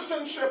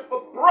citizenship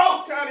of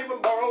broke, can't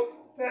even borrow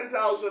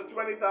 10,000,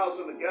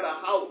 20,000 to get a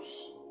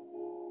house.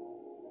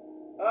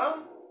 Huh?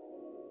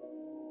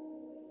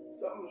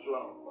 Something's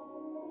wrong.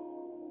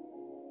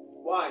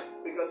 Why?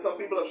 Because some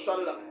people have shut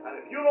it up.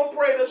 And if you don't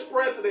pray this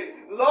prayer today,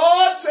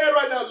 Lord, say it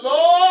right now,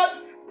 Lord,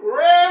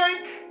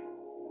 break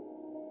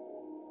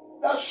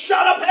the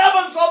shut up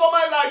heavens over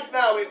my life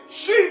now in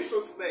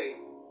Jesus' name.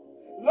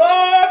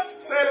 Lord,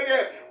 say it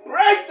again,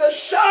 break the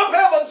shut up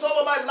heavens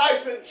over my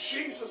life in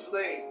Jesus'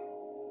 name.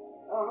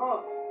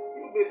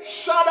 You've been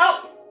shut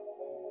up.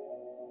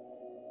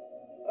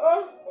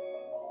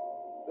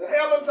 The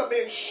heavens have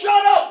been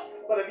shut up.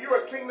 But if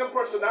you're a kingdom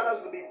person, that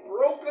has to be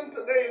broken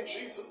today in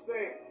Jesus'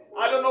 name.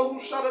 I don't know who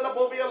shut it up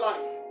over your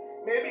life.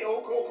 Maybe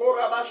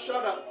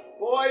Okokorabashada.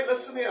 Boy,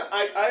 listen here.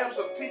 I have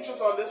some teachers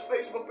on this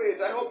Facebook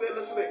page. I hope they're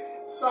listening.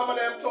 Some of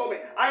them told me.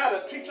 I had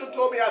a teacher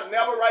told me I'd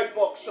never write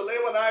books.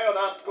 Shaleo and I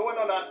are going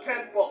on our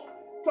 10th book.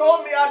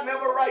 Told me I'd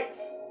never write.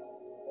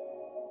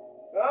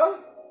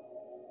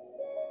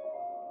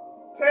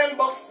 10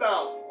 books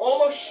now.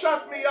 Almost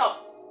shut me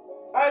up.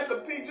 I had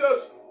some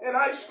teachers in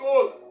high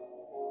school.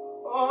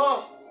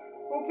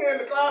 Who came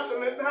to class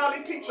and didn't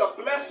hardly teach a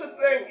blessed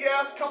thing.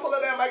 Yes, a couple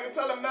of them I can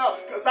tell them now,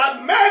 because I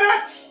met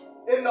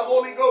it in the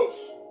Holy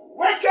Ghost.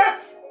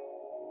 Wicked.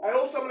 I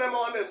hope some of them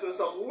are on this. There's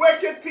some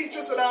wicked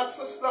teachers in our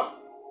system,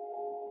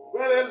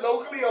 whether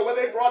locally or where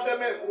they brought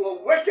them in, who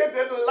were wicked,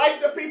 didn't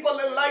like the people,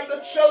 didn't like the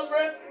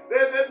children.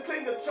 They didn't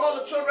think that all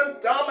the children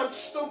dumb and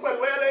stupid.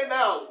 Where are they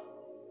now?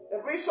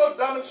 If we so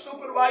dumb and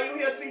stupid, why are you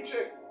here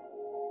teaching?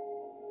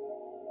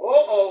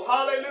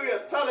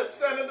 Hallelujah. Tell it,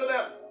 send it to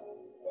them.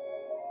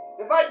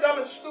 If I'm dumb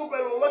and stupid,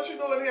 well, what you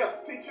doing here?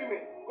 Teaching me.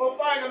 Go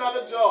find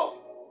another job.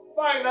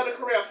 Find another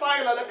career.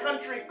 Find another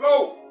country.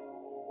 Go.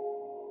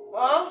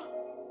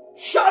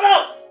 Shut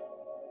up.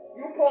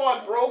 You poor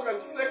and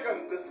broken, sick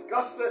and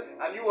disgusted,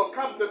 and you will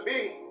come to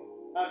me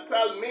and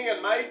tell me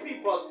and my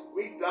people,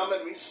 we dumb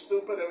and we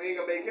stupid and we ain't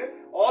gonna make it.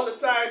 All the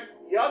time,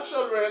 your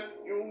children,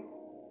 you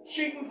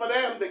cheating for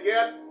them to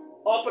get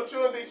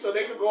opportunities so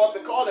they could go off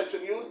to college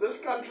and use this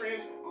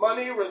country's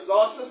money,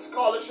 resources,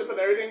 scholarship, and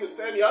everything to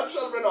send your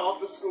children off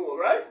to school,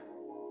 right?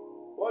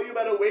 Well, you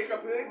better wake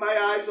up today. My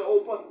eyes are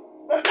open.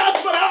 And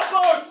that's what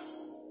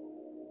happens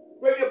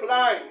when you're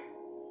blind.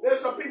 There's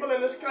some people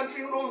in this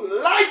country who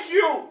don't like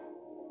you.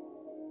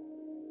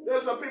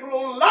 There's some people who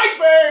don't like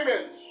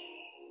Bahamians.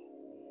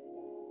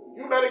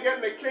 You better get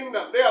in the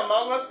kingdom. They're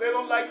among us. They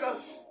don't like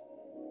us.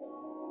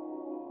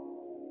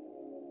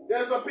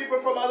 There's some people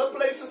from other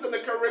places in the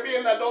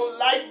Caribbean that don't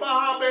like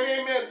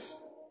Bahamians.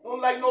 Don't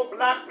like no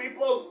black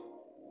people.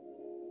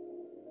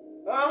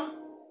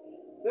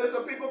 There's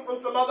some people from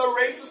some other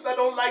races that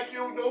don't like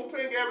you. Don't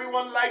think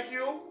everyone like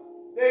you.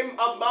 They're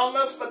among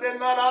us, but they're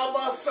not of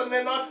us, and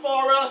they're not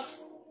for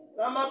us.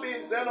 I'm not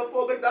being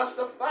xenophobic. That's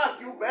the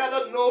fact. You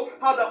better know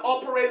how to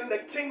operate in the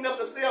kingdom,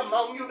 because they're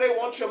among you. They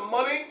want your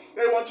money.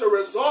 They want your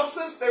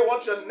resources. They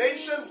want your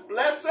nation's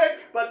blessing.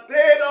 But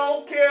they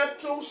don't care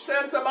 2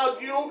 cents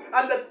about you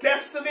and the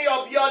destiny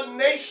of your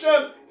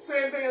nation.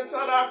 Same thing in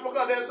South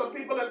Africa. There's some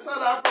people in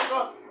South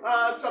Africa,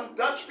 some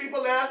Dutch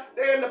people there.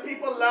 They're in the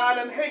people land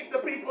and hate the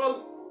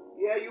people.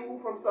 Yeah, you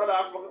from South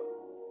Africa.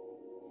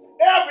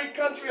 Every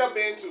country I've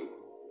been to.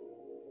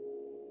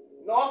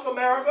 North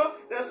America,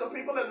 there's some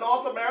people in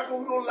North America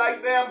who don't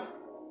like them.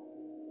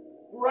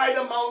 Right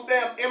among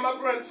them,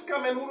 immigrants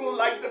come in who don't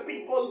like the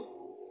people.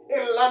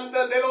 In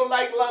London, they don't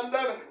like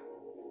London.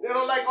 They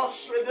don't like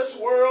Australia. This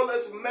world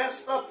is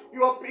messed up.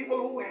 You have people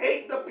who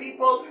hate the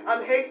people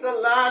and hate the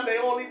land.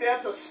 They're only there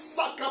to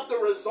suck up the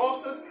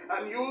resources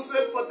and use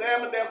it for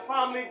them and their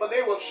family, but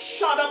they will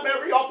shut up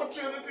every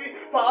opportunity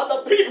for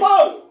other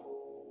people.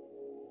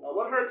 Now,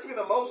 what hurts me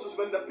the most is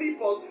when the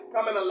people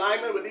come in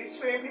alignment with these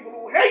same people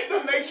who hate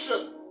the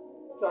nation.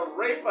 to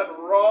rape and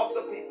rob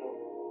the people.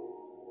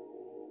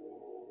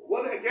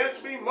 What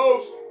gets me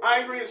most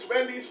angry is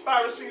when these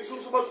Pharisees who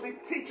are supposed to be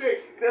teaching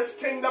this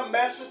kingdom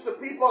message to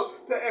people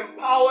to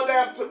empower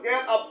them to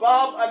get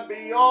above and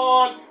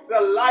beyond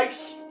the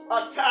life's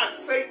attacks.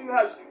 Satan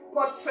has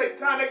put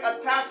satanic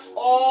attacks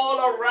all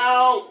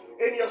around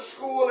in your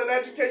school and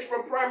education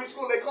from primary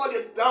school. They call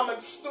you dumb and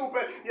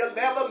stupid. You'll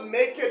never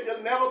make it.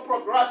 You'll never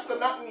progress to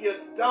nothing.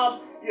 You're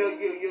dumb.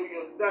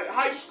 The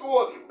high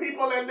school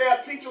people in there,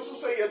 teachers who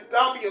say you're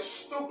dumb, you're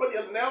stupid,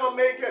 you'll never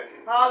make it.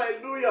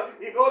 Hallelujah.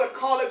 You go to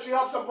college, you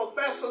have some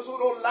professors who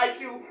don't like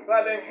you,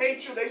 they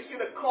hate you, they see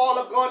the call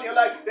of God in your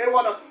life. They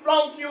want to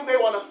flunk you, they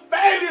want to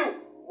fail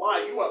you.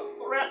 Why? You are a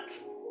threat.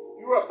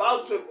 You're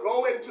about to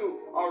go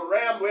into a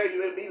realm where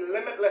you will be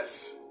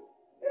limitless.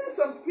 There's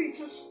some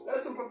teachers,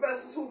 there's some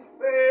professors who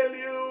fail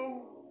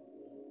you.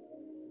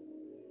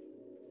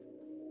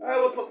 I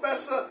have a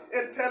professor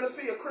in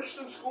Tennessee, a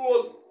Christian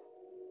school,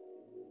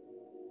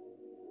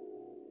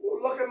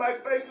 who look at my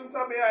face and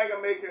tell me I ain't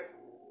gonna make it.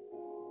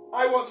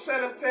 I won't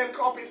send him 10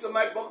 copies of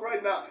my book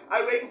right now.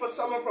 I'm waiting for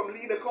someone from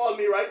Lee to call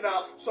me right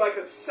now so I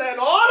could send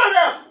all of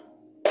them.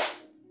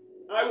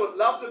 I would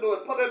love to do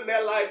it. Put it in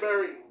their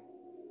library.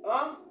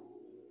 Huh?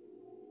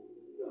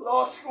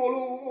 Law school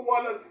who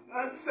want to,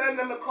 and send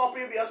them a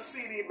copy of your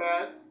CD,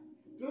 man.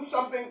 Do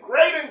something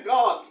great in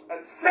God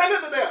and send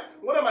it to them.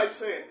 What am I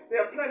saying?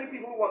 There are plenty of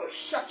people who want to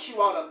shut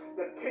you out of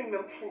the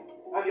kingdom truth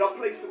and your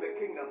place in the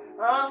kingdom.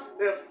 Huh?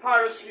 They're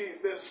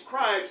Pharisees, they're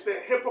scribes,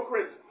 they're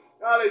hypocrites.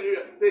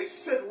 Hallelujah. They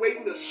sit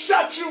waiting to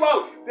shut you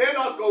out. They're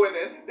not going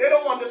in. They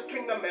don't want this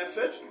kingdom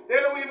message. They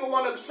don't even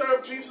want to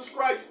serve Jesus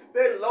Christ.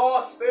 They're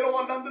lost. They don't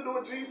want nothing to do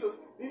with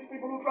Jesus. These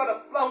people who try to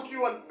flunk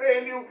you and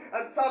fail you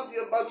and tell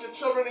you about your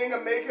children ain't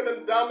gonna make it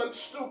and dumb and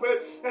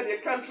stupid and your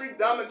country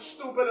dumb and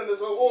stupid and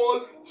it's a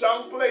whole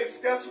junk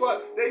place. Guess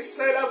what? They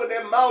say that with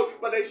their mouth,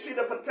 but they see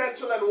the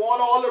potential and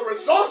want all the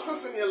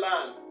resources in your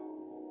land.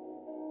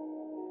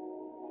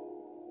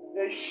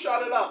 They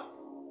shut it up.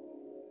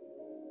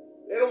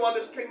 They don't want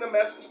this kingdom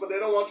message, but they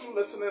don't want you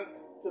listening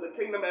to the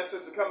kingdom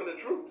message to come in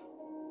the truth.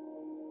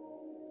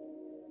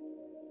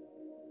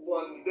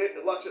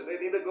 Watch it.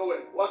 They need to go in.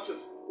 Watch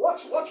this.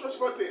 Watch verse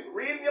 14.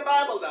 Read in your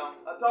Bible now.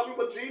 I'm talking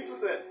what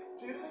Jesus said.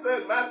 Jesus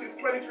said, Matthew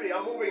 23.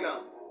 I'm moving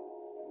now.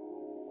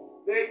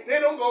 They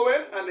don't go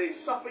in, and they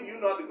suffer you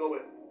not to go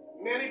in.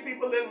 Many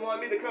people didn't want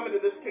me to come into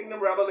this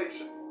kingdom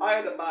revelation. I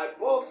had to buy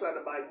books, I had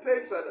to buy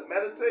tapes, I had to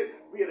meditate.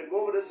 We had to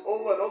go over this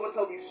over and over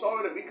until we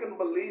saw it and we couldn't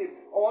believe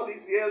all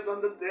these years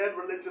under dead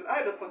religion. I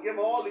had to forgive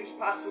all these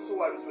pastors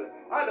who I was with.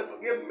 I had to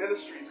forgive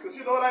ministries. Because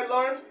you know what I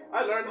learned?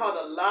 I learned how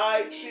to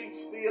lie, cheat,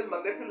 steal,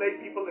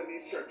 manipulate people in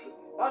these churches.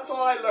 That's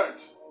all I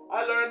learned.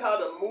 I learned how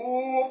to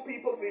move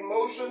people's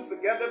emotions to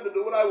get them to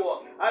do what I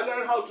want. I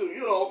learned how to,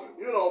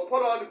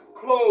 put on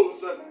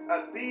clothes and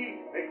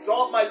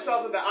exalt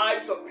myself in the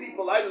eyes of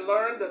people. I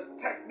learned the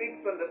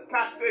techniques and the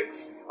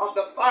tactics of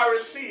the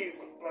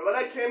Pharisees. And when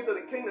I came to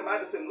the kingdom, I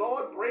had to say,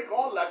 Lord, break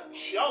all that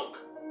junk.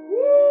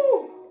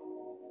 Woo!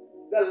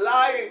 The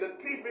lying, the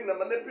thieving, the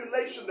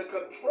manipulation, the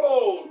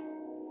control,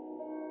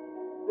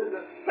 the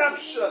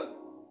deception,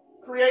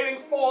 creating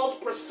false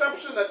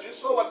perception that you're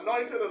so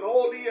anointed and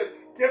holy and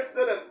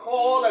gifted and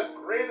called and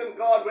great in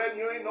God when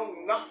you ain't know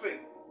nothing.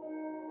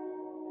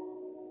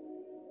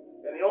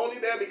 And you're only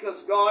there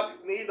because God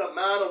needs a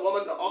man or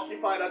woman to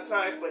occupy that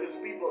time for his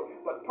people.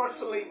 But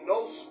personally,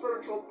 no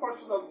spiritual,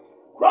 personal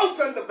growth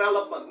and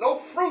development, no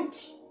fruit,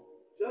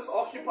 just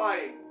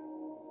occupying.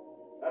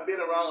 I've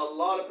been around a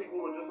lot of people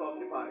who are just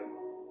occupying.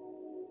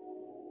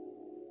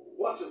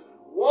 Watch this.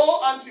 Woe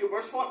unto you,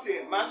 verse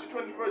 14, Matthew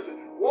 20, verse 8.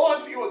 Woe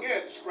unto you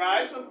again,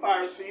 scribes and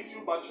Pharisees,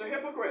 you bunch of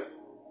hypocrites.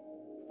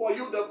 For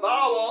you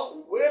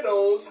devour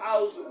widows'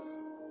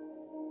 houses.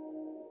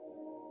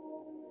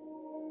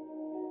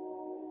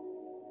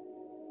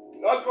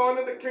 Not going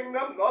in the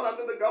kingdom, not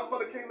under the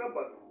government of the kingdom,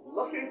 but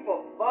looking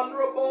for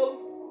vulnerable,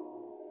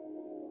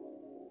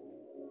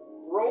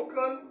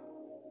 broken,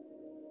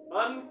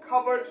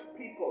 uncovered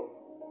people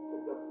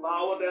to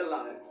devour their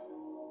lives.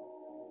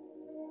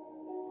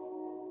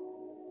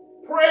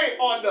 Prey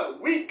on the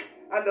weak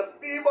and the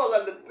feeble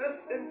and the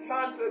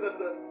disenchanted and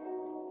the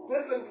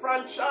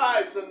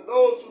disenfranchised and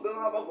those who don't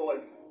have a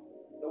voice.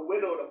 The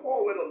widow, the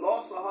poor widow,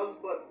 lost her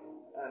husband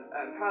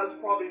and has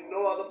probably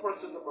no other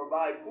person to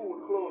provide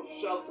food, clothes,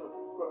 shelter,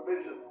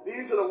 provision.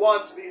 These are the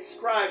ones, these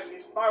scribes,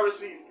 these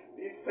Pharisees,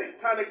 these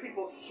satanic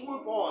people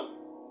swoop on.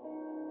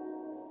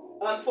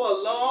 And for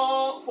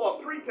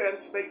a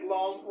pretense, make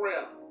long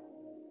prayer.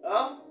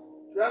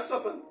 Dress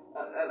up and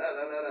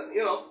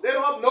they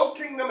don't have no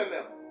kingdom in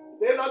them.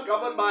 They're not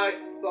governed by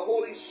the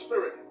Holy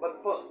Spirit,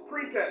 but for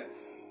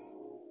pretense.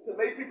 To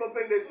make people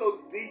think they're so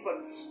deep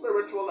and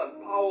spiritual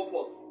and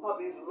powerful, have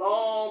these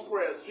long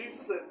prayers.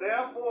 Jesus said,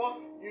 therefore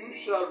you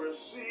shall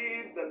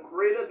receive the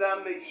greater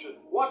damnation.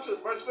 Watch this,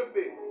 verse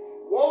 15.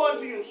 Woe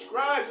unto you,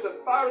 scribes and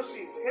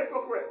Pharisees,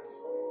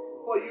 hypocrites,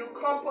 for you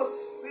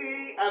compass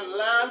sea and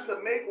land to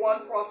make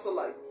one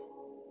proselyte.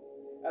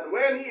 And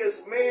when he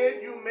is made,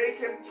 you make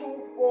him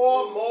 2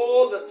 4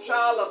 more the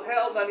child of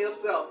hell than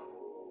yourself.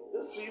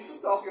 This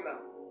Jesus talking now.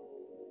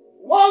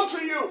 Woe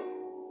to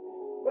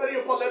you, whether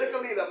you're a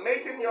political leader,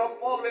 making your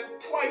following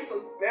twice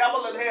as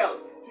devil in hell.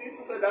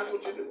 Jesus said that's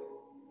what you do.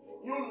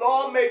 You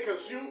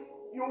lawmakers, you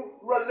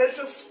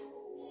religious,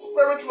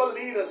 spiritual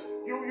leaders,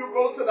 you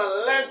go to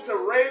the length to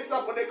raise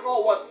up what they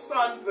call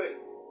sons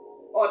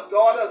or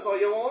daughters, or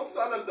your own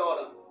son and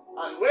daughter.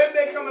 And when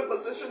they come in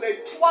position,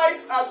 they're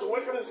twice as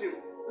wicked as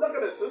you. Look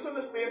at this. Isn't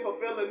this being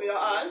fulfilled in your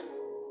eyes?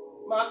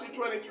 Matthew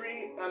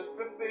 23 and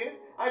 15.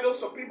 I know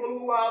some people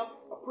who have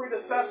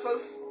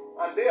predecessors,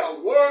 and they are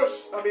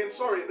worse.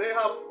 They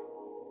have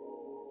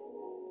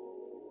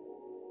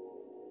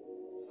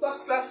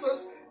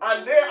successors,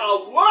 and they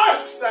are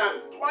worse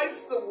than,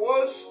 twice the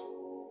worst,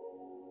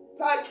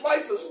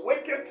 twice as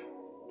wicked,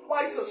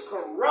 twice as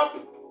corrupt,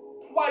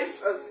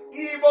 twice as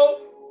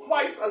evil,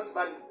 twice as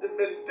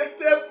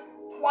vindictive,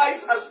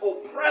 twice as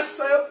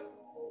oppressive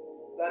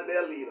than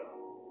their leader.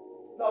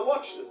 Now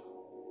watch this.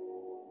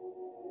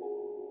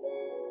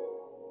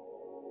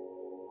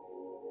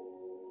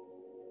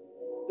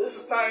 This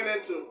is tying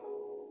into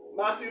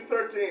Matthew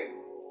 13.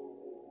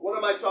 What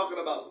am I talking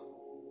about?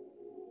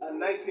 And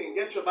 19.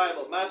 Get your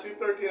Bible. Matthew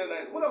 13 and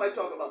 19. What am I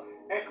talking about?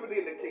 Equity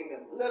in the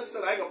kingdom.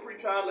 Listen, I ain't going to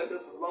preach out like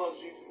this as long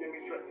as Jesus give me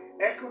strength.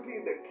 Equity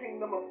in the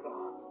kingdom of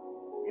God.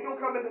 You don't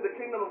come into the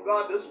kingdom of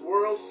God, this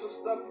world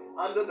system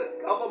under the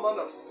government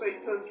of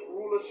Satan's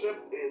rulership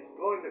is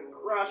going to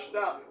crash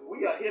down.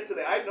 We are here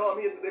today. I know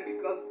I'm here today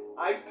because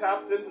I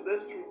tapped into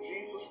this through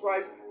Jesus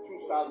Christ, through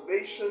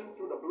salvation,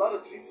 through the blood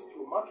of Jesus,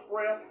 through much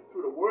prayer,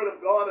 through the word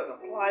of God, and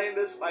applying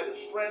this by the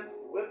strength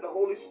with the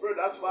Holy Spirit.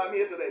 That's why I'm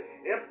here today.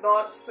 If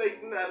not,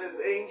 Satan and his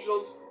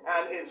angels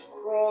and his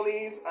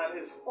cronies and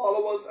his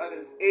followers and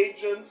his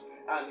agents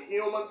and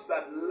humans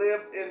that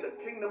live in the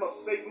kingdom of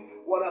Satan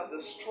would have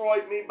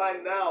destroyed me by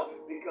now,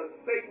 because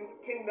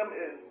Satan's kingdom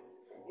is,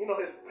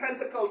 his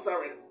tentacles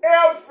are in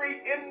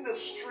every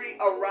industry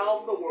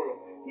around the world.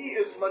 He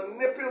is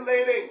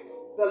manipulating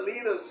the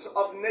leaders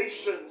of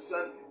nations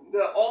and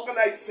the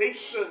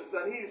organizations,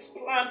 and he's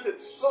planted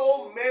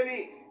so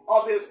many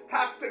of his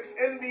tactics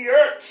in the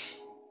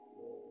earth.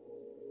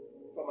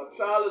 From a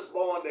child is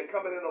born, they're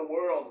coming in a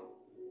world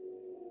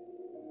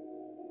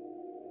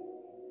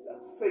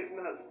that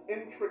Satan has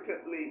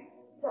intricately,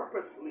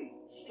 purposely,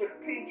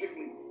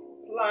 strategically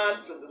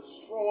planned to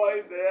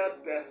destroy their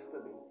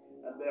destiny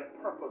and their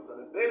purpose.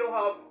 And if they don't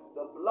have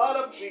the blood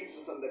of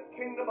Jesus and the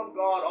kingdom of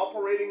God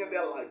operating in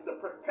their life, the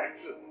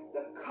protection,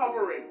 the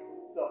covering,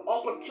 the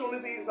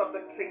opportunities of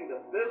the kingdom,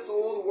 this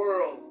old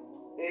world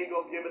ain't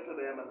gonna give it to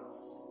them and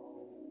us.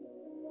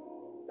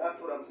 That's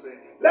what I'm saying.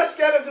 Let's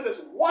get into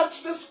this.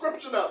 Watch this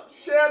scripture now.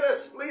 Share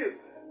this, please.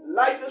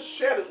 Like this,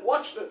 share this.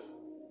 Watch this.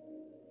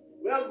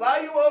 Well, why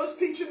are you always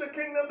teaching the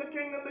kingdom, the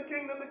kingdom, the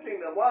kingdom, the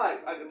kingdom? Why?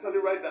 I can tell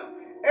you right now.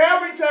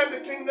 Every time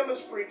the kingdom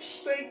is preached,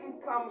 Satan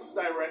comes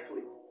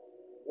directly.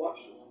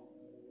 Watch this.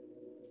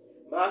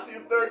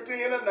 Matthew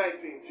 13 and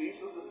 19.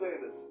 Jesus is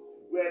saying this.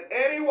 When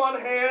anyone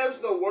hears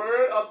the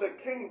word of the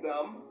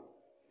kingdom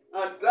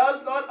and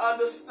does not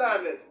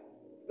understand it,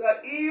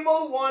 the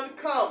evil one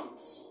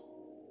comes.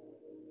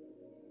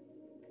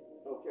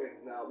 Okay,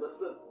 now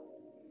listen.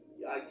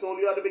 I told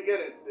you at the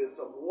beginning, there's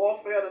some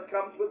warfare that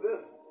comes with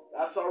this.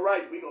 That's all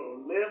right. We're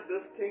going to live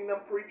this kingdom,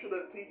 preach it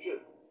and teach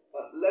it.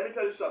 But let me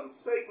tell you something.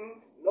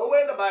 Satan,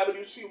 nowhere in the Bible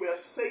you see where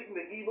Satan,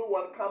 the evil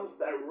one, comes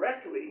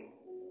directly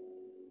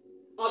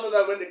other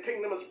than when the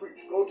kingdom is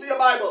preached. Go to your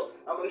Bible.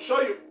 I'm going to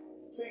show you.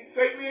 See,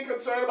 Satan ain't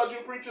concerned about you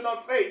preaching on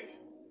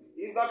faith.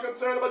 He's not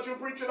concerned about you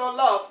preaching on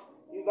love.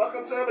 He's not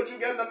concerned about you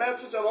getting the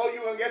message of,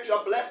 you're going to get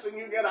your blessing,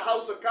 you get a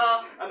house, a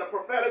car, and a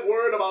prophetic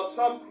word about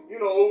some,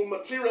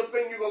 material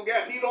thing you're going to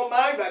get. He don't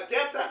mind that.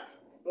 Get that.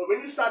 But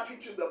when you start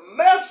teaching the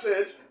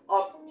message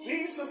of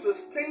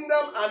Jesus'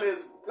 kingdom and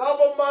his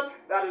government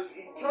that is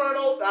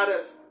eternal, that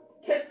has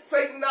kicked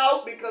Satan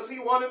out because he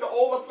wanted to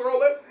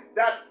overthrow it,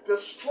 that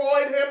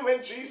destroyed him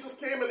when Jesus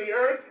came in the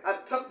earth and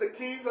took the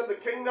keys of the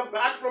kingdom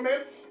back from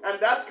him, and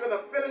that's going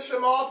to finish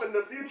him off in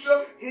the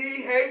future.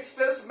 He hates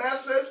this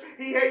message.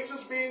 He hates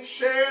us being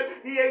shared.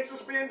 He hates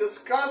us being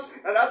discussed,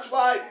 and that's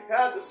why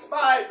the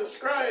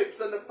scribes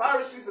and the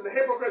Pharisees and the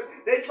hypocrites,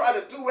 they try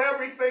to do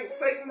everything.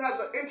 Satan has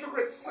an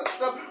intricate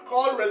system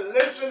called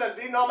religion and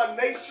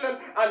denomination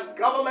and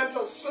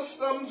governmental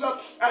systems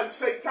and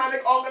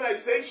satanic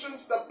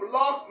organizations to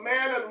block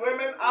men and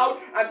women out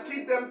and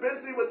keep them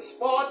busy with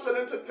sports and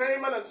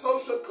entertainment and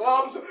social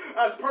clubs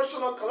and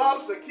personal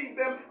clubs to keep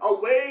them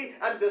away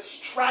and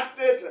distracted,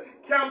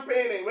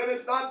 campaigning. When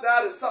it's not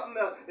that, it's something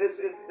else.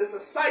 It's a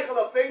cycle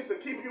of things to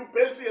keep you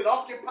busy and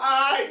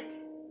occupied.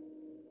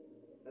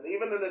 And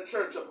even in the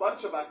church, a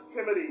bunch of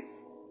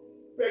activities,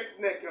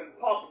 picnic and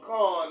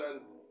popcorn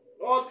and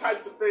all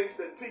types of things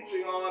they're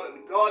teaching on,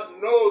 and God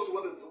knows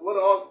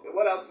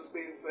what else is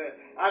being said.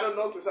 I don't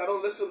know because I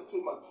don't listen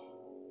too much.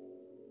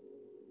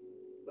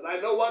 But I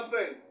know one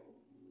thing.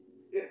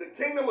 If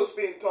the kingdom was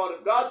being taught,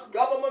 if God's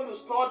government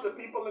was taught to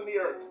people in the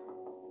earth,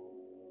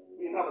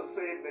 we'd have a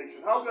saved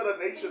nation. How could a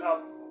nation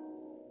have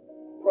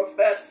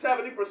professed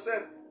 70%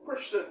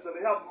 Christians and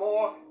they have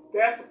more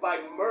death by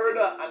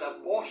murder and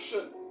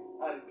abortion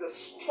and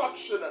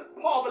destruction and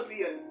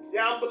poverty and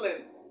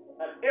gambling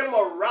and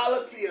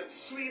immorality and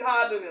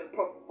sweethearting and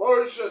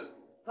perversion.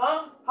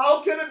 Huh?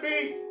 How can it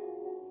be?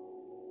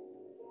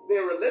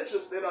 They're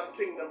religious, they're not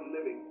kingdom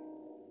living.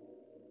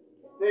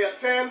 They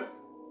attend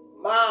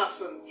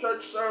mass and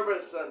church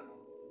service and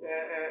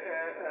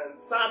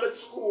Sabbath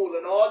school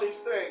and all these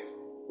things,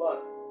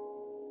 but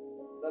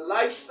the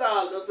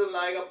lifestyle doesn't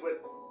line up with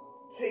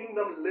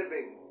kingdom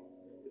living.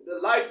 The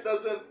life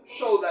doesn't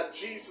show that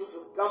Jesus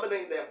is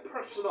governing their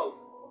personal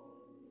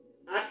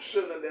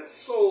action and their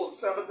soul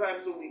 7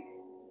 times a week,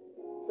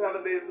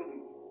 7 days a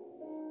week.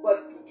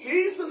 But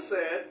Jesus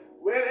said,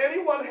 when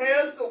anyone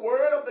hears the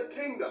word of the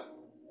kingdom,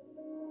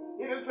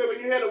 he didn't say when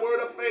you hear the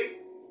word of faith,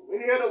 when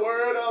you hear the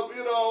word of,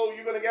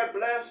 you're going to get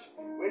blessed,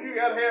 when you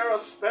hear a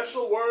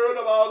special word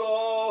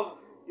about,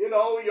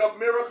 your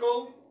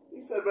miracle.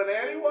 He said, when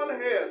anyone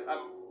hears,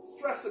 I'm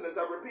stressing this,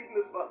 I'm repeating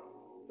this for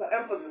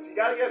emphasis, you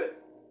got to get it.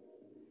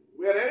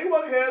 When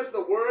anyone hears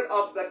the word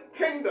of the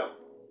kingdom,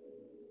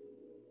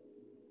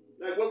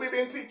 like what we've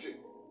been teaching,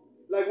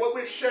 like what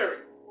we're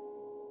sharing,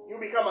 you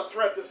become a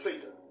threat to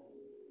Satan.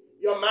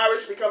 Your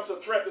marriage becomes a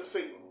threat to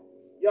Satan.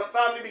 Your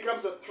family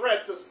becomes a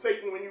threat to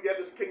Satan when you get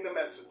this kingdom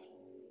message.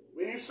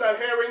 When you start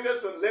hearing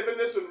this and living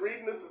this and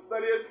reading this and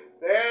studying it,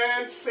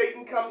 then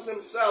Satan comes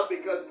himself,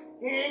 because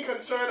he ain't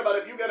concerned about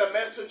if you get a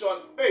message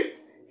on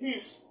faith.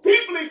 He's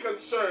deeply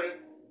concerned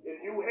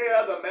if you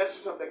hear the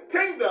message of the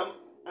kingdom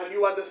and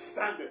you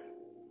understand it.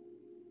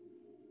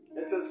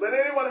 It says, when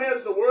anyone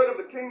hears the word of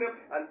the kingdom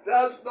and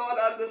does not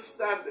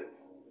understand it.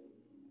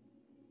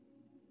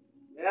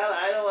 Well,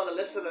 I don't want to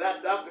listen to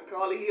that Dr.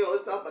 Collie. He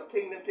always talk about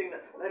kingdom.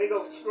 Let me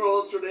go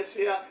scroll through this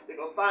here to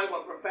go find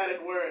one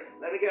prophetic word.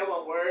 Let me get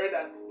one word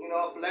and,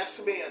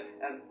 bless me.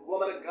 And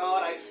woman of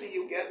God, I see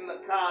you getting the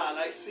car and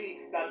I see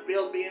that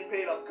bill being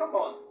paid off. Come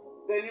on.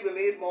 Then you will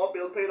need more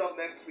bill paid off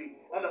next week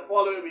and the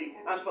following week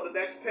and for the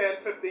next 10,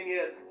 15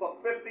 years. For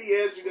 50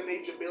 years, you're going to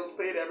need your bills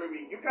paid every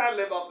week. You can't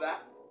live off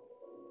that.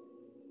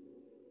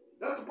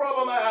 That's the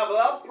problem I have. I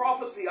love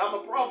prophecy. I'm a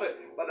prophet.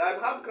 But I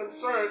have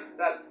concern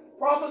that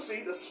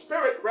prophecy, the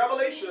spirit,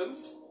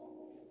 Revelations,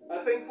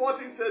 I think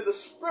 14 said the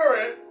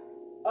spirit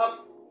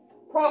of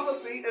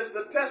prophecy is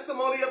the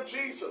testimony of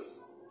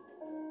Jesus.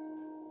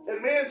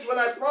 It means when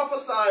I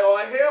prophesy or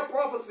I hear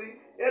prophecy,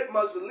 it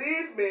must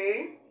lead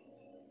me,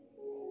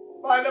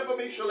 find it for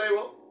me,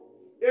 Shalewa,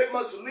 it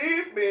must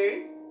lead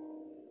me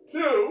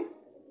to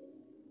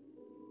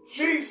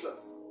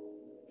Jesus.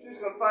 She's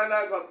going to find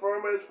out,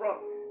 confirm where it's from.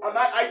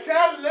 I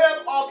can't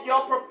live off your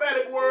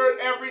prophetic word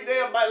every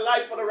day of my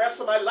life for the rest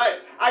of my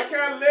life. I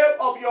can't live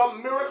off your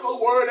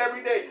miracle word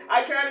every day.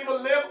 I can't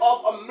even live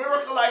off a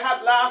miracle I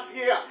had last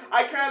year.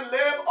 I can't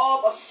live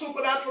off a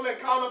supernatural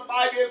encounter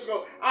 5 years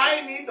ago.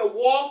 I need to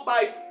walk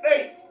by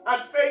faith.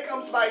 And faith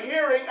comes by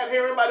hearing, and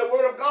hearing by the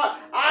word of God.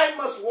 I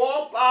must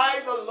walk by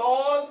the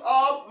laws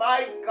of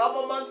my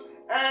government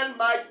and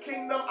my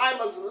kingdom. I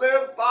must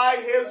live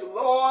by his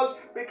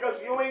laws,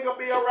 because you ain't going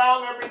to be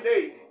around every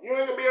day. You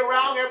ain't going to be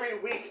around every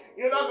week.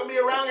 You're not going to be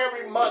around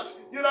every month.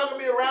 You're not going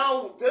to be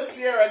around this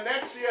year and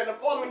next year and the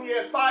following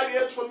year and 5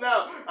 years from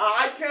now.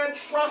 I can't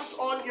trust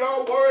on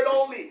your word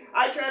only.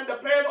 I can't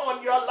depend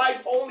on your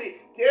life only.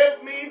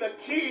 Give me the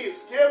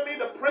keys. Give me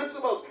the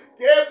principles.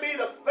 Give me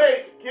the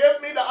faith.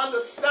 Give me the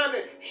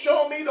understanding.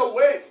 Show me the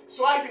way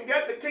so I can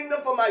get the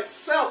kingdom for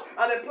myself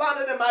and implant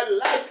it in my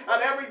life.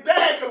 And every day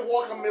I can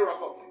walk a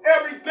miracle.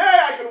 Every day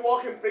I can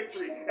walk in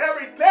victory.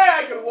 Every day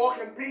I can walk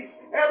in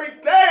peace. Every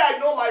day I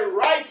know my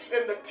rights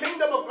in the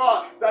kingdom of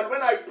God. That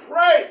when I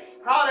pray,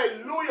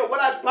 hallelujah,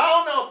 what I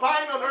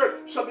bind on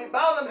earth shall be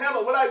bound in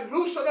heaven. What I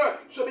loose on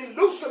earth shall be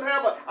loose in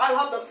heaven. I'll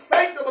have the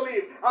faith to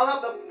believe. I'll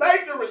have the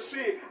faith to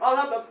receive. I'll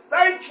have the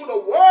faith through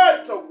the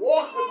word to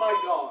walk with my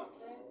God.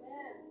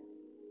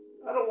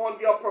 I don't want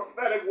your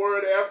prophetic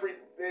word every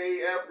day.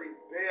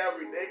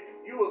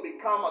 You will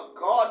become a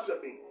God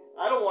to me.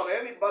 I don't want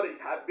anybody.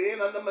 I've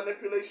been under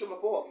manipulation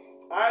before.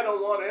 I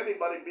don't want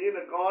anybody being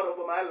a God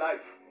over my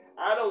life.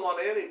 I don't want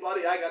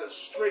anybody I got to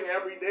string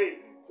every day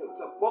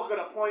to book an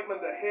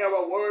appointment to hear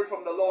a word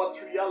from the Lord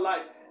through your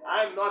life.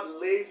 I'm not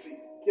lazy.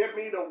 Give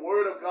me the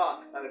word of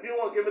God. And if you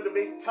won't give it to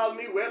me, tell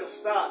me where to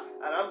start.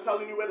 And I'm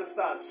telling you where to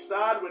start.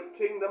 Start with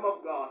kingdom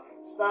of God.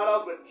 Start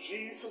off with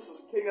Jesus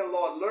as King and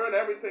Lord. Learn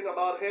everything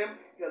about him,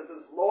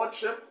 his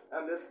lordship,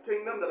 and this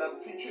kingdom that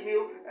I'm teaching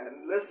you.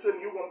 And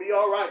listen, you're going to be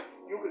all right.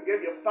 You could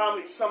give your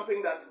family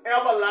something that's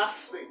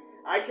everlasting.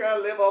 I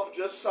can't live off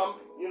just some,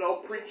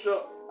 preacher.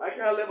 I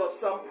can't live off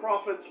some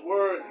prophet's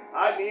word.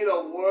 I need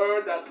a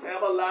word that's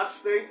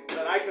everlasting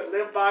that I can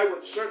live by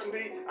with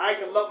certainty. I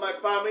can look my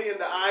family in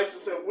the eyes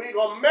and say, we're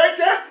going to make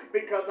it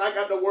because I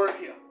got the word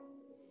here.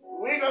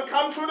 We're going to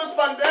come through this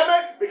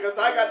pandemic because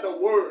I got the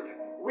word.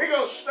 We're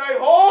going to stay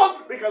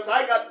home because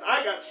I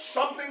got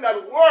something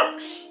that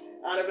works.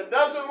 And if it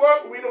doesn't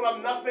work, we don't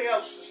have nothing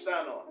else to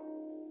stand on.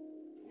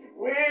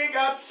 We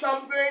got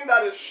something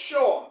that is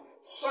sure,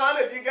 Son,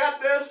 if you got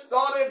this,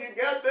 daughter, if you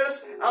get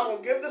this, I'm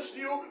going to give this to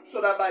you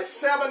so that by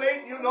 7,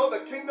 8, you know the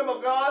kingdom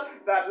of God,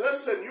 that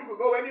listen, you could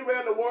go anywhere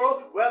in the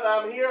world, whether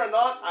I'm here or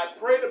not. I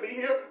pray to be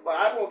here, but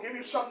I'm going to give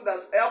you something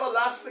that's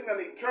everlasting and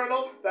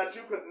eternal that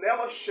you could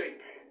never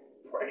shake.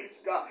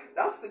 Praise God.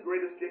 That's the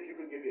greatest gift you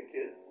could give your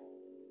kids.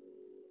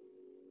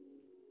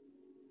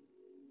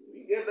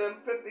 You give them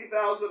 $50,000,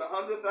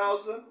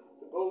 $100,000 to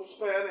go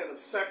spend in a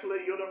secular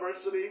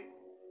university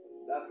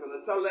that's going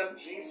to tell them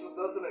Jesus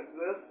doesn't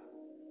exist.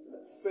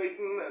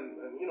 Satan and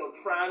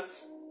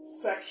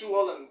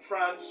transsexual and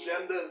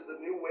transgender is the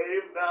new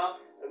wave now.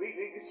 And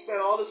we spend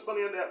all this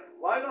money on that.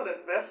 Why not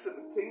invest in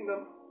the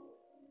kingdom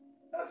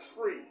that's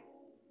free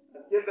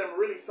and give them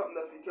really something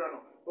that's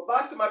eternal? But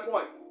back to my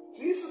point.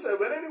 Jesus said,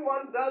 when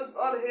anyone does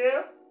not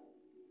hear,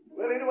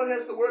 when anyone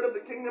hears the word of the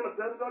kingdom and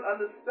does not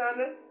understand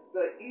it,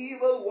 the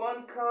evil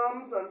one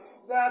comes and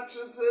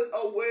snatches it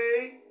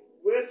away,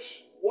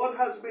 what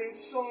has been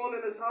sown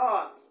in his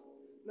heart.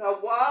 Now,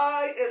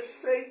 why is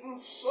Satan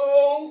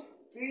so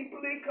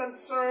deeply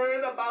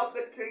concerned about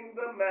the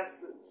kingdom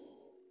message?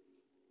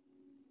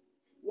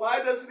 Why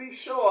doesn't he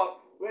show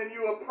up when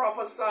you are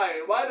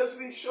prophesying? Why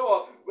doesn't he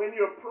show up when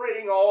you're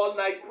praying all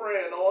night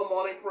prayer and all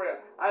morning prayer?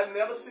 I've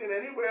never seen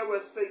anywhere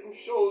where Satan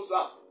shows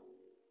up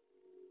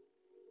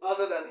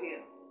other than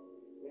here.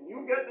 When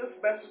you get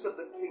this message of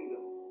the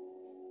kingdom,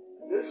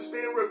 this is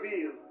being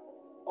revealed,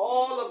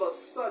 all of a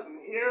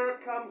sudden, here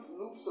comes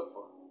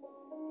Lucifer.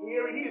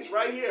 Here, he's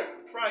right here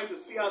trying to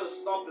see how to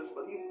stop this,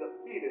 but he's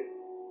defeated.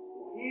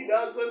 He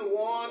doesn't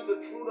want the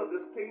truth of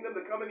this kingdom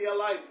to come in your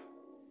life.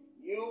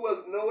 You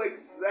will know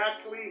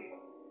exactly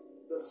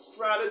the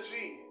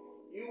strategy.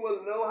 You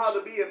will know how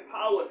to be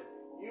empowered.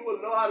 You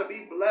will know how to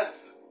be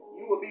blessed.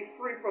 You will be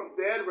free from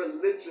dead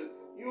religion.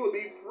 You will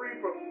be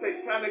free from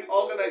satanic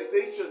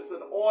organizations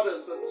and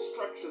orders and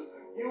structures.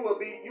 You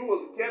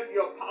will get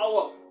your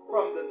power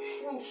from the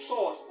true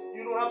source.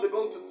 You don't have to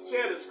go to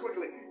share this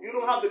quickly. You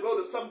don't have to go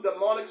to some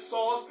demonic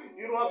source.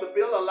 You don't have to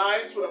build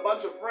alliance with a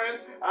bunch of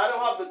friends. I don't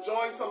have to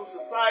join some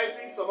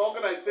society, some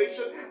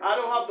organization. I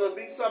don't have to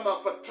be some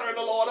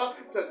fraternal order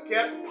to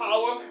get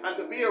power and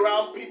to be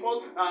around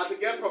people, to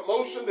get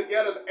promotion, to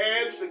get an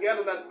edge, to get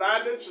an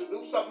advantage, to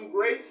do something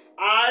great.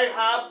 I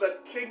have the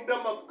kingdom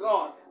of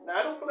God. Now,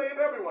 I don't blame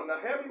everyone. Now,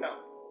 hear me now.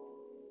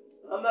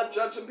 I'm not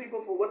judging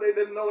people for what they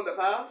didn't know in the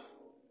past.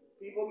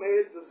 People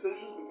made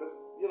decisions because,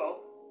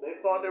 they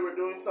thought they were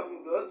doing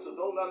something good, so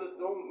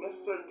don't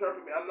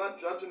misinterpret me. I'm not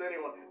judging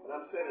anyone. But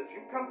I'm saying as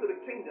you come to the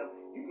kingdom,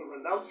 you can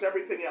renounce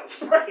everything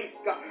else. Praise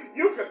God.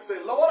 You can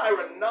say, Lord,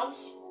 I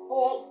renounce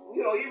all,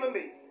 even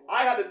me.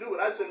 I had to do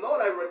it. I'd say,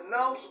 Lord, I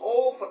renounce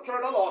all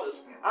fraternal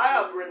orders. I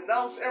have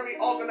renounced every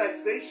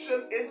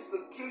organization,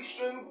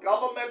 institution,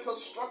 governmental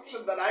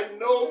structure that I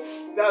know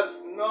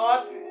does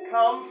not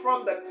come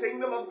from the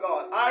kingdom of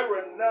God. I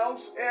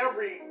renounce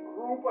every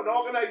group and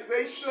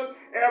organization,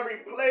 every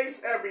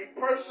place, every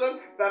person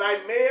that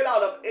I made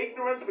out of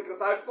ignorance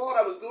because I thought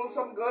I was doing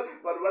something good.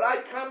 But when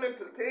I came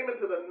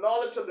into the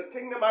knowledge of the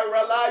kingdom, I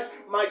realized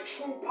my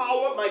true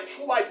power, my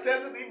true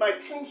identity, my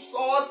true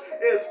source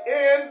is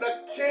in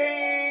the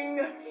King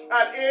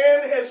and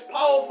in his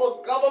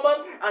powerful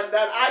government, and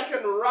that I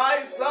can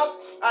rise up.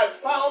 I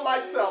found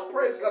myself,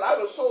 praise God, I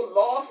was so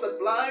lost and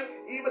blind,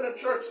 even in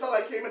church till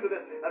I came into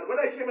it. And when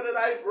I came into it,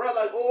 I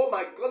realized, oh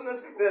my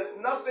goodness, there's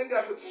nothing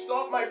that could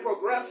stop my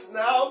progress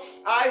now.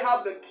 I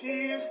have the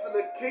keys to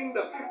the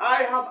kingdom.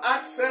 I have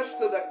access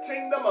to the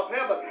kingdom of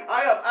heaven.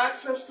 I have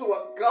access to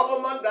a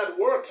government that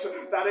works,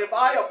 that if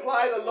I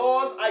apply the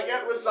laws, I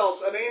get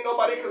results, and ain't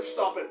nobody can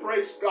stop it.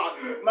 Praise God.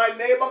 My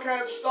neighbor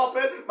can't stop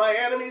it. My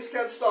enemies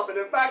can't stop it.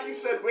 In fact, he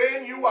said,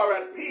 when you are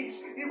at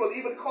peace, he will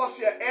even cause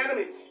your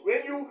enemy.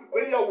 When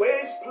your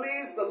ways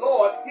please the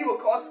Lord, he will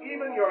cause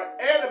even your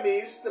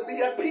enemies to be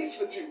at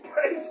peace with you.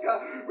 Praise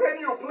God. When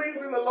you're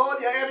pleasing the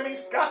Lord, your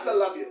enemies got to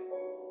love you.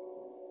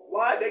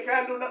 Why? They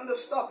can't do nothing to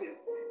stop you.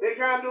 They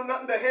can't do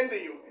nothing to hinder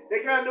you. They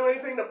can't do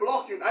anything to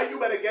block you. Now you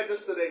better get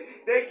this today.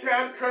 They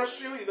can't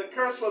curse you. The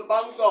curse will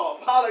bounce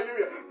off.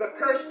 Hallelujah. The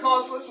curse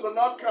causeless will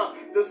not come.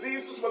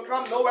 Diseases will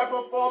come. No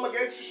weapon formed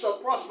against you shall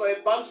prosper.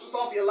 It bounces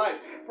off your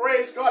life.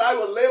 Praise God. I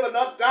will live and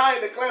not die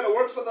and declare the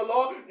works of the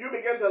Lord. You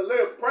begin to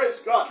live. Praise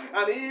God.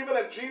 And even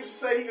if Jesus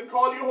said he could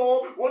call you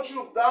home, what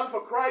you've done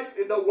for Christ,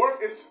 the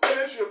work is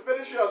finished. You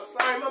finish your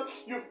assignment.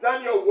 You've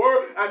done your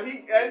work. And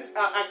he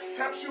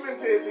accepts you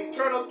into his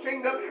eternal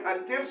kingdom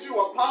and gives you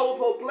a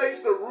powerful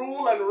place to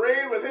rule and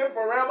reign with him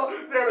forever.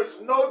 There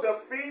is no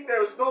defeat.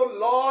 There is no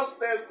loss.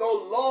 There's no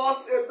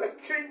loss in the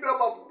kingdom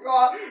of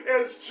God.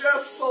 It's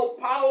just so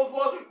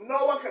powerful.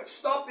 No one can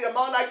stop the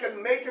amount I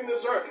can make in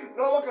this earth.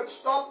 No one can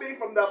stop me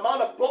from the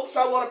amount of books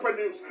I want to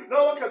produce.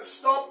 No one can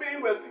stop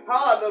me with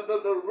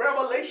the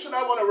revelation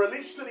I want to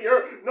release to the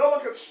earth. No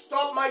one can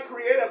stop my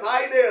creative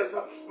ideas,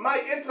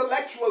 my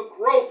intellectual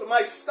growth,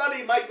 my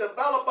study, my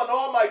development,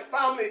 all my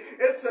family.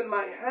 It's in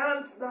my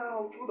hands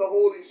now through the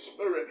Holy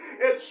Spirit.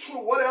 It's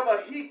true.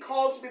 Whatever he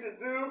calls me to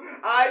do, do.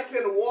 I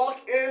can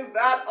walk in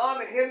that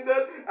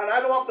unhindered, and I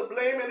don't have to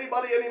blame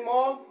anybody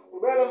anymore.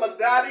 Whether my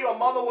daddy or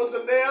mother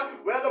wasn't there,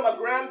 whether my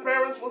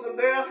grandparents wasn't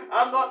there,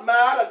 I'm not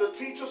mad at the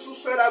teachers who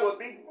said I would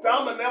be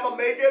dumb and never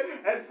make it.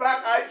 In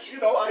fact, I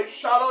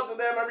shout out to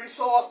them every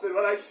so often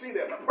when I see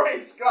them.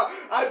 Praise God.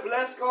 I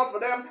bless God for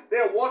them.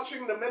 They're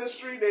watching the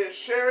ministry. They're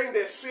sharing.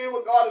 They're seeing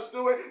what God is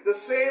doing. The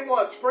same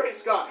ones.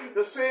 Praise God.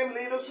 The same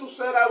leaders who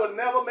said I would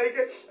never make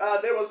it.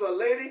 There was a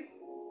lady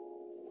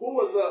who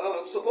was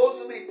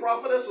supposedly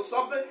prophetess or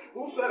something,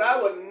 who said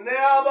I would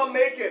never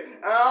make it.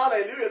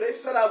 Hallelujah. They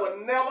said I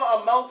would never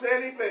amount to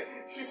anything.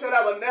 She said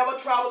I would never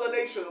travel a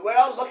nation.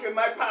 Well, look at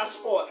my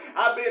passport.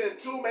 I've been in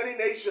too many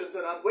nations,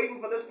 and I'm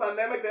waiting for this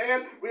pandemic to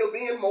end. We'll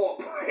be in more.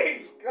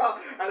 Praise God.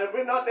 And if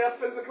we're not there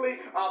physically,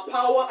 our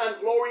Power and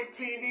Glory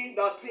TV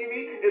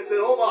is in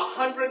over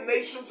 100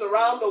 nations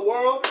around the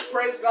world.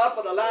 Praise God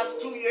for the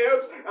last 2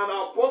 years. And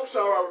our books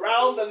are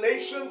around the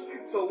nations.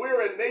 So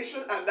we're a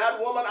nation, and that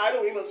woman, I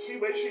don't even see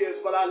where she is,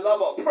 but I love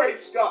her.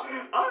 Praise God.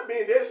 I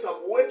mean, there's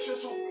some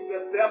witches who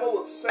the devil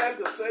will send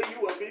to say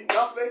you will be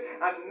nothing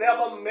and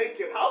never make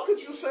it. How could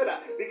you say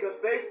that?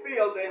 Because they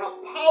feel they have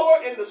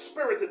power in the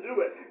spirit to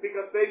do it,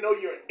 because they know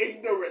you're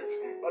ignorant.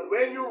 But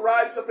when you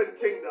rise up in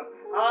kingdom,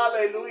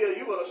 hallelujah,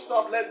 you're going to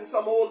stop letting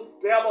some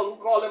old devil who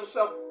call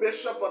himself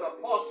bishop, an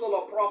apostle,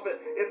 or prophet,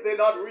 if they're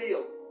not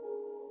real.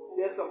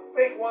 There's some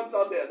fake ones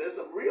out there. There's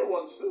some real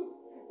ones too.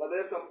 But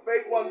there's some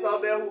fake ones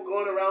out there who are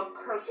going around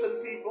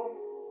cursing people,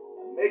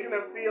 making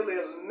them feel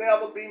they'll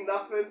never be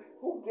nothing.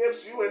 Who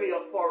gives you any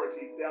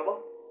authority,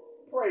 devil?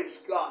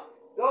 Praise God.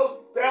 Those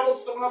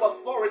devils don't have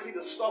authority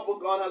to stop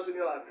what God has in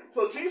your life.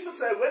 So Jesus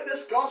said, when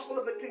this gospel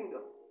of the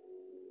kingdom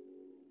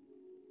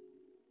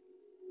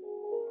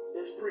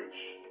is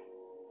preached,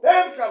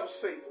 then comes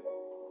Satan.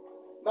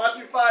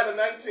 Matthew 5 and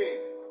 19.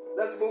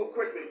 Let's move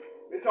quickly.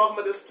 We're talking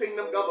about this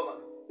kingdom government.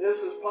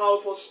 This is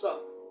powerful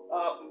stuff.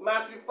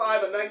 Matthew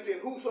 5 and 19.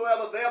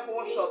 Whosoever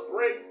therefore shall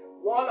break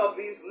one of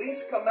these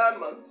least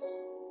commandments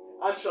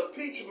and shall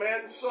teach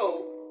men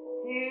so,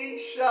 he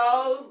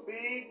shall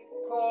be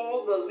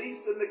called the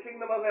least in the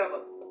kingdom of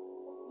heaven.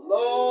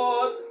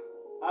 Lord,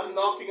 I'm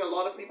knocking a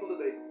lot of people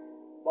today,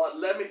 but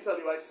let me tell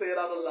you, I say it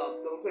out of love.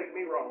 Don't take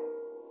me wrong.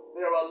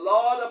 There are a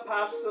lot of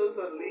pastors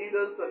and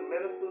leaders and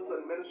ministers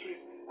and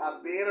ministries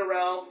have been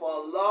around for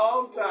a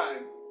long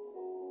time.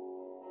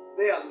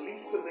 They are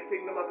least in the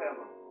kingdom of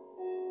heaven.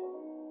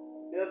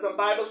 There's some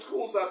Bible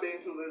schools I've been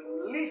to,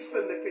 they're least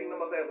in the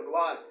kingdom of heaven.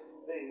 Why?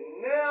 They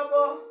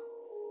never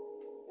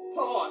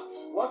taught.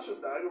 Watch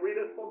this now, I can read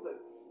it from there.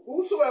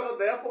 Whosoever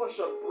therefore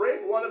shall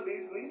break one of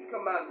these least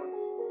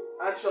commandments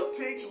and shall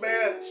teach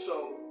men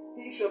so,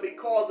 he shall be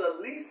called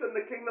the least in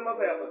the kingdom of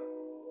heaven.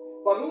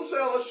 But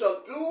whosoever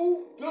shall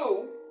do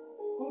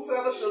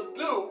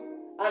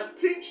and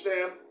teach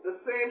them, the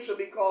same shall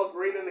be called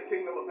great in the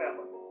kingdom of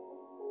heaven.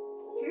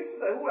 Jesus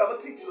said, whoever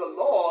teaches the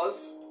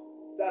laws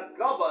that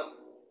govern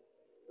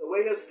the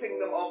way his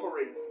kingdom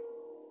operates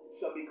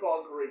shall be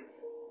called great.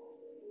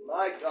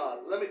 My God,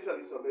 let me tell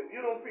you something. If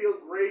you don't feel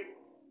great,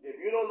 if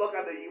you don't look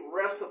at the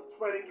rest of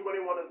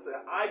 2021 and say,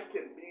 I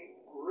can be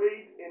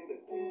great in the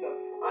kingdom.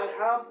 I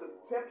have the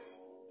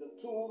tips, the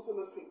tools, and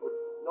the secrets.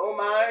 Don't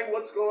mind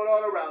what's going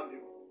on around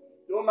you.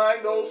 Don't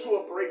mind those who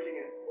are breaking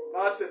it.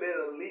 God said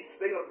they're the least.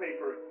 They're going to pay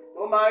for it.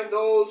 Don't mind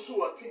those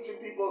who are teaching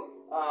people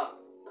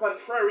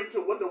contrary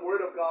to what the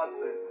Word of God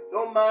says.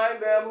 Don't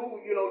mind them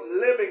who,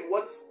 living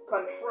what's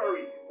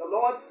contrary. The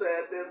Lord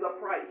said there's a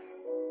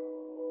price.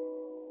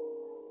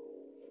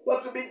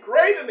 But to be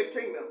great in the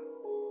kingdom,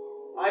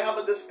 I have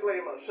a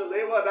disclaimer.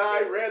 Shalewa and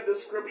I read the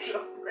scripture,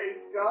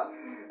 praise God,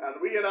 and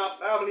we in our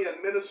family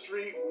and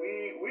ministry,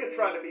 we're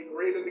trying to be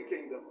great in the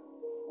kingdom.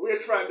 We're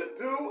trying to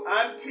do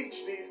and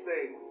teach these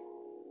things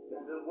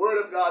that the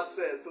Word of God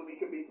says so we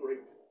can be great.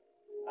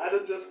 I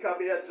don't just come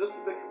here,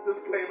 just the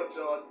disclaimer,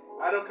 George.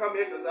 I don't come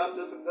here because I'm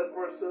just a good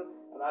person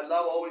and I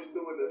love always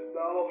doing this.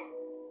 No,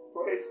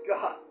 praise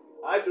God.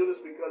 I do this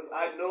because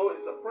I know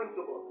it's a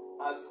principle.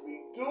 As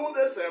we do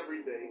this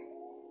every day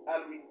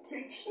and we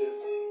teach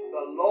this,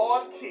 the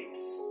Lord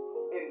keeps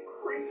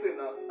increasing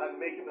us and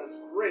making us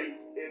great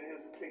in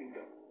his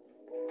kingdom.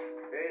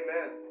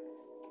 Amen.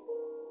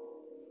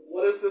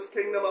 What is this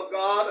kingdom of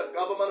God, a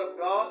government of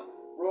God?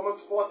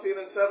 Romans 14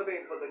 and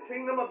 17. For the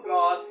kingdom of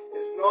God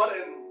is not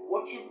in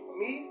what you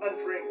eat and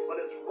drink, but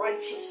it's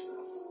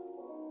righteousness.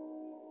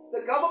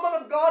 The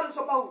government of God is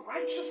about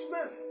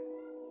righteousness.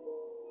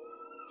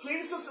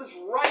 Jesus is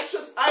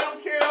righteous. I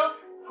don't care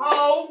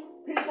how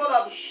people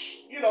have,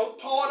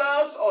 taught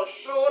us or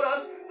showed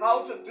us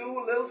how to do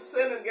a little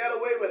sin and get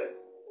away with it.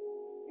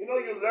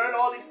 You learn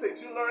all these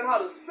things. You learn how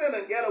to sin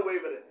and get away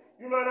with it.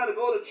 You learn how to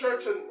go to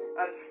church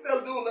and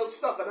still do a little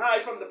stuff and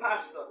hide from the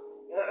pastor.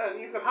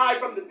 And you can hide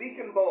from the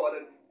deacon board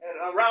and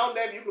around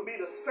them you could be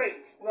the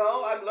saints.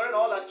 No, I've learned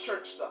all that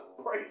church stuff.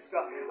 Praise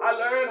God. I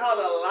learned how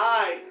to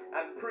lie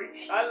and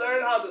preach. I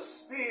learned how to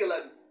steal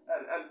and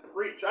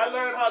preach. I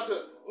learned how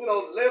to,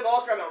 live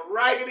all kind of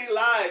raggedy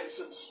lives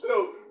and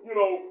still,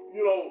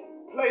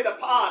 play the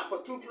part for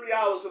 2-3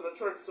 hours in the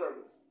church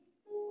service.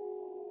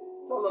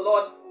 Told the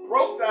Lord,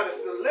 broke that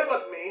and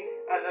delivered me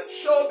and that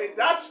showed me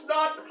that's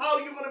not how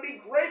you're going to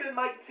be great in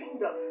my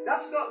kingdom.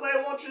 That's not what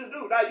I want you to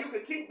do. Now, you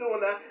can keep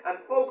doing that, and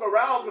folk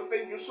around can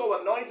think you're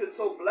so anointed,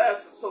 so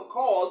blessed, and so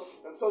called,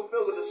 and so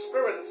filled with the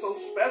Spirit, and so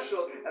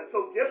special, and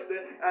so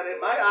gifted. And in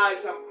my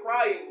eyes, I'm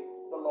crying,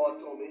 the Lord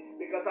told me,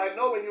 because I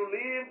know when you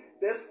leave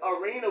this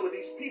arena with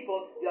these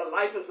people, your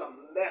life is a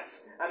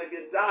mess. And if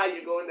you die,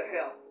 you go into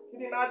hell. Can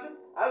you imagine?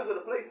 I was at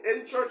a place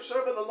in church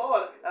serving the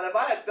Lord, and if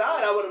I had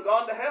died, I would have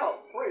gone to hell.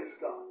 Praise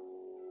God.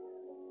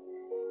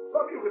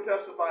 Some of you can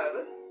testify of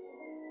it.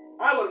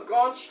 I would have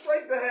gone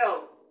straight to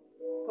hell.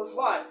 Because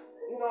why?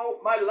 You know,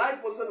 my life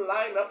wasn't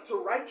lined up to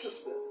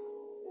righteousness.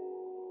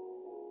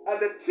 And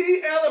the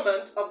key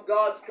element of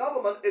God's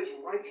government is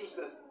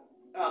righteousness,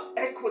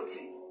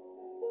 equity,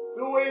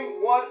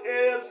 doing what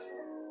is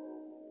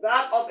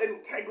that of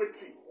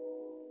integrity.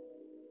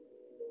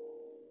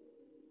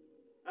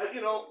 And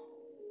you know,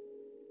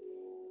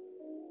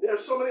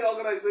 there's so many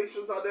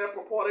organizations out there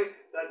purporting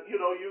that, you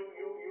know, you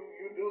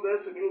do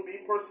this and you'll be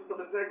persons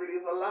of integrity.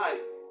 Is a lie.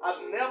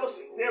 I've never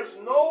seen, there's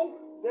no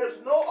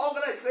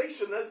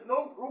organization, there's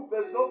no group,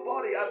 there's no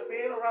body. I've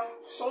been around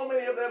so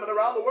many of them, and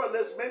around the world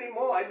there's many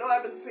more. I know I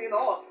haven't seen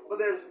all, but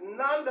there's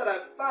none that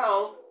I've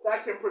found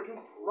that can produce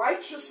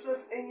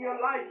righteousness in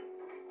your life.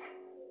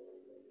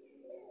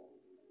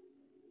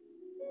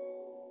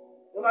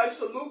 And I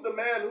salute the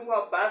men who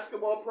have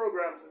basketball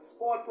programs and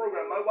sport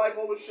programs. My wife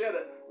always shared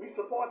it. We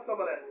support some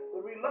of that.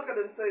 But we look at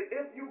it and say,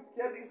 if you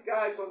get these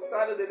guys on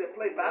Saturday to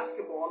play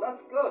basketball,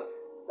 that's good.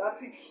 That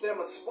teaches them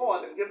a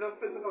sport and give them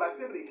physical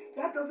activity.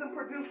 That doesn't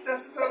produce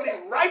necessarily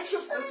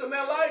righteousness in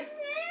their life.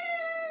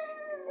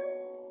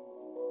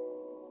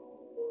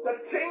 The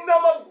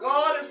kingdom of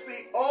God is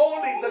the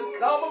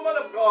government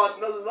of God,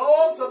 the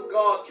laws of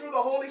God through the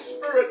Holy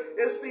Spirit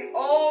is the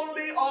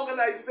only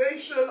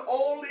organization,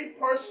 only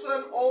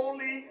person,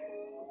 only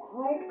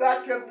group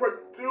that can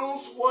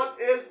produce what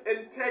is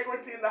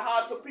integrity in the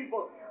hearts of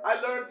people. I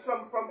learned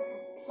from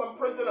some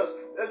prisoners.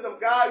 There's some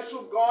guys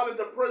who've gone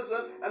into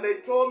prison, and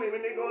they told me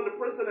when they go into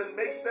prison, it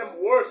makes them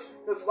worse.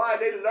 Because why?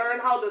 They learn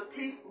how to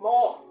thief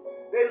more.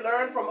 They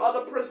learn from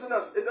other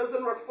prisoners. It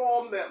doesn't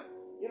reform them.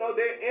 You know,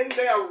 they're in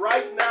there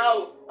right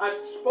now.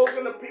 I've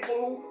spoken to people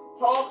who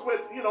talk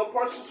with, you know,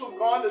 persons who've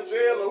gone to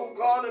jail or who've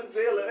gone to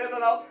jail and in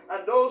and out.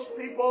 And those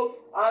people,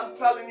 I'm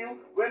telling you,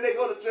 when they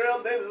go to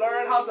jail, they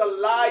learn how to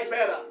lie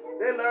better.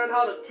 They learn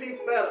how to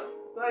thief better.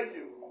 Thank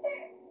you.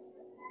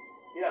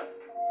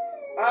 Yes.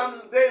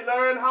 They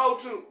learn how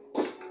to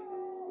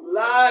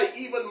lie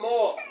even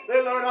more. They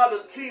learn how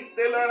to thief.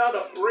 They learn how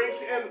to break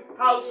in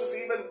houses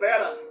even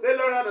better. They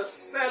learn how to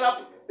set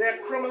up their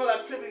criminal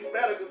activities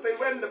better because they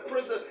went into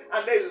prison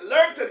and they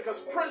learned it,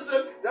 because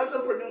prison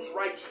doesn't produce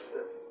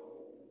righteousness.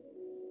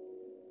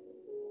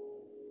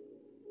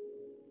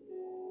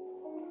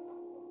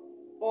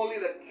 Only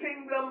the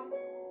kingdom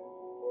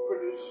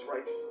produces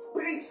righteousness.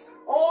 Peace.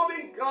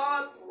 Only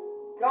God's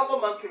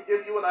government can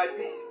give you and I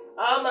peace.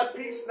 I'm at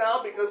peace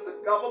now because the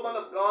government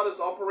of God is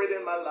operating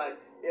in my life.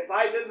 If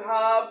I didn't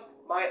have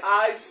my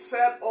eyes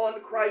set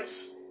on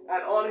Christ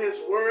and on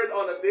His word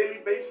on a daily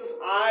basis,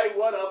 I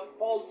would have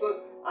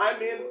faltered. I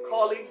mean,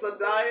 colleagues are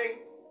dying,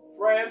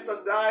 friends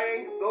are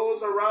dying,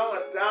 those around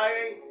are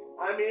dying.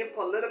 I mean,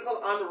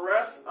 political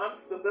unrest,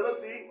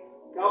 instability,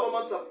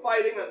 governments are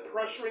fighting and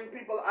pressuring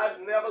people.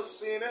 I've never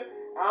seen it.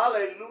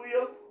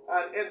 Hallelujah.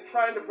 And in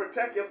trying to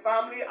protect your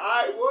family,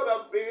 I would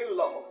have been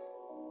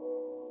lost.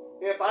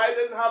 If I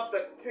didn't have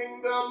the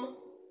kingdom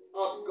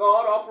of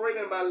God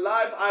operating in my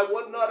life, I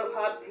would not have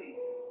had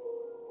peace.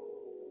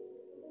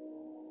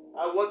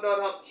 I would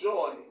not have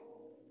joy.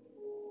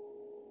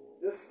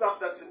 This stuff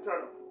that's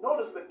internal.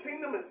 Notice the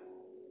kingdom is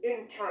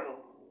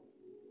internal.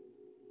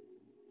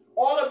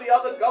 All of the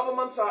other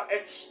governments are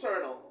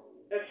external.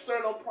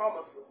 External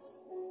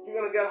promises. You're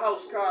going to get a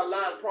house, car,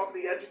 land,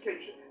 property,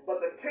 education. But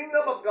the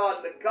kingdom of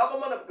God, the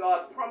government of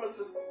God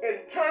promises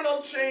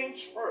internal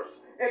change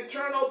first.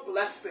 Internal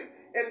blessing.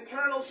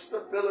 Internal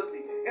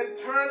stability.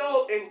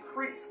 Internal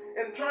increase.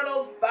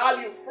 Internal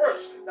value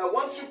first. Now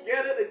once you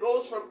get it, it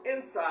goes from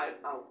inside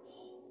out.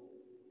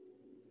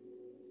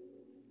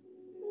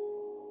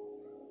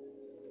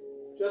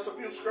 Just a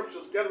few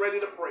scriptures. Get ready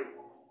to pray.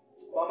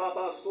 Come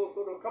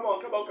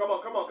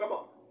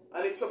on.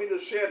 I need somebody to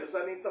share this.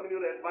 I need somebody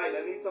to invite.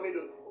 I need somebody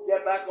to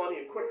get back on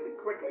here quickly.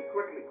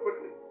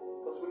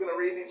 Because we're going to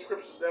read these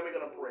scriptures, then we're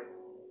going to pray.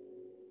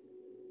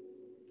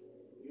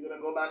 You're going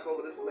to go back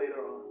over this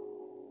later on.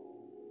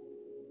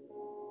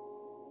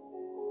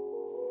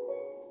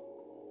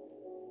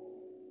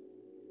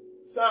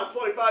 Psalm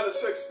 45 and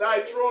 6. Thy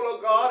throne, O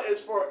God, is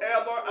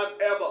forever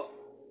and ever.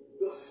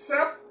 The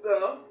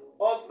scepter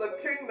of the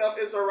kingdom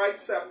is a right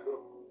scepter.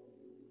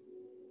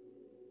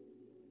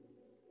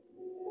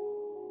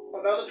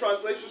 Another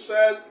translation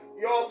says,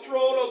 your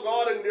throne, O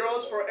God,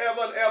 endures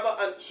forever and ever,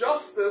 and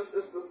justice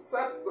is the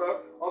scepter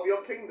of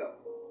your kingdom.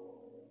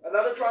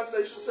 Another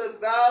translation says,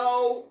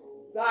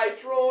 thy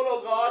throne,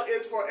 O God,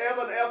 is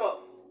forever and ever.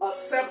 A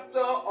scepter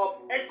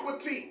of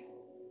equity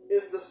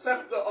is the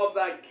scepter of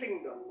thy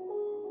kingdom.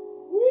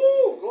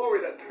 Woo!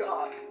 Glory to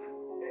God.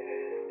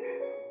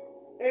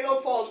 Ain't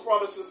no false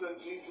promises in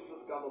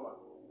Jesus' government.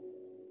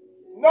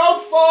 No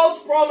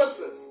false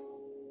promises.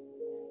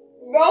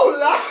 No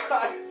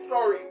lies.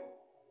 Sorry.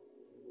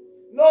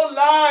 No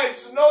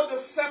lies. No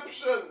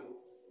deception.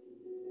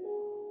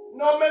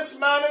 No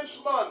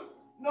mismanagement.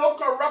 No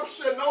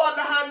corruption. No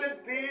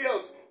underhanded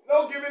deals.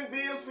 No giving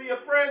deals to your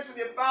friends and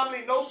your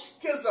family. No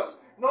schisms.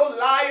 No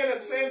lying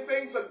and saying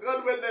things are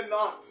good when they're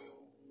not.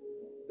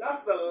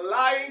 That's the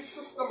lying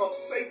system of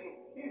Satan.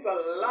 He's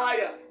a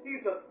liar.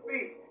 He's a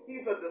thief.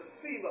 He's a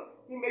deceiver.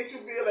 He makes you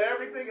feel that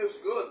everything is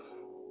good.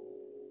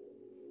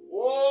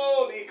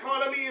 Oh, the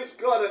economy is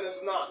good and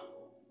it's not.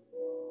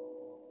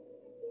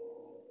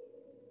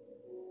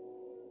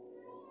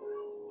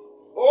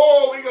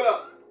 Oh, we're going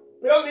to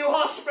build new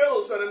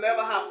hospitals and it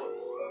never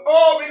happens.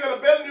 Oh, we're going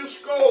to build new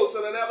schools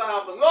and it never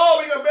happens. Oh,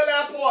 we're going to build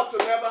airports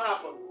and it never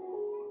happens.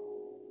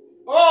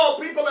 Oh,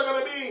 people are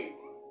going to be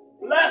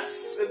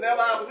blessed. It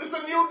never happens. It's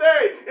a new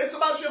day. It's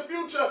about your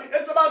future.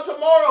 It's about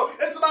tomorrow.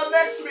 It's about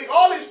next week.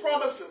 All these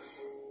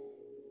promises.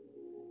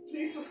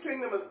 Jesus'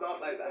 kingdom is not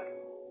like that.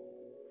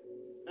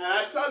 And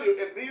I tell you,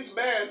 if these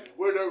men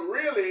were to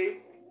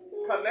really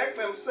connect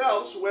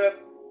themselves with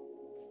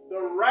the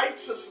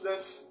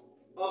righteousness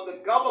of the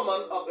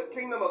government of the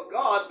kingdom of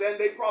God, then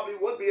they probably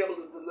would be able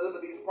to deliver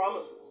these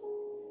promises.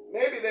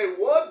 Maybe they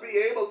would be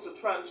able to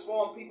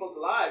transform people's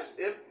lives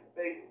if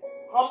they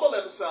humble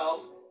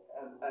themselves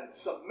and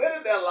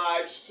submitted their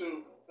lives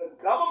to the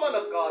government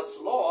of God's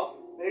law.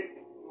 They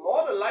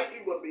more than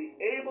likely would be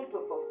able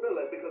to fulfill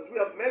it, because we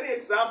have many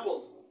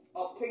examples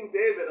of King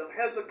David, of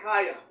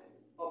Hezekiah,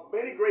 of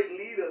many great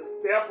leaders,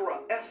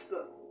 Deborah,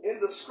 Esther, in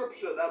the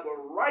scripture, that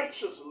were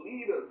righteous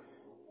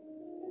leaders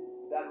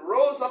that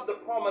rose up to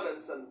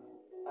prominence and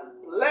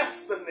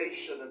blessed the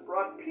nation and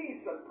brought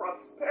peace and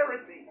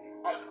prosperity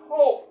and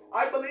hope.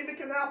 I believe it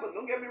can happen.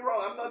 Don't get me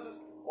wrong. I'm not just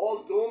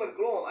all doom and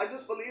gloom. I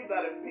just believe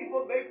that if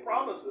people make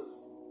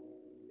promises,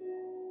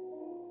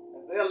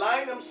 if they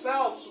align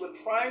themselves with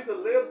trying to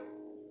live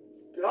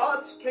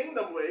God's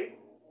kingdom way,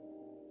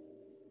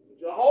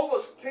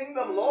 Jehovah's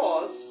kingdom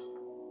laws,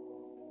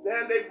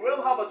 then they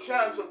will have a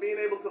chance of being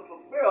able to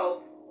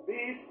fulfill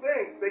these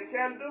things. They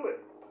can do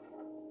it.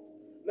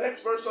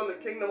 Next verse on the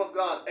kingdom of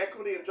God,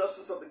 equity and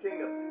justice of the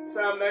kingdom.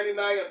 Psalm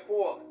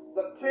 99:4.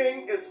 The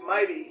king is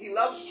mighty. He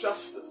loves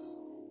justice.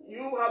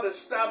 You have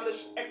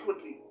established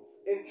equity.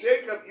 In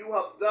Jacob you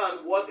have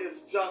done what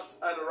is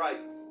just and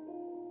right.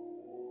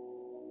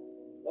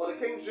 Or the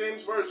King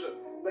James Version.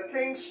 The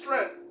king's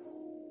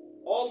strength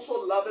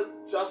also loveth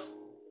just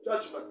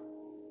judgment.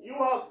 You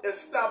have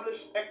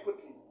established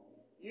equity.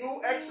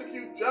 You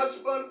execute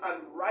judgment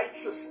and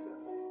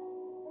righteousness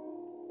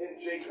in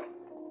Jacob.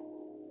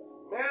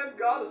 Man,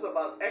 God is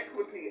about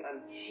equity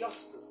and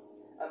justice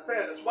and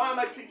fairness. Why am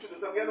I teaching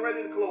this? I'm getting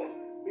ready to close.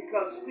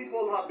 Because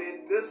people have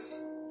been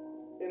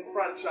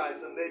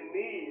disenfranchised and they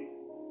need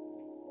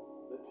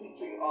the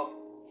teaching of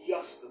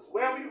justice.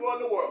 Wherever you go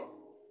in the world,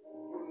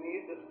 you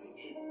need this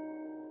teaching.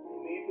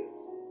 You need this.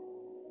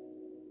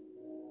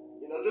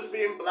 You know, just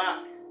being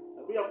black.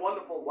 And we have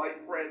wonderful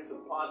white friends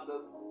and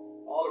partners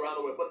all around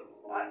the world. But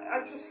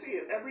I just see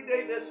it. Every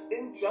day there's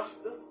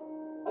injustice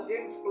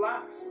against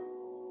blacks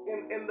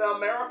in the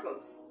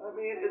Americas. I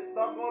mean, it's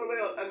not going away.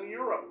 And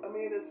Europe. I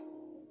mean,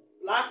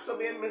 blacks are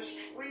being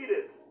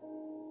mistreated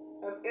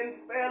and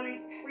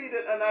unfairly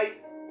treated. And I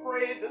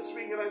prayed this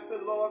week and I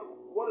said, Lord,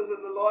 what is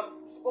it? The Lord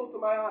spoke to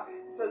my heart.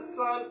 He said,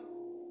 son,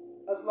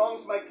 as long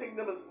as my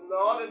kingdom is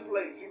not in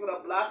place, you can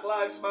have Black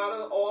Lives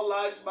Matter, All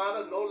Lives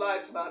Matter, No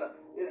Lives Matter.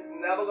 It's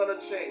never going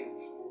to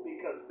change,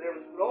 because there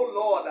is no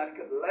law that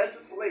could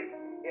legislate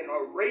in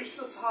a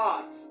racist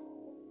heart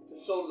to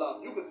show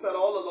love. You can set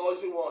all the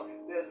laws you want.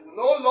 There's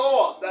no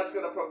law that's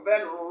going to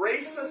prevent a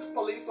racist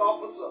police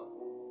officer,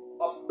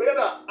 a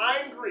bitter,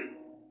 angry,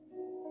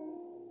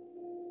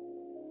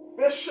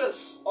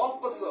 vicious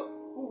officer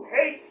who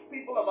hates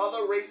people of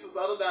other races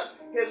other than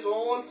his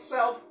own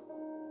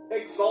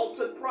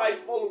self-exalted,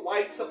 prideful,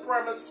 white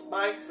supremacist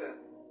mindset,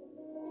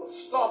 to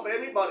stop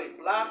anybody,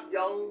 black,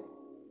 young,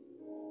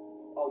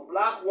 a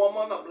black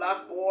woman, a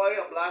black boy,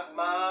 a black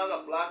man,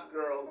 a black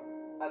girl,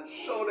 and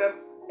show them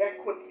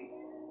equity.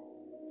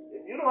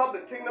 If you don't have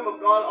the kingdom of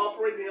God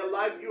operating in your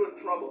life, you're in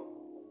trouble.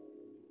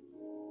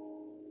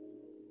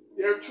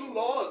 There are two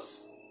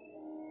laws.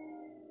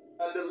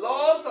 And the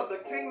laws of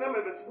the kingdom,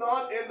 if it's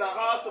not in the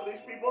hearts of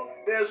these people,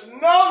 there's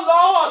no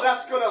law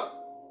that's going to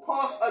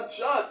cause a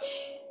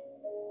judge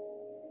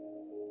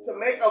to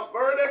make a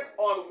verdict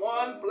on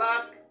one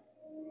black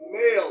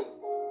male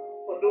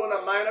for doing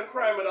a minor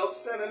crime without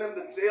sending him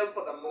to jail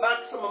for the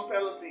maximum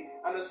penalty,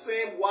 and the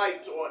same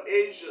white or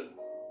Asian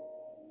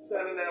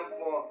sending them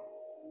for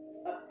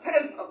a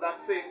tenth of that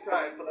same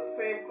time for the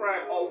same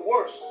crime or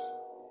worse.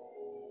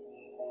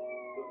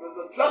 Because there's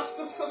a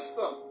justice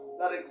system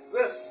that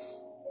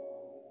exists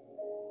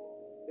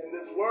in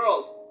this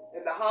world,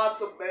 in the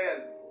hearts of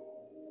men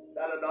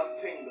that are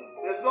not kingdom.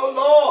 There's no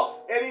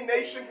law any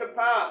nation can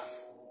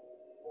pass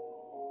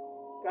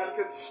that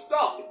can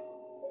stop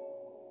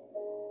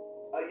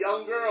a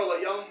young girl,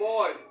 a young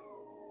boy,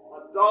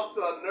 a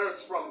doctor, a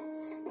nurse from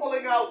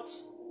pulling out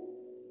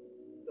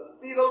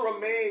fetal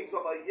remains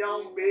of a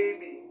young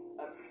baby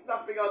and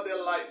snuffing out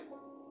their life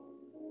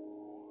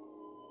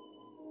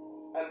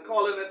and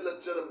calling it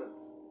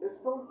legitimate. It's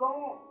no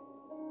law.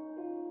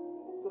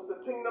 Because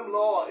the kingdom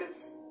law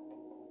is,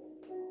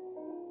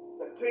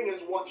 the king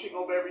is watching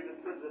over every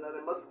decision, and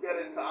it must get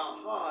into our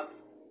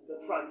hearts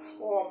to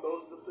transform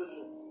those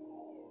decisions.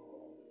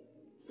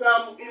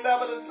 Psalm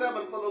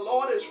 11:7, for the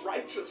Lord is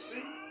righteous.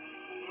 See,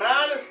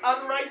 man is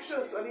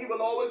unrighteous, and he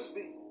will always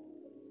be,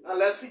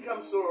 unless he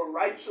comes to a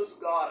righteous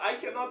God. I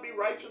cannot be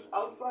righteous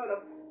outside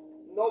of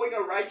knowing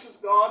a righteous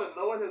God and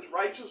knowing his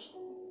righteous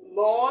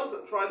laws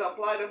and trying to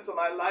apply them to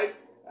my life.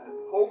 And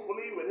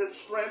hopefully with his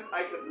strength,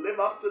 I could live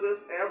up to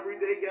this every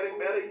day, getting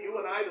better. You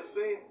and I the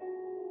same.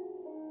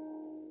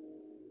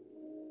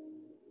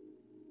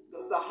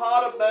 Because the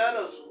heart of man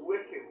is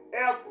wicked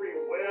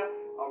everywhere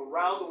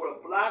around the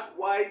world. Black,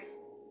 white,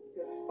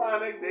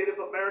 Hispanic, Native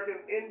American,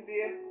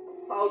 Indian,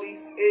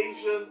 Southeast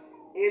Asian,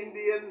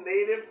 Indian,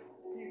 Native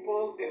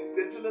people,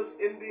 indigenous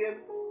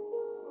Indians,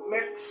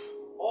 mix,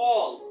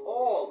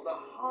 all, the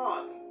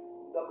heart,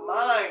 the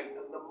mind,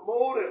 and the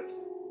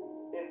motives,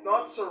 if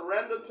not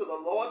surrendered to the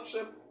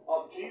Lordship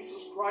of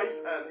Jesus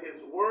Christ and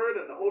his word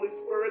and the Holy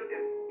Spirit,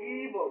 is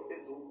evil,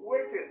 is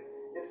wicked,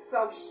 is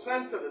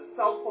self-centered, is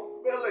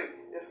self-fulfilling,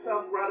 is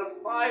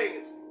self-gratifying,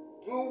 is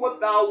do what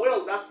thou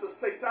wilt. That's the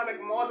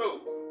satanic motto.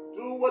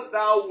 Do what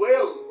thou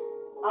wilt.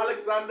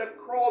 Alexander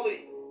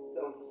Crowley,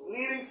 the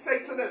leading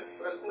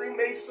Satanist and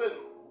Freemason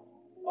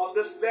of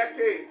this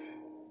decade,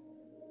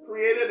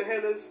 created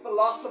in his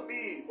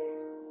philosophies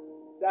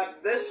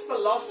that this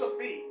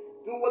philosophy,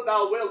 do what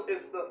thou wilt,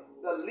 is the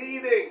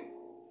leading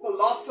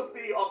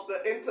philosophy of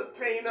the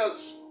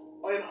entertainers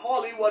in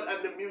Hollywood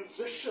and the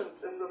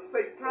musicians. It's a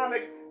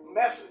satanic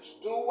message.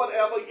 Do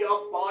whatever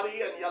your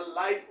body and your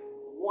life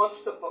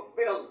wants to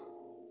fulfill.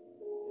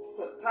 It's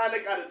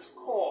satanic at its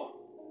core.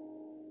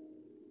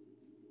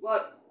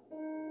 But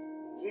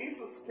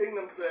Jesus'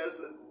 kingdom says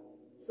in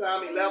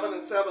Psalm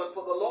 11:7,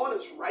 for the Lord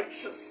is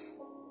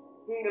righteous.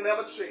 He can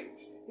never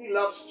change. He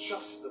loves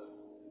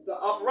justice. The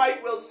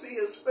upright will see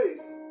his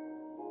face.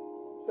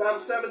 Psalm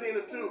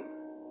 17:2,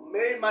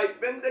 may my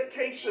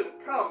vindication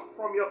come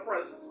from your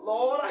presence.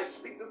 Lord, I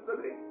speak this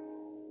today.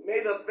 May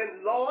the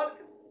Lord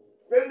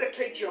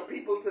vindicate your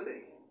people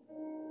today.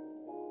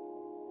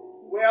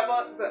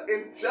 Wherever the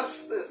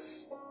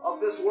injustice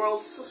of this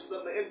world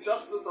system, the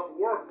injustice of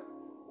work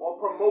or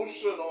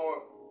promotion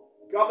or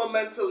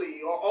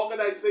governmentally or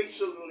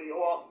organizationally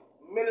or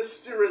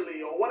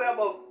ministerially or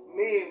whatever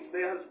means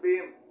there has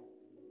been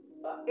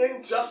an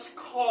unjust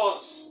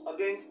cause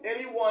against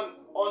anyone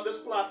on this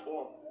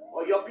platform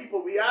or your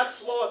people, we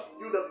ask, Lord,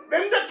 you to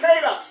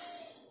vindicate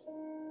us.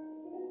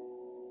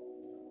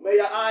 May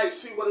your eyes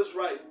see what is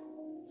right.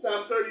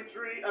 Psalm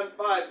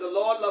 33:5, the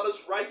Lord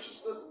loveth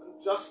righteousness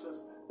and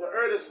justice. The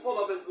earth is full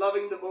of his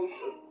loving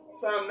devotion.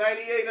 Psalm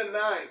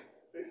 98:9,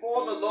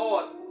 before the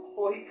Lord,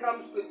 for he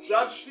comes to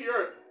judge the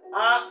earth.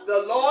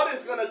 The Lord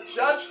is going to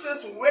judge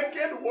this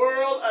wicked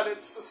world and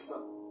its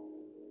system.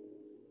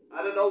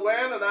 I don't know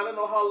when and I don't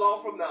know how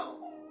long from now.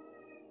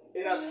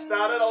 It has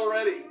started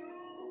already.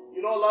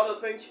 You know, a lot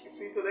of things we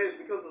see today is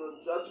because of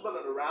the judgment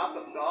and the wrath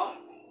of God.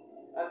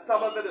 And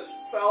some of it is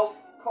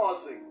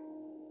self-causing.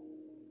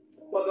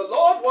 But the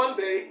Lord one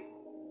day,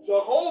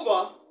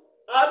 Jehovah,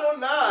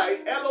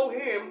 Adonai,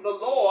 Elohim, the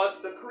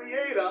Lord, the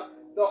creator,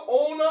 the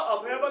owner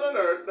of heaven and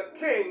earth, the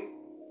king,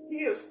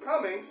 he is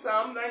coming,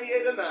 Psalm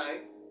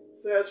 98:9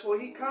 says, for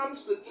he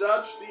comes to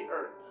judge the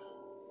earth.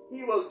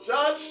 He will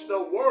judge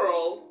the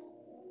world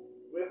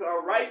with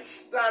a right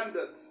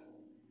standard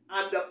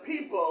and the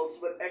peoples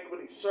with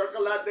equity.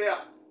 Circle that there.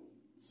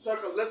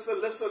 Circle,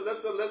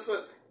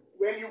 listen.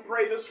 When you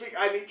pray this week,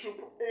 I need you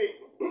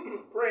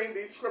praying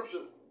these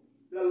scriptures.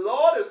 The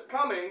Lord is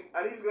coming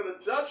and he's going to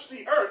judge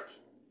the earth,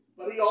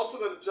 but he also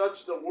going to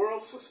judge the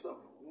world system.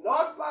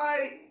 Not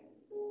by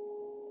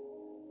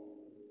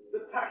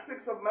the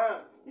tactics of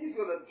man. He's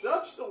going to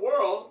judge the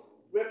world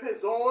with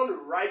his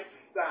own right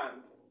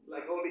stand.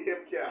 Like only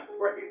him can.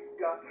 Praise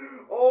God.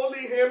 Only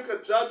him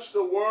can judge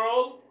the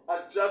world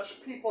and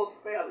judge people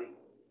fairly.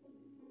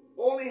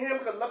 Only him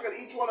can look at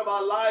each one of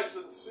our lives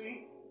and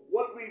see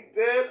what we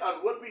did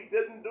and what we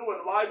didn't do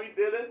and why we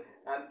did it,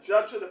 and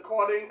judge it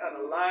according and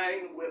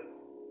align with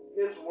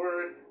his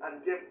word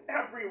and give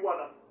everyone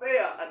a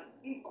fair and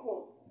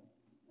equal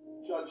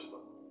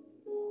judgment.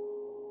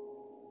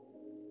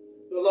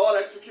 The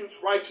Lord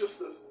executes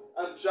righteousness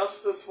and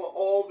justice for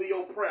all the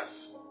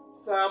oppressed.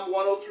 Psalm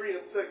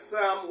 103:6,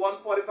 Psalm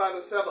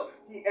 145:7.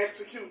 He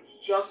executes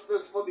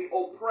justice for the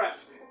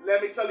oppressed.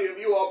 Let me tell you, if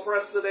you are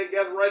oppressed today,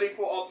 get ready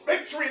for a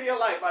victory in your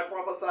life, I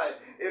prophesy.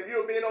 If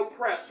you're being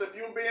oppressed, if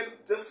you're being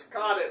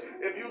discarded,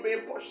 if you're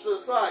being pushed to the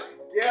side,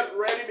 get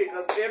ready,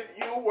 because if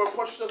you were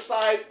pushed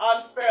aside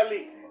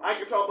unfairly, I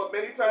can talk about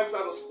many times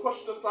I was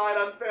pushed aside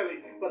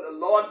unfairly, but the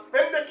Lord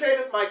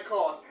vindicated my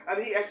cause,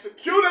 and he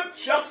executed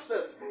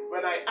justice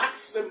when I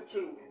asked him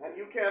to, and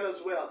you can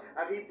as well,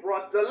 and he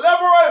brought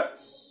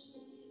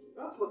deliverance.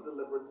 That's what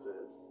deliverance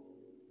is.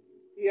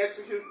 He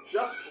executed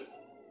justice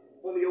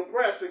for the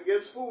oppressed and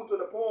gives food to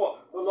the poor.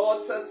 The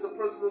Lord sets the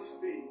prisoners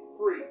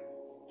free.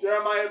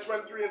 Jeremiah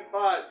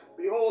 23:5.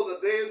 Behold, the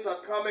days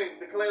are coming,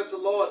 declares the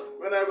Lord,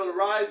 when I will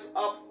rise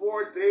up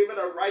for David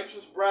a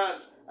righteous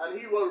branch, and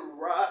he will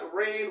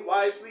reign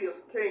wisely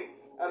as king,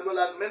 and will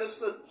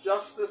administer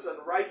justice and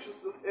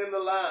righteousness in the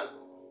land.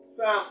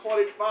 Psalm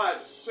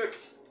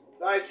 45:6.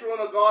 Thy throne,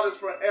 O God, is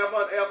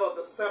forever and ever.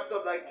 The scepter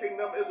of thy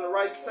kingdom is a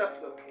right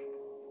scepter.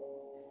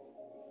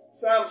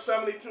 Psalm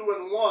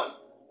 72:1.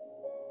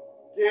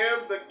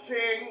 Give the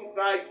king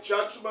thy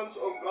judgments,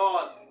 O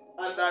God,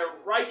 and thy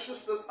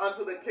righteousness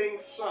unto the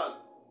king's son.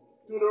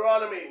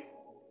 Deuteronomy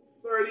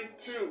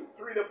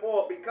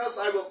 32:3-4. Because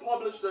I will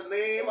publish the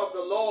name of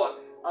the Lord,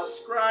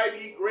 ascribe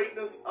ye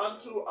greatness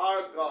unto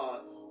our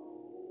God.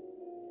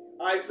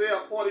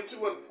 Isaiah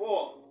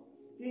 42:4.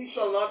 He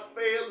shall not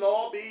fail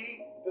nor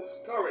be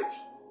discouraged,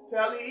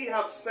 till he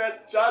have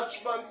set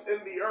judgments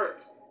in the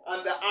earth,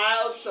 and the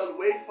isles shall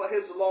wait for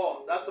his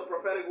law. That's a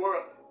prophetic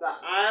word. The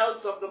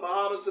isles of the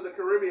Bahamas and the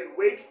Caribbean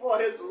wait for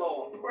his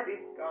law.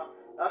 Praise God.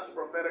 That's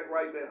prophetic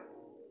right there.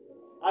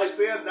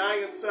 Isaiah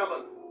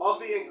 9:7. Of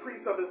the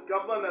increase of his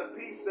government and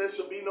peace there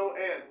shall be no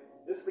end.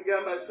 This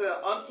began by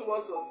saying, unto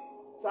us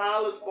a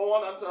child is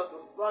born, unto us a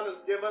son is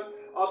given,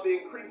 of the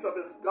increase of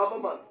his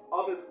government,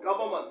 of his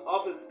government,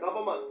 of his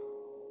government.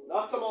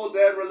 Not some old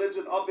dead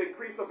religion, of the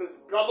increase of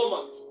his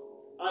government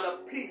and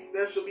of peace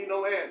there shall be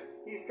no end.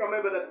 He's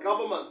coming with a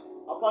government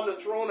upon the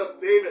throne of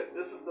David.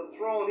 This is the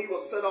throne he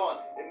will sit on.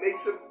 It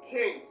makes him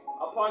king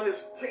upon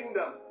his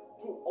kingdom,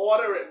 to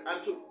order it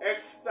and to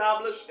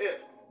establish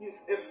it.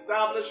 He's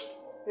established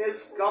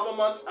his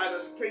government and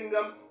his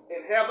kingdom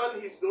in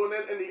heaven. He's doing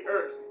it in the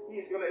earth.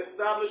 He's going to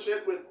establish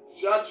it with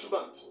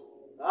judgment.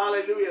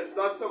 Hallelujah. It's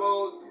not some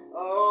old,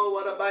 oh,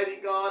 what a mighty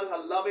God, a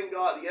loving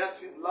God.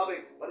 Yes, he's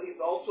loving, but he's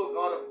also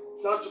God of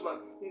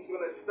judgment. He's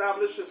going to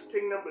establish his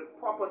kingdom with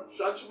proper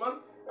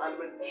judgment and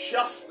with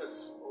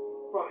justice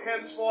from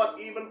henceforth,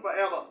 even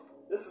forever.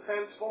 This is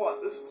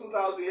henceforth. This is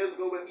 2,000 years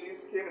ago when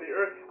Jesus came in the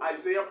earth.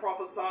 Isaiah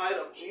prophesied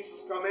of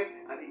Jesus coming,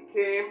 and he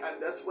came,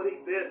 and that's what he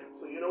did.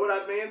 So you know what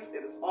that means?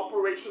 It is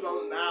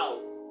operational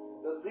now.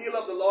 The zeal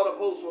of the Lord of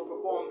hosts will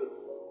perform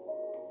this.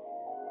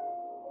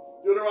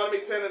 Deuteronomy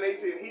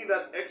 10:18. He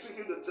that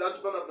execute the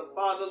judgment of the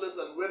fatherless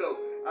and widow,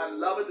 and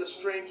loveth the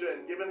stranger,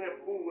 and giving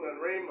him food and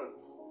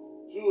raiment.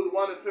 Jude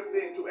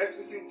 1:15. To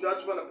execute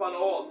judgment upon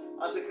all,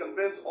 and to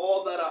convince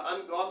all that are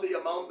ungodly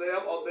among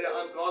them of their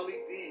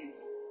ungodly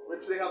deeds,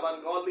 which they have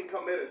ungodly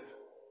committed.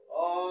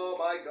 Oh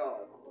my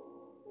God.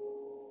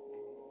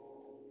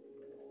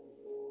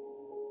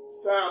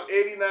 Psalm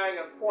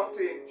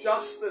 89:14.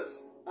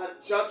 Justice and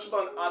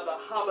judgment are the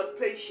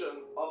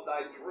habitation of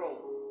thy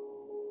throne.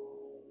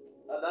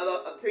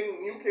 Another,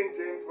 New King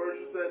James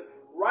Version says,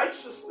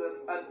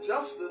 righteousness and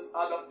justice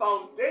are the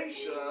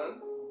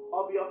foundation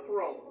of your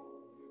throne.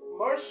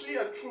 Mercy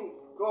and truth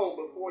go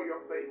before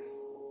your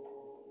face.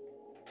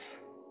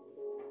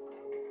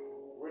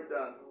 We're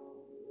done.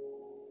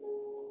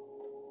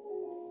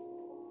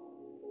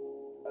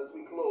 As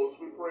we close,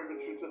 we pray with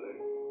you today.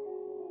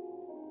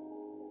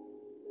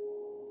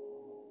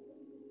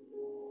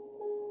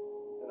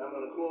 And I'm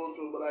going to close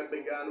with what I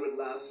began with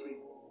last week.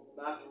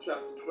 Matthew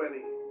chapter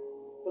 20.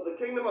 For the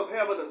kingdom of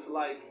heaven is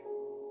like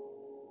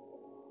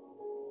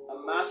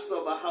a master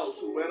of a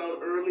house who went out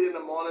early in the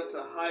morning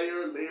to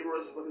hire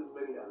laborers for his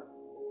vineyard.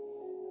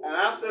 And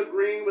after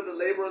agreeing with the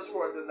laborers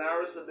for a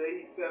denarius a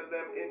day, he sent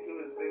them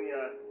into his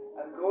vineyard.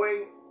 And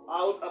going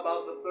out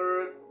about the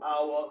third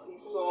hour, he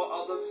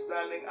saw others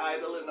standing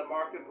idle in the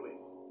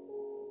marketplace.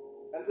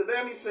 And to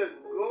them he said,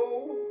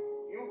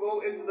 you go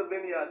into the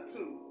vineyard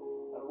too,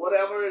 and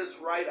whatever is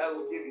right I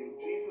will give you.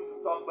 Jesus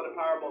is talking about a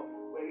parable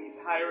where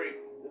he's hiring.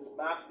 This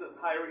master's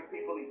hiring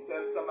people. He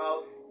sent some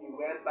out. He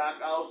went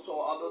back out,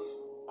 saw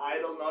others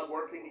idle, not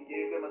working. He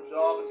gave them a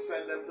job and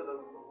sent them to the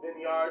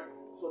vineyard.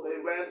 So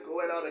they went,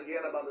 going out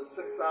again about the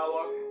 6th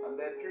hour, and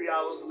then 3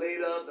 hours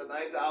later, the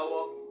 9th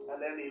hour, and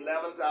then the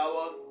 11th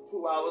hour,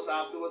 2 hours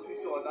afterwards, he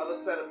saw another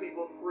set of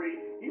people free.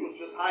 He was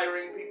just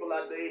hiring people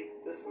that day,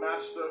 this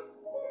master.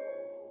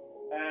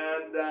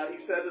 And he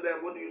said to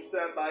them, what do you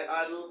stand by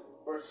idle?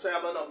 Verse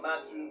 7 of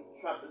Matthew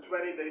chapter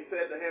 20, they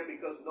said to him,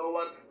 because no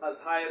one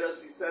has hired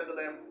us, he said to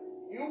them,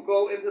 you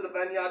go into the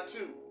vineyard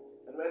too.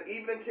 And when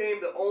evening came,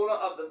 the owner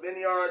of the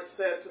vineyard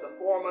said to the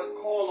foreman,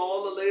 call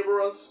all the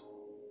laborers,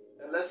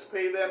 and let's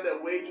pay them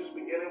their wages,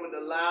 beginning with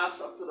the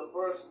last up to the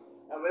first.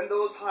 And when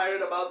those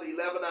hired about the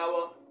 11th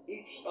hour,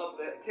 each of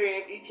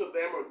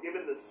them were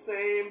given the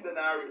same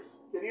denarius.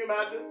 Can you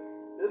imagine?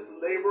 This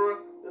laborer,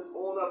 this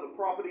owner of the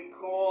property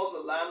called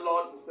the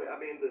landlord and say,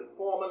 the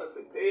foreman and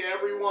say, pay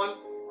everyone.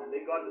 And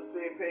they got the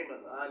same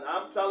payment. And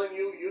I'm telling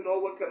you, you know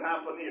what could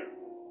happen here.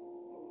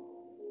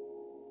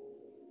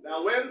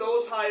 Now, when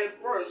those hired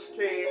first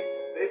came,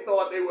 they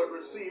thought they would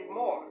receive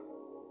more.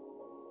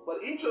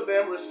 But each of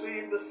them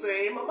received the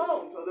same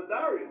amount of the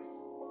denarius.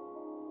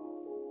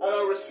 And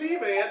on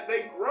receiving it,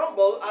 they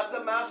grumbled at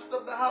the master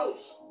of the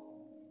house,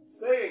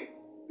 saying,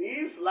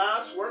 these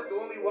last worked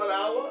only 1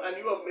 hour, and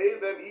you have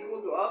made them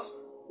equal to us,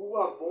 who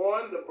have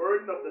borne the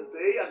burden of the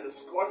day and the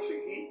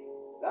scorching heat.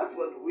 That's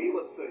what we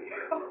would say.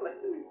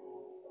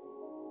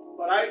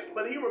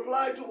 But he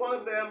replied to one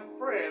of them,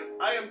 friend,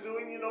 I am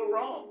doing you no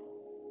wrong.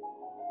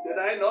 Did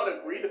I not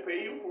agree to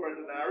pay you for a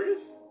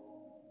denarius?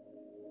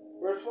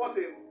 Verse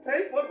 14,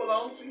 take what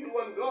belongs to you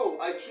and go.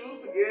 I choose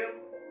to give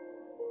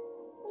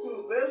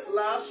to this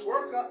last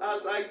worker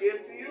as I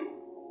gave to you.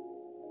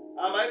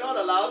 Am I not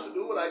allowed to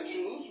do what I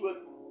choose with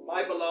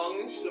my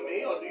belongings to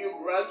me, or do you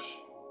grudge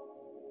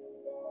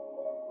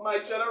my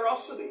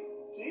generosity?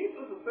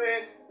 Jesus is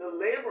saying, the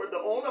laborer, the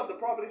owner of the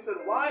property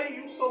said, why are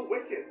you so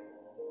wicked?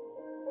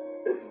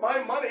 It's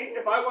my money.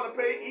 If I want to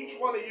pay each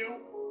one of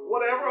you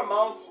whatever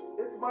amounts,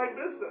 it's my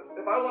business.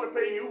 If I want to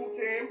pay you who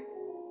came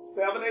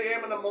 7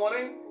 a.m. in the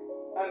morning,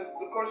 and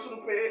the person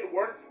who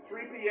works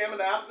 3 p.m. in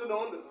the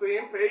afternoon, the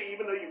same pay,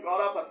 even though you got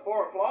off at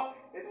 4 o'clock,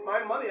 it's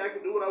my money. I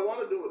can do what I want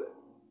to do with it.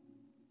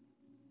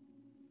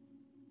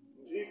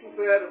 Jesus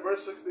said in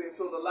verse 16,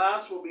 so the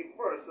last will be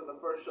first, and the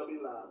first shall be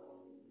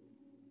last.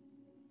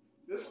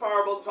 This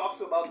parable talks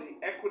about the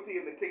equity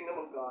in the kingdom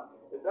of God.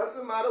 It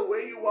doesn't matter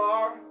where you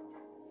are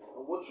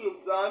or what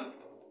you've done.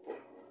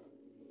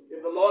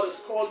 If the Lord has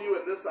called you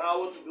in this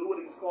hour to do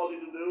what he's called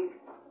you to do,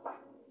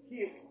 he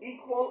is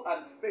equal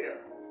and fair.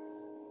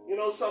 You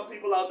know, some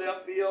people out there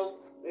feel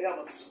they have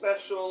a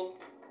special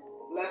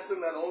blessing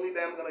that only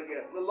them going to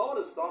get. The Lord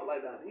is not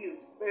like that. He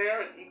is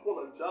fair and equal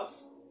and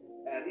just,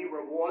 and he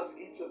rewards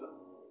each of them,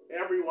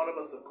 every one of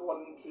us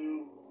according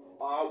to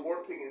our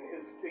working in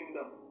his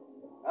kingdom.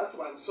 That's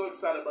why I'm so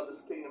excited about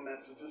this kingdom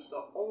message. It's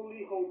the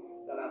only hope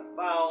that I've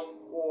found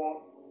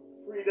for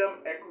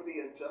freedom, equity,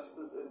 and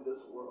justice in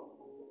this world.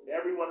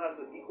 Everyone has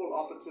an equal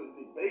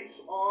opportunity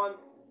based on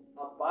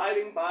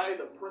abiding by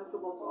the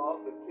principles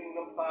of the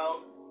kingdom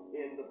found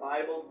in the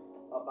Bible,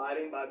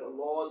 abiding by the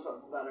laws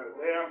that are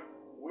there.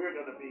 We're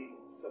going to be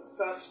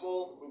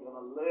successful, we're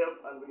going to live,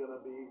 and we're going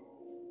to be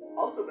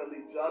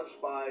ultimately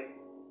judged by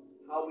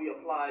how we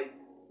apply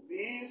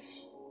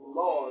these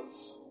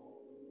laws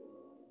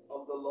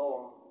of the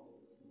law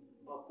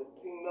of the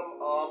kingdom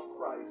of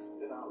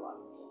Christ in our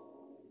lives,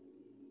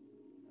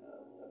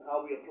 and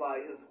how we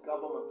apply his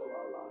government to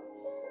our lives.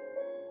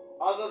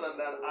 Other than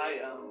that, I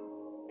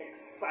am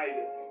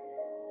excited,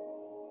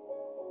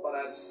 but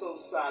I'm so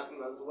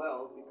saddened as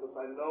well, because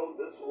I know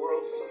this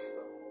world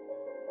system,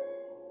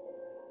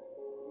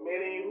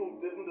 many who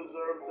didn't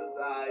deserve to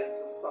die and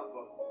to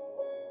suffer,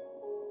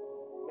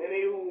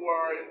 many who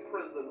were in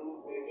prison,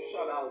 who've been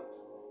shut out,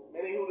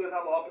 many who didn't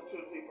have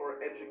opportunity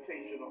for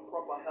education or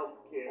proper health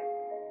care,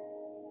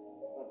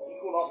 an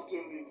equal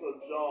opportunity to a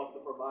job to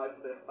provide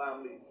for their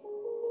families,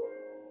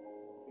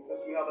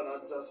 because we have an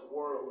unjust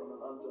world and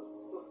an unjust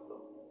system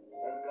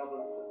that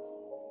governs it.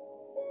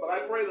 But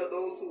I pray that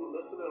those who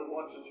listen and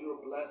watch as you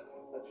are blessed,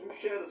 that you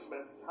share this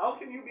message. How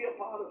can you be a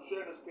part of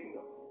sharing this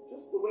kingdom?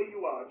 Just the way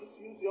you are.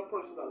 Just use your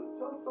personality.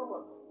 Tell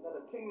someone that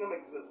a kingdom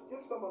exists.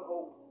 Give someone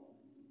hope.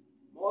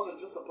 More than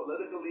just a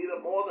political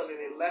leader, more than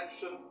an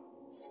election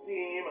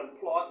scheme and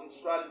plot and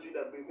strategy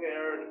that we've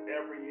heard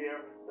every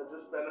year that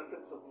just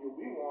benefits a few.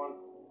 We want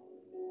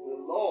the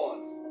Lord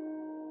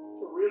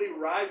to really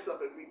rise up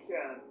if we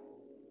can.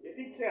 If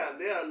he can,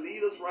 there are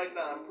leaders right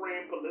now, I'm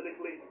praying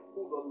politically,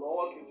 who the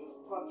Lord can just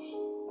touch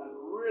and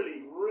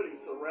really, really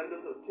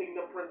surrender to the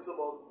kingdom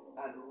principle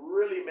and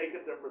really make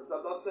a difference.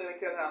 I'm not saying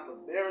it can't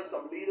happen. There are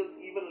some leaders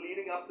even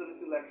leading up to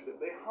this election. If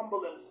they humble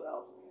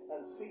themselves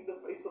and seek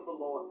the face of the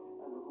Lord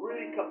and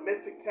really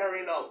commit to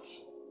carrying out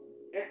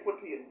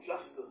equity and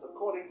justice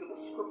according to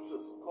the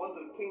scriptures, according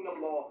to the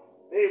kingdom law,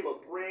 they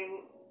will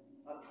bring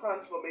a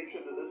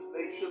transformation to this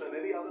nation and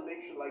any other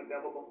nation like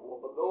never before.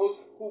 But those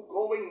who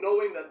going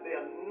knowing that they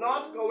are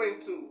not going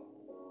to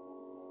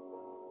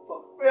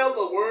fulfill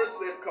the words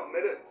they've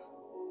committed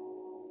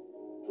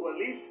to, at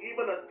least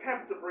even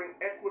attempt to bring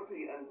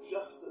equity and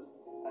justice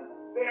and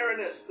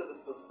fairness to the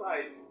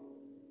society,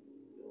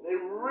 they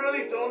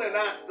really don't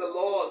enact the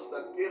laws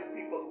that give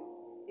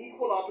people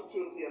equal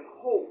opportunity and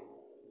hope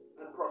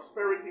and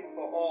prosperity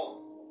for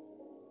all,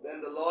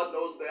 then the Lord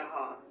knows their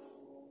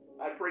hearts.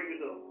 I pray you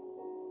do.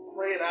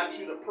 Pray and ask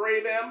you to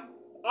pray them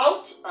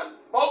out and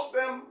vote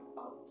them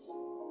out.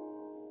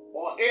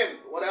 Or in,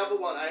 whatever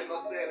one. I'm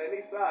not saying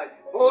any side.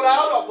 Vote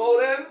out or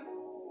vote in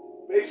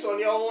based on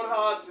your own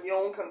hearts and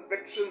your own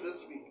conviction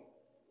this week.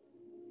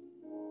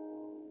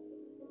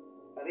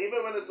 And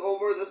even when it's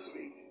over this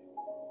week,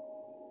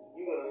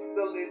 you're going to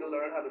still need to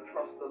learn how to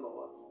trust the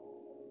Lord.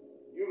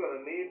 You're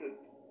going to need to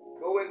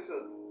go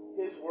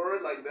into his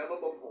word like never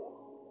before.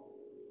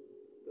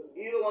 Because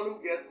either one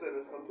who gets in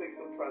is going to take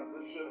some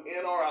transition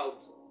in or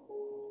out.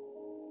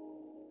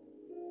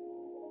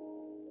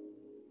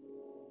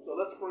 So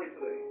let's pray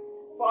today.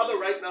 Father,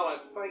 right now I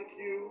thank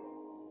you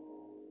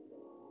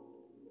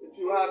that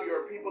you have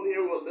your people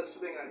here who are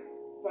listening. I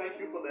thank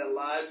you for their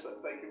lives. I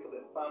thank you for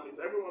their families.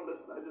 Everyone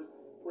listening, I just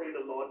pray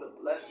the Lord to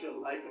bless your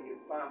life and your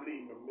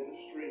family and your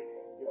ministry,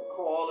 your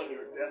call and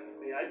your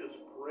destiny. I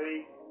just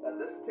pray that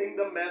this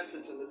kingdom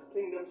message and this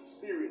kingdom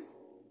series,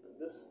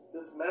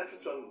 this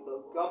message on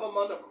the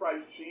government of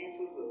Christ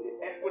Jesus and the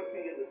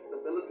equity and the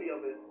stability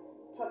of it,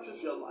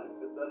 touches your life,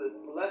 that it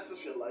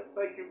blesses your life.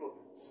 Thank you for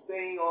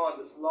staying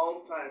on this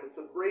long time. It's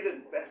a great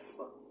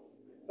investment.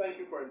 Thank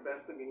you for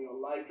investing in your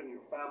life and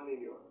your family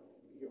and your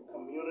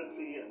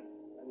community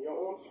and your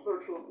own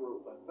spiritual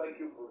growth. I thank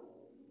you for it.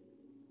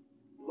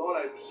 Lord,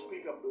 I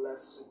speak a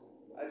blessing.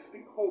 I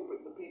speak hope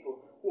in the people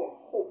who are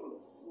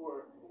hopeless, who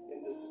are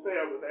in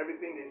despair with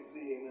everything they're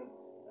seeing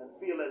and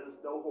feel that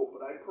there's no hope.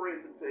 But I pray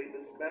today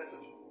this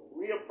message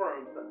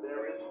reaffirms that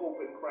there is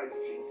hope in Christ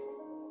Jesus.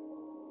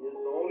 He is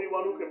the only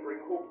one who can bring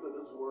hope to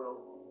this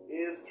world.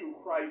 It is through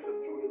Christ and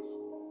through his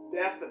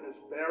death and his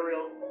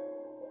burial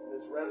and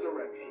his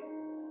resurrection.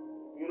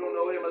 If you don't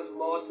know him as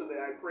Lord today,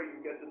 I pray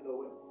you get to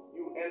know him.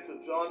 You enter.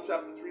 John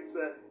chapter 3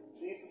 said,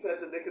 Jesus said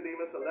to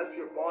Nicodemus, unless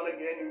you're born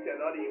again, you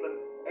cannot even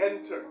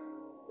enter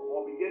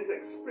or begin to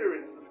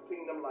experience this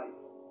kingdom life.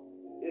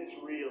 It's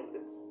real.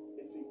 It's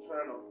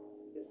eternal.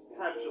 It's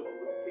tangible.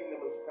 This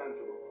kingdom is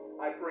tangible.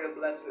 I pray a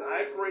blessing.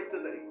 I pray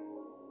today,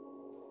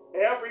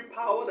 every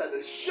power that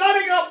is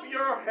shutting up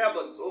your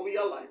heavens over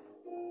your life,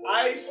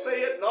 I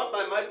say it not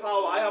by my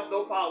power. I have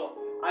no power.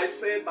 I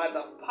say it by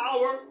the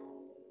power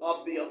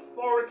of the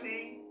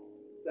authority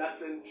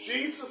that's in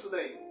Jesus'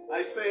 name.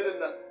 I say it in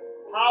the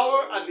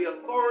power and the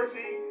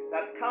authority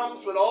that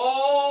comes with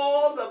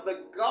all of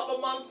the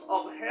governments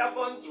of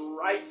heaven's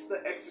rights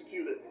to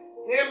execute it.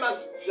 Him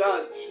as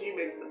judge, he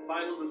makes the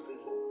final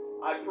decision.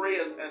 I pray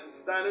and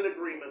stand in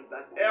agreement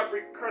that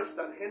every curse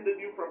that hindered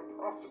you from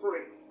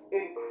prospering,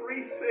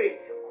 increasing,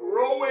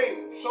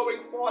 growing,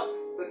 showing forth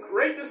the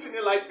greatness in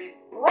your life be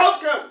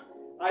broken.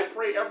 I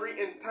pray every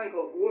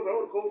entanglement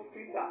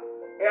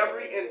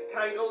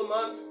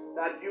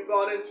that you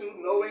got into,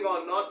 knowing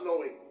or not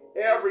knowing,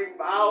 every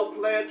vow,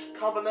 pledge,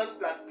 covenant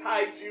that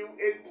tied you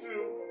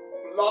into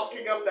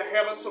blocking up the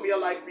heavens of your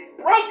life be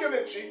broken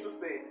in Jesus'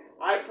 name.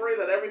 I pray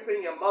that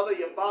everything your mother,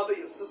 your father,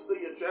 your sister,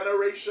 your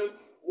generation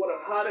would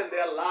have had in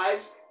their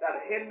lives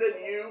that hindered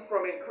you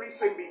from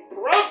increasing be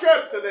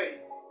broken today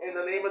in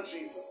the name of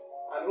Jesus.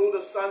 And who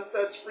the Son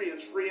sets free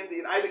is free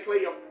indeed. I declare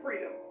your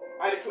freedom.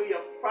 I declare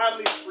your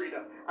family's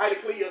freedom. I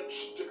declare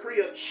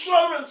your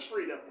children's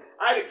freedom.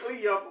 I declare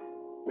your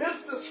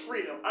business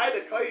freedom. I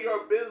declare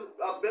your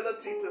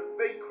ability to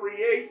think,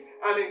 create,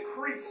 and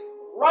increase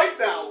right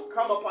now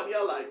come upon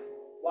your life.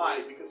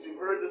 Why? Because you've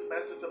heard this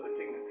message of the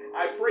kingdom.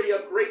 I pray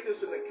your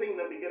greatness in the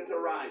kingdom begin to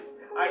rise.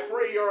 I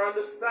pray your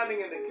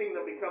understanding in the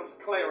kingdom becomes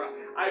clearer.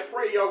 I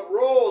pray your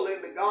role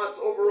in the God's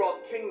overall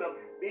kingdom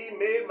be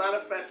made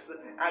manifested,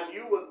 and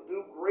you will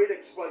do great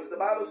exploits. The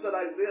Bible said,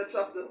 Isaiah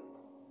chapter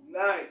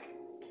 9,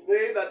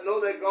 they that know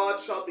their God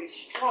shall be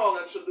strong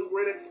and shall do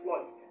great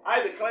exploits.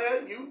 I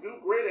declare you do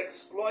great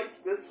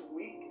exploits this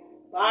week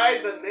by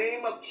the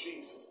name of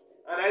Jesus.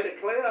 And I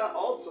declare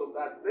also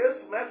that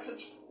this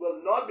message will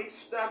not be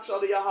snatched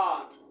out of your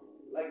heart,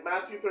 like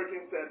Matthew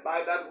 13 said,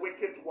 by that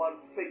wicked one,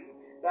 Satan.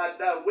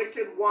 That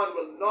wicked one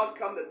will not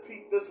come to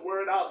teach this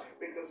word out,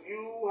 because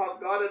you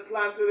have got it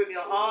planted in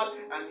your heart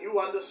and you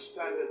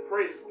understand it.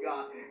 Praise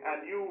God.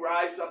 And you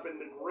rise up in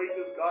the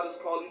greatness God has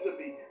called you to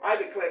be. I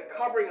declare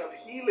covering of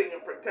healing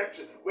and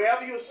protection.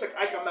 Wherever you're sick,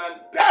 I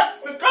command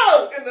death to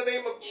go in the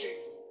name of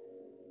Jesus.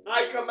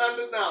 I command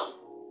it now.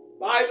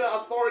 By the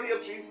authority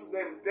of Jesus'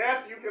 name,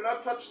 death, you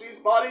cannot touch these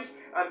bodies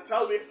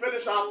until we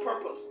finish our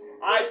purpose.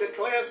 I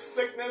declare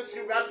sickness,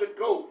 you got to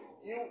go.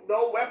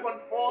 No weapon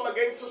formed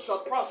against us shall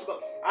prosper.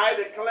 I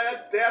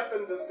declare death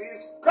and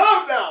disease,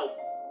 go now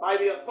by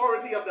the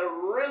authority of the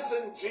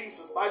risen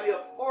Jesus, by the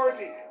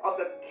authority of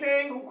the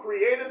King who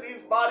created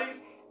these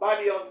bodies, by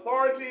the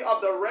authority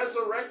of the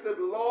resurrected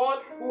Lord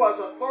who has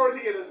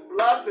authority in his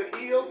blood to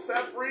heal, set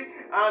free,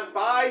 and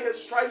by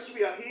his stripes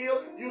we are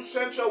healed. You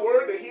sent your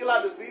word to heal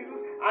our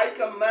diseases. I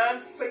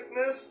command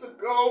sickness to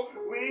go.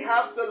 We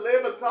have to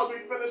live until we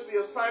finish the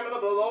assignment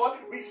of the Lord.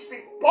 We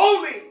speak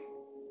boldly.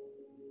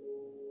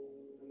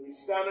 We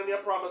stand on your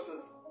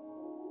promises.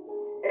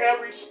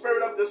 Every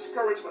spirit of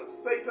discouragement,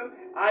 Satan,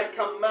 I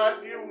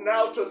command you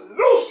now to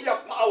loose your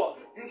power.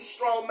 You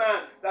strong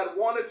man that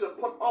wanted to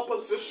put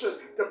opposition,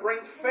 to bring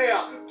fear,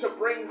 to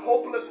bring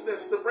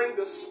hopelessness, to bring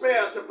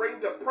despair, to bring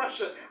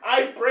depression.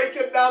 I break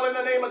it down in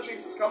the name of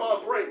Jesus. Come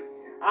on, pray.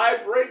 I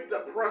break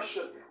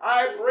depression.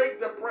 I break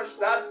depression.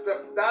 That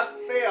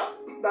fear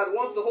that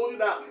wants to hold you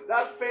down.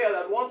 That fear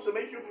that wants to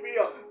make you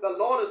feel the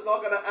Lord is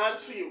not going to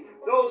answer you.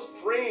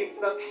 Those dreams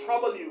that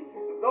trouble you.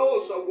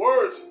 Those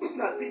words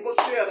that people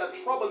share that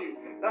trouble you.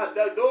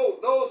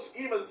 Those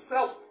even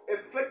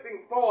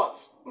self-inflicting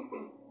thoughts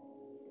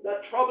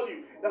that trouble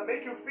you, that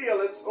make you feel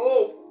it's,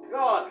 oh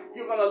God,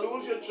 you're going to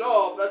lose your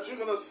job, that you're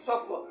going to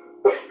suffer,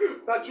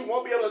 that you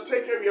won't be able to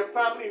take care of your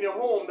family and your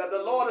home, that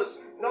the Lord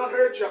has not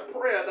heard your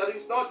prayer, that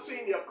he's not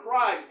seen your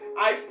cries.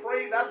 I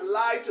pray that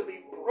lie to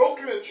be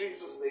broken in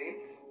Jesus' name.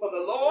 For the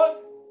Lord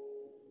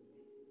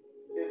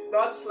is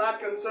not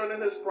slack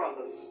concerning his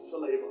promise,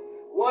 Shaleva.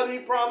 What he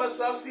promised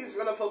us, he's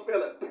going to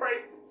fulfill it.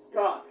 Praise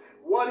God.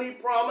 What he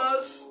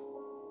promised,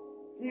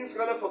 he's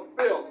going to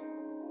fulfill.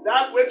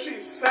 That which he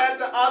said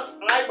to us,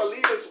 I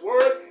believe his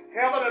word.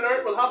 Heaven and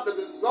earth will have to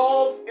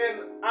dissolve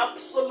in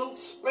absolute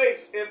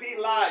space if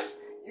he lies.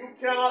 You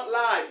cannot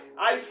lie.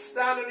 I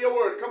stand on your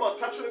word. Come on,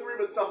 touch and agree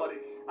with somebody.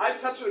 I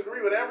touch and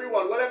agree with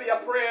everyone. Whatever your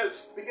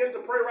prayers, begin to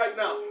pray right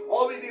now.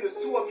 All we need is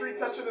 2 or 3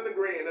 touching and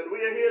agreeing. And we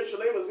are here.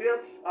 Shaleva's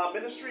here. Our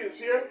ministry is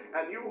here.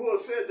 And you who are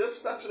here,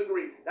 just touch and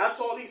agree. That's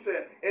all he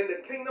said. In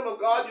the kingdom of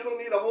God, you don't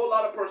need a whole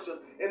lot of person.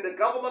 In the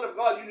government of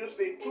God, you just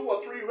need 2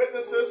 or 3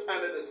 witnesses,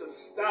 and it is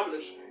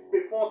established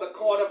before the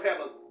court of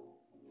heaven,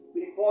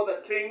 before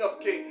the King of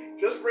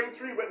Kings. Just bring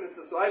 3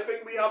 witnesses. So I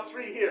think we have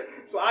 3 here.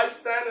 So I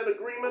stand in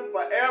agreement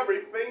for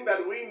everything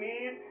that we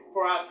need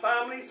for our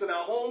families and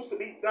our homes to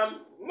be done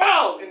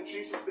now in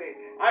Jesus' name.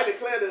 I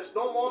declare there's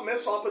no more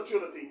missed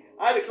opportunity.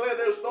 I declare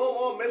there's no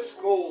more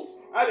missed goals.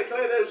 I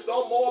declare there's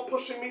no more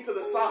pushing me to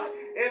the side.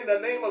 In the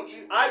name of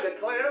Jesus, I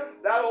declare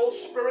that old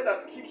spirit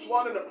that keeps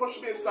wanting to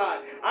push me aside.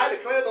 I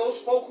declare those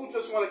folk who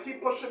just want to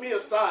keep pushing me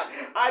aside.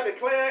 I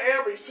declare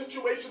every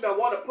situation that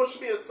want to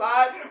push me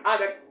aside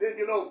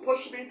and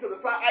push me to the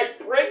side. I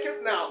break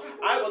it now.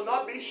 I will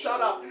not be shut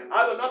up.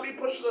 I will not be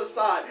pushed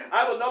aside.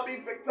 I will not be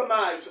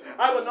victimized.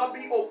 I will not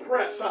be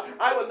oppressed.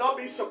 I will not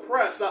be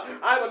suppressed.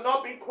 I will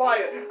not be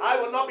quiet. I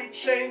will not be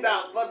chained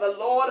out. For the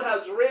Lord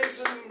has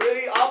risen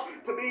me up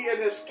to be in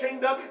his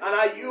kingdom, and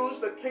I use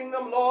the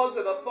kingdom laws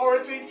and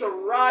authority to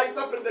rise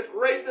up into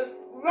greatness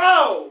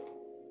now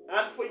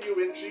and for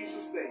you in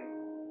Jesus' name.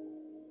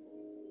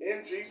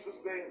 In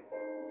Jesus' name.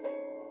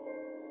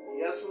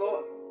 Yes,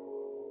 Lord.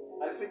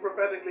 I see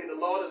prophetically the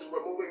Lord is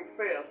removing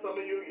fear. Some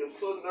of you, you're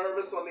so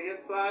nervous on the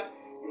inside.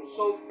 You're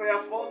so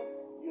fearful.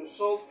 You're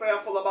so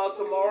fearful about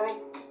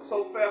tomorrow.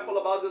 So fearful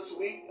about this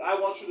week. I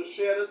want you to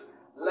share this.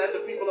 Let the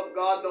people of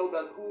God know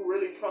that who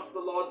really trust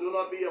the Lord, do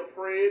not be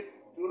afraid.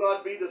 Do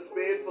not be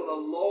dismayed, for the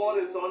Lord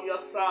is on your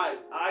side.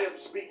 I am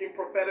speaking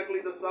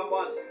prophetically to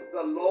someone.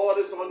 The Lord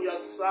is on your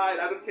side.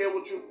 I don't care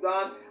what you've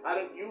done.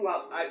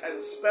 And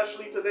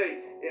especially today,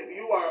 if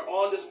you are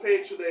on this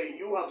page today,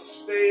 you have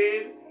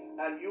stayed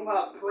and you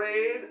have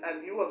prayed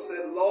and you have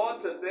said,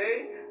 Lord,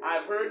 today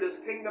I've heard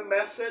this kingdom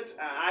message and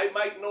I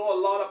might know a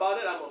lot about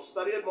it. I'm going to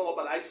study it more,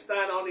 but I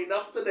stand on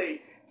enough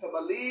today to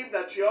believe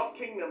that your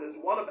kingdom is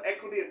one of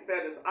equity and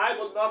fairness. I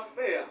will not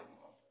fear.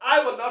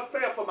 I will not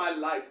fear for my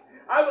life.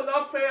 I will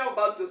not fear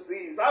about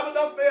disease. I will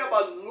not fear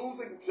about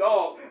losing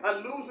job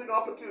and losing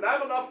opportunity. I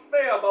will not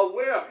fear about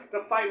where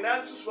the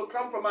finances will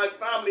come from my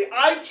family.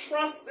 I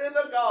trust in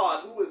a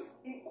God who is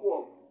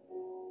equal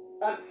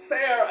and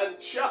fair and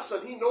just,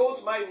 and he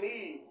knows my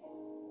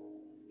needs.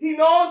 He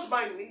knows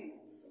my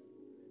needs.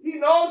 He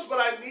knows what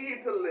I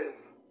need to live.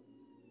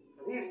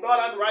 He's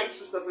not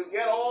unrighteous to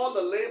forget all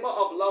the labor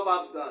of love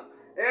I've done.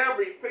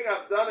 Everything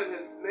I've done in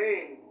his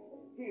name.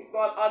 He's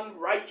not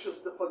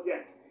unrighteous to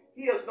forget.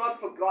 He has not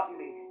forgotten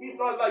me. He's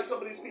not like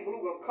some of these people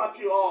who will cut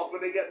you off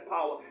when they get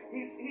power.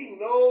 He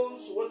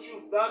knows what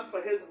you've done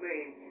for his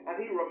name,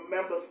 and he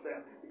remembers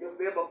them because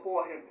they're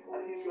before him,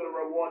 and he's going to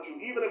reward you.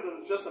 Even if it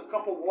was just a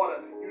cup of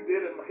water you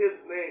did in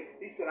his name,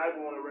 he said, I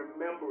want to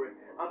remember it.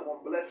 I'm going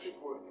to bless you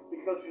for it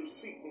because you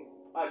seek me.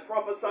 I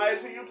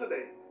prophesy to you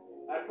today.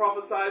 I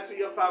prophesy to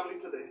your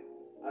family today.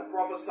 I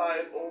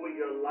prophesy over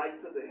your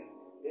life today.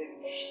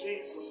 In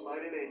Jesus'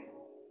 mighty name.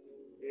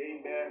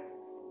 Amen.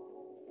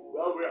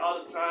 Well, we're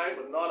out of time,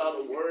 but not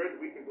out of word.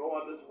 We could go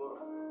on this for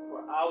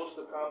hours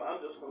to come. I'm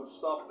just going to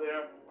stop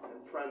there and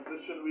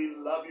transition. We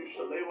love you.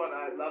 Shalewa and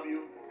I love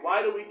you.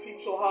 Why do we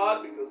teach so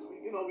hard? Because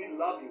we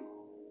love you.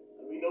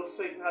 And we know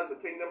Satan has a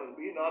kingdom, and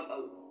we're not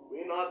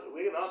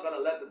going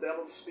to let the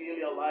devil steal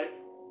your life.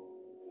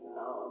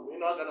 We're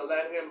not going to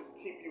let him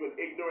keep you in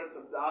ignorance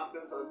and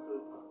darkness as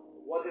to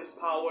what his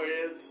power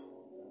is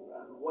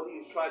and what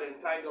he's trying to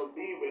entangle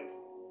me with.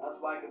 That's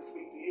why I can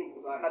speak to you,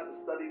 because I had to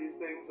study these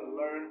things and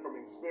learn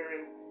from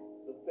experience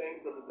the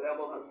things that the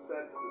devil has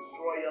sent to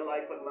destroy your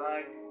life and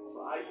mine.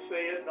 So I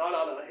say it not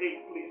out of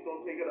hate. Please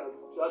don't take it as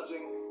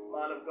judging.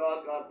 Man of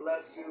God, God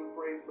bless you.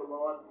 Praise the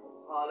Lord.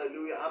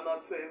 Hallelujah. I'm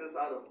not saying this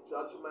out of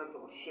judgment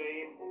or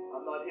shame.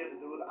 I'm not here to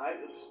do it. I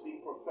just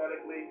speak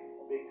prophetically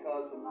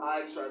because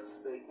lives are at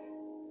stake.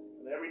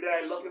 And every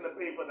day I look in the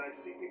paper and I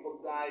see people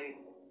dying.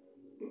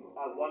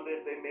 I wonder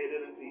if they made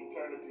it into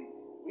eternity.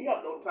 We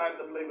have no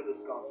time to play with this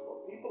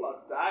gospel. People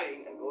are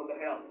dying and going to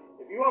hell.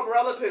 If you have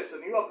relatives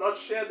and you have not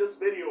shared this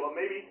video, or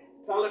maybe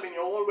tell them in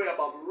your own way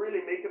about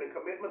really making a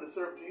commitment to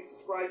serve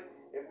Jesus Christ,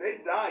 if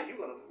they die, you're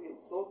going to feel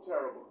so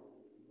terrible.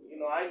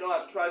 I know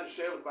I've tried to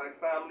share with my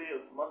family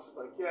as much as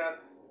I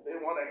can. If they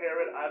want to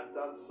hear it, I've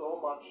done so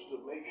much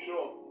to make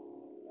sure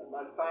that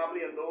my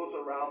family and those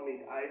around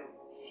me, I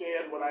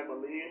shared what I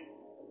believe.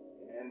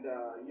 And,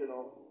 and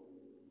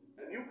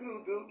you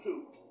can do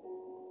too.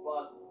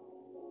 But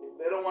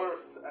if they don't want to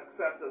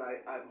accept it,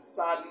 I'm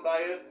saddened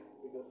by it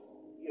because,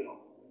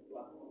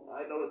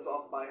 I know it's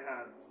off my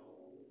hands.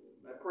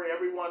 I pray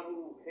everyone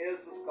who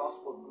hears this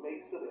gospel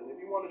makes it. And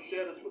if you want to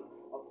share this with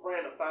a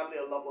friend, a family,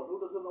 a loved one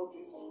who doesn't know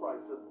Jesus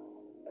Christ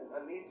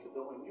and needs to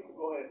know him, you can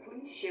go ahead.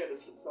 Please share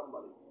this with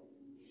somebody.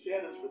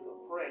 Share this with a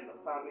friend, a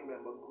family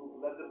member group.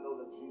 Let them know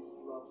that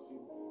Jesus loves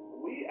you.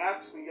 We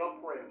ask for your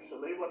prayer.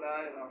 Shalewa and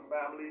I and our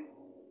family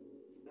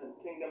and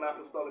Kingdom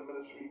Apostolic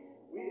Ministry,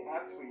 we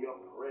ask for your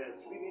prayers.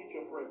 We need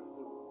your prayers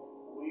too.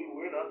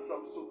 We're not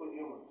some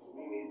superhumans.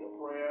 We need the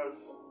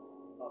prayers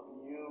of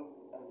you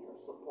and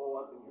your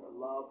support and your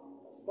love,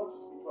 as much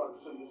as we try to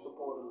show you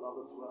support and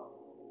love as well.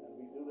 And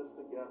we do this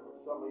together.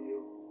 Some of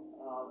you,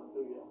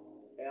 hallelujah.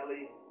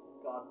 Ellie,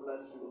 God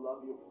bless you.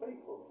 Love you.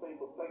 Faithful. Thank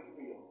you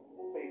for you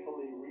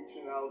faithfully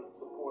reaching out and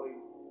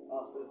supporting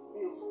us. It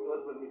feels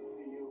good when we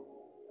see you.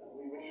 And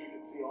we wish we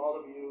could see all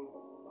of you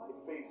by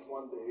face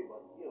one day,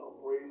 but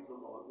praise the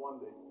Lord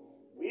one day.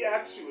 We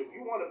ask you, if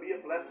you want to be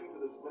a blessing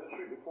to this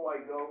ministry, before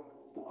I go,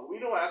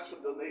 we don't ask for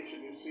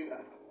donation. You see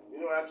that?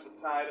 We don't ask for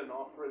tithe and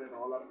offering and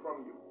all that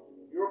from you.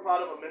 If you're a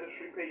part of a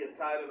ministry, pay your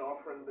tithe and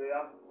offering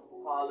there.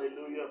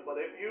 Hallelujah. But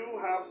if you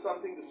have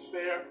something to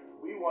spare,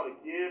 we want to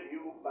give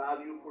you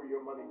value for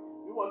your money.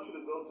 We want you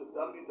to go to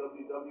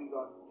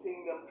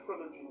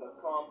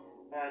www.kingdomtrilogy.com,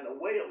 and a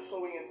way of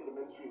sowing into the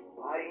ministry is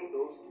buying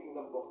those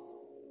kingdom books.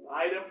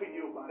 Buy them for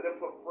you, buy them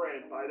for a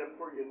friend, buy them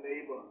for your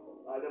neighbor,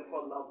 buy them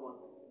for a loved one.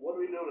 What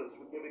we do is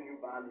we're giving you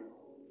value.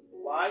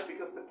 Why?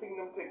 Because the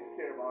kingdom takes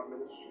care of our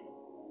ministry.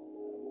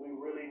 We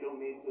really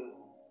don't need to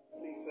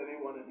fleece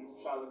anyone in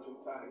these challenging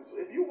times. So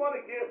if you want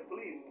to give,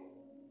 please,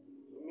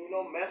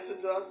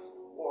 message us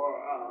or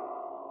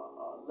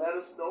let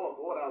us know, or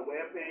go on our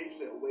webpage.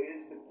 There are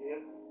ways to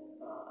give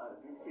if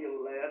you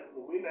feel led.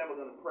 But we're never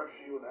going to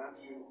pressure you and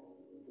ask you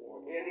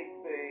for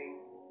anything.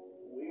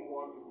 We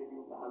want to give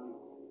you value.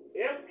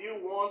 If you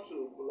want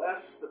to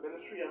bless the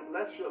ministry and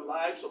bless your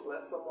lives or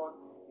bless someone,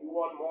 you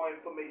want more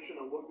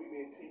information on what we've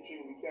been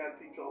teaching, we can't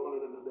teach all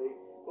of it in a day,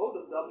 go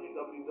to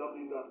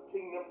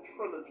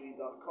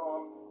www.kingdomtrilogy.com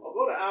or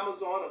go to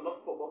Amazon and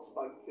look for books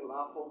by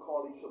Kelafo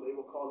Collie,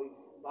 Collie.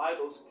 Buy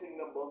those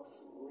kingdom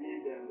books,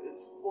 read them.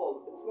 It's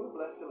full. It's going to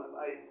bless your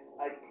life.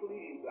 I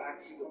please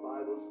ask you to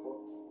buy those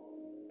books.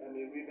 I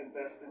mean, we've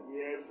invested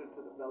years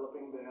into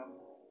developing them,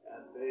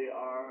 and they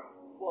are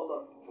full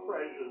of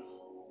treasures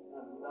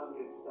and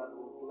nuggets that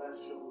will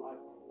bless your life.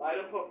 Buy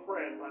them for a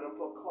friend, buy them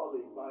for a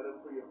colleague, buy them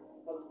for your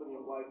husband,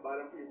 your wife, buy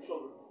them for your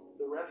children.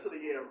 The rest of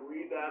the year,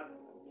 read that,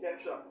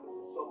 catch up.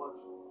 This is so much,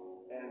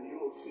 and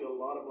you will see a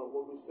lot about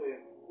what we're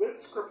saying with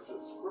scripture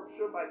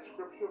by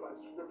scripture,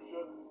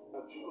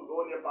 that you can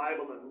go in your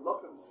Bible and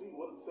look and see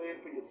what it's saying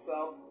for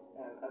yourself,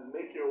 and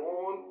make your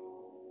own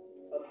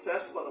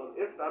assessment on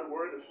if that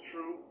word is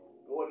true.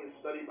 Go in your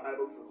study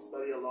Bibles and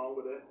study along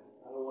with it.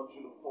 I don't want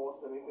you to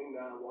force anything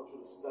down. I want you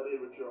to study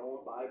it with your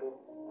own Bible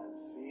and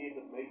see if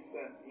it makes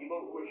sense.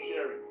 Even what we're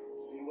sharing,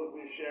 see what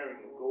we're sharing,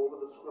 and go over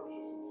the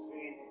scriptures and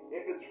see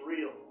if it's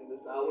real. In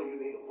this hour,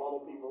 you need to follow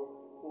people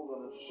who are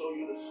going to show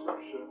you the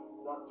scripture,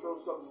 not throw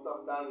some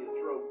stuff down your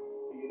throat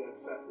for you to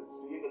accept it.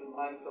 See if it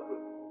lines up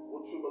with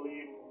what you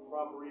believe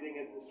from reading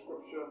it, the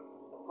scripture,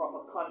 the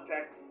proper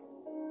context,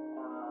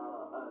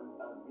 and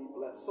be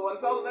blessed. So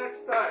until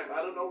next time,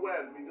 I don't know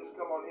when, we just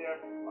come on here.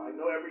 I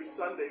know every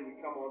Sunday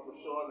we come on for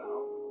sure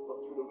now,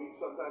 but through the week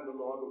sometime the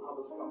Lord will have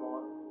us come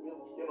on.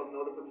 We'll give a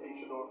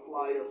notification or a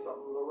flyer or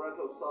something.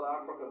 Loreto, South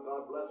Africa,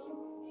 God bless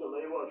you.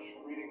 Shalewa,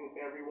 greeting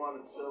everyone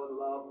and showing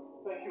love.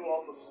 Thank you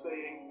all for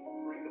staying.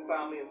 Greet the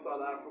family in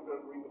South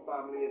Africa, greet the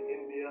family in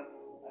India.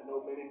 I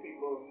know many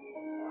people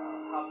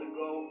have to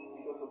go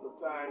because of the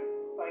time.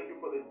 Thank you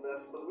for the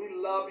investment. We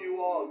love you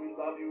all. We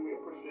love you. We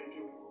appreciate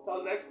you. Till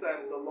next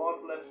time, the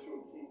Lord bless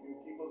you and keep you.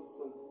 Keep us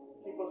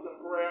in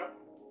prayer,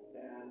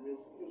 and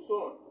we'll see you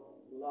soon.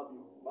 Love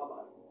you.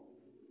 Bye-bye.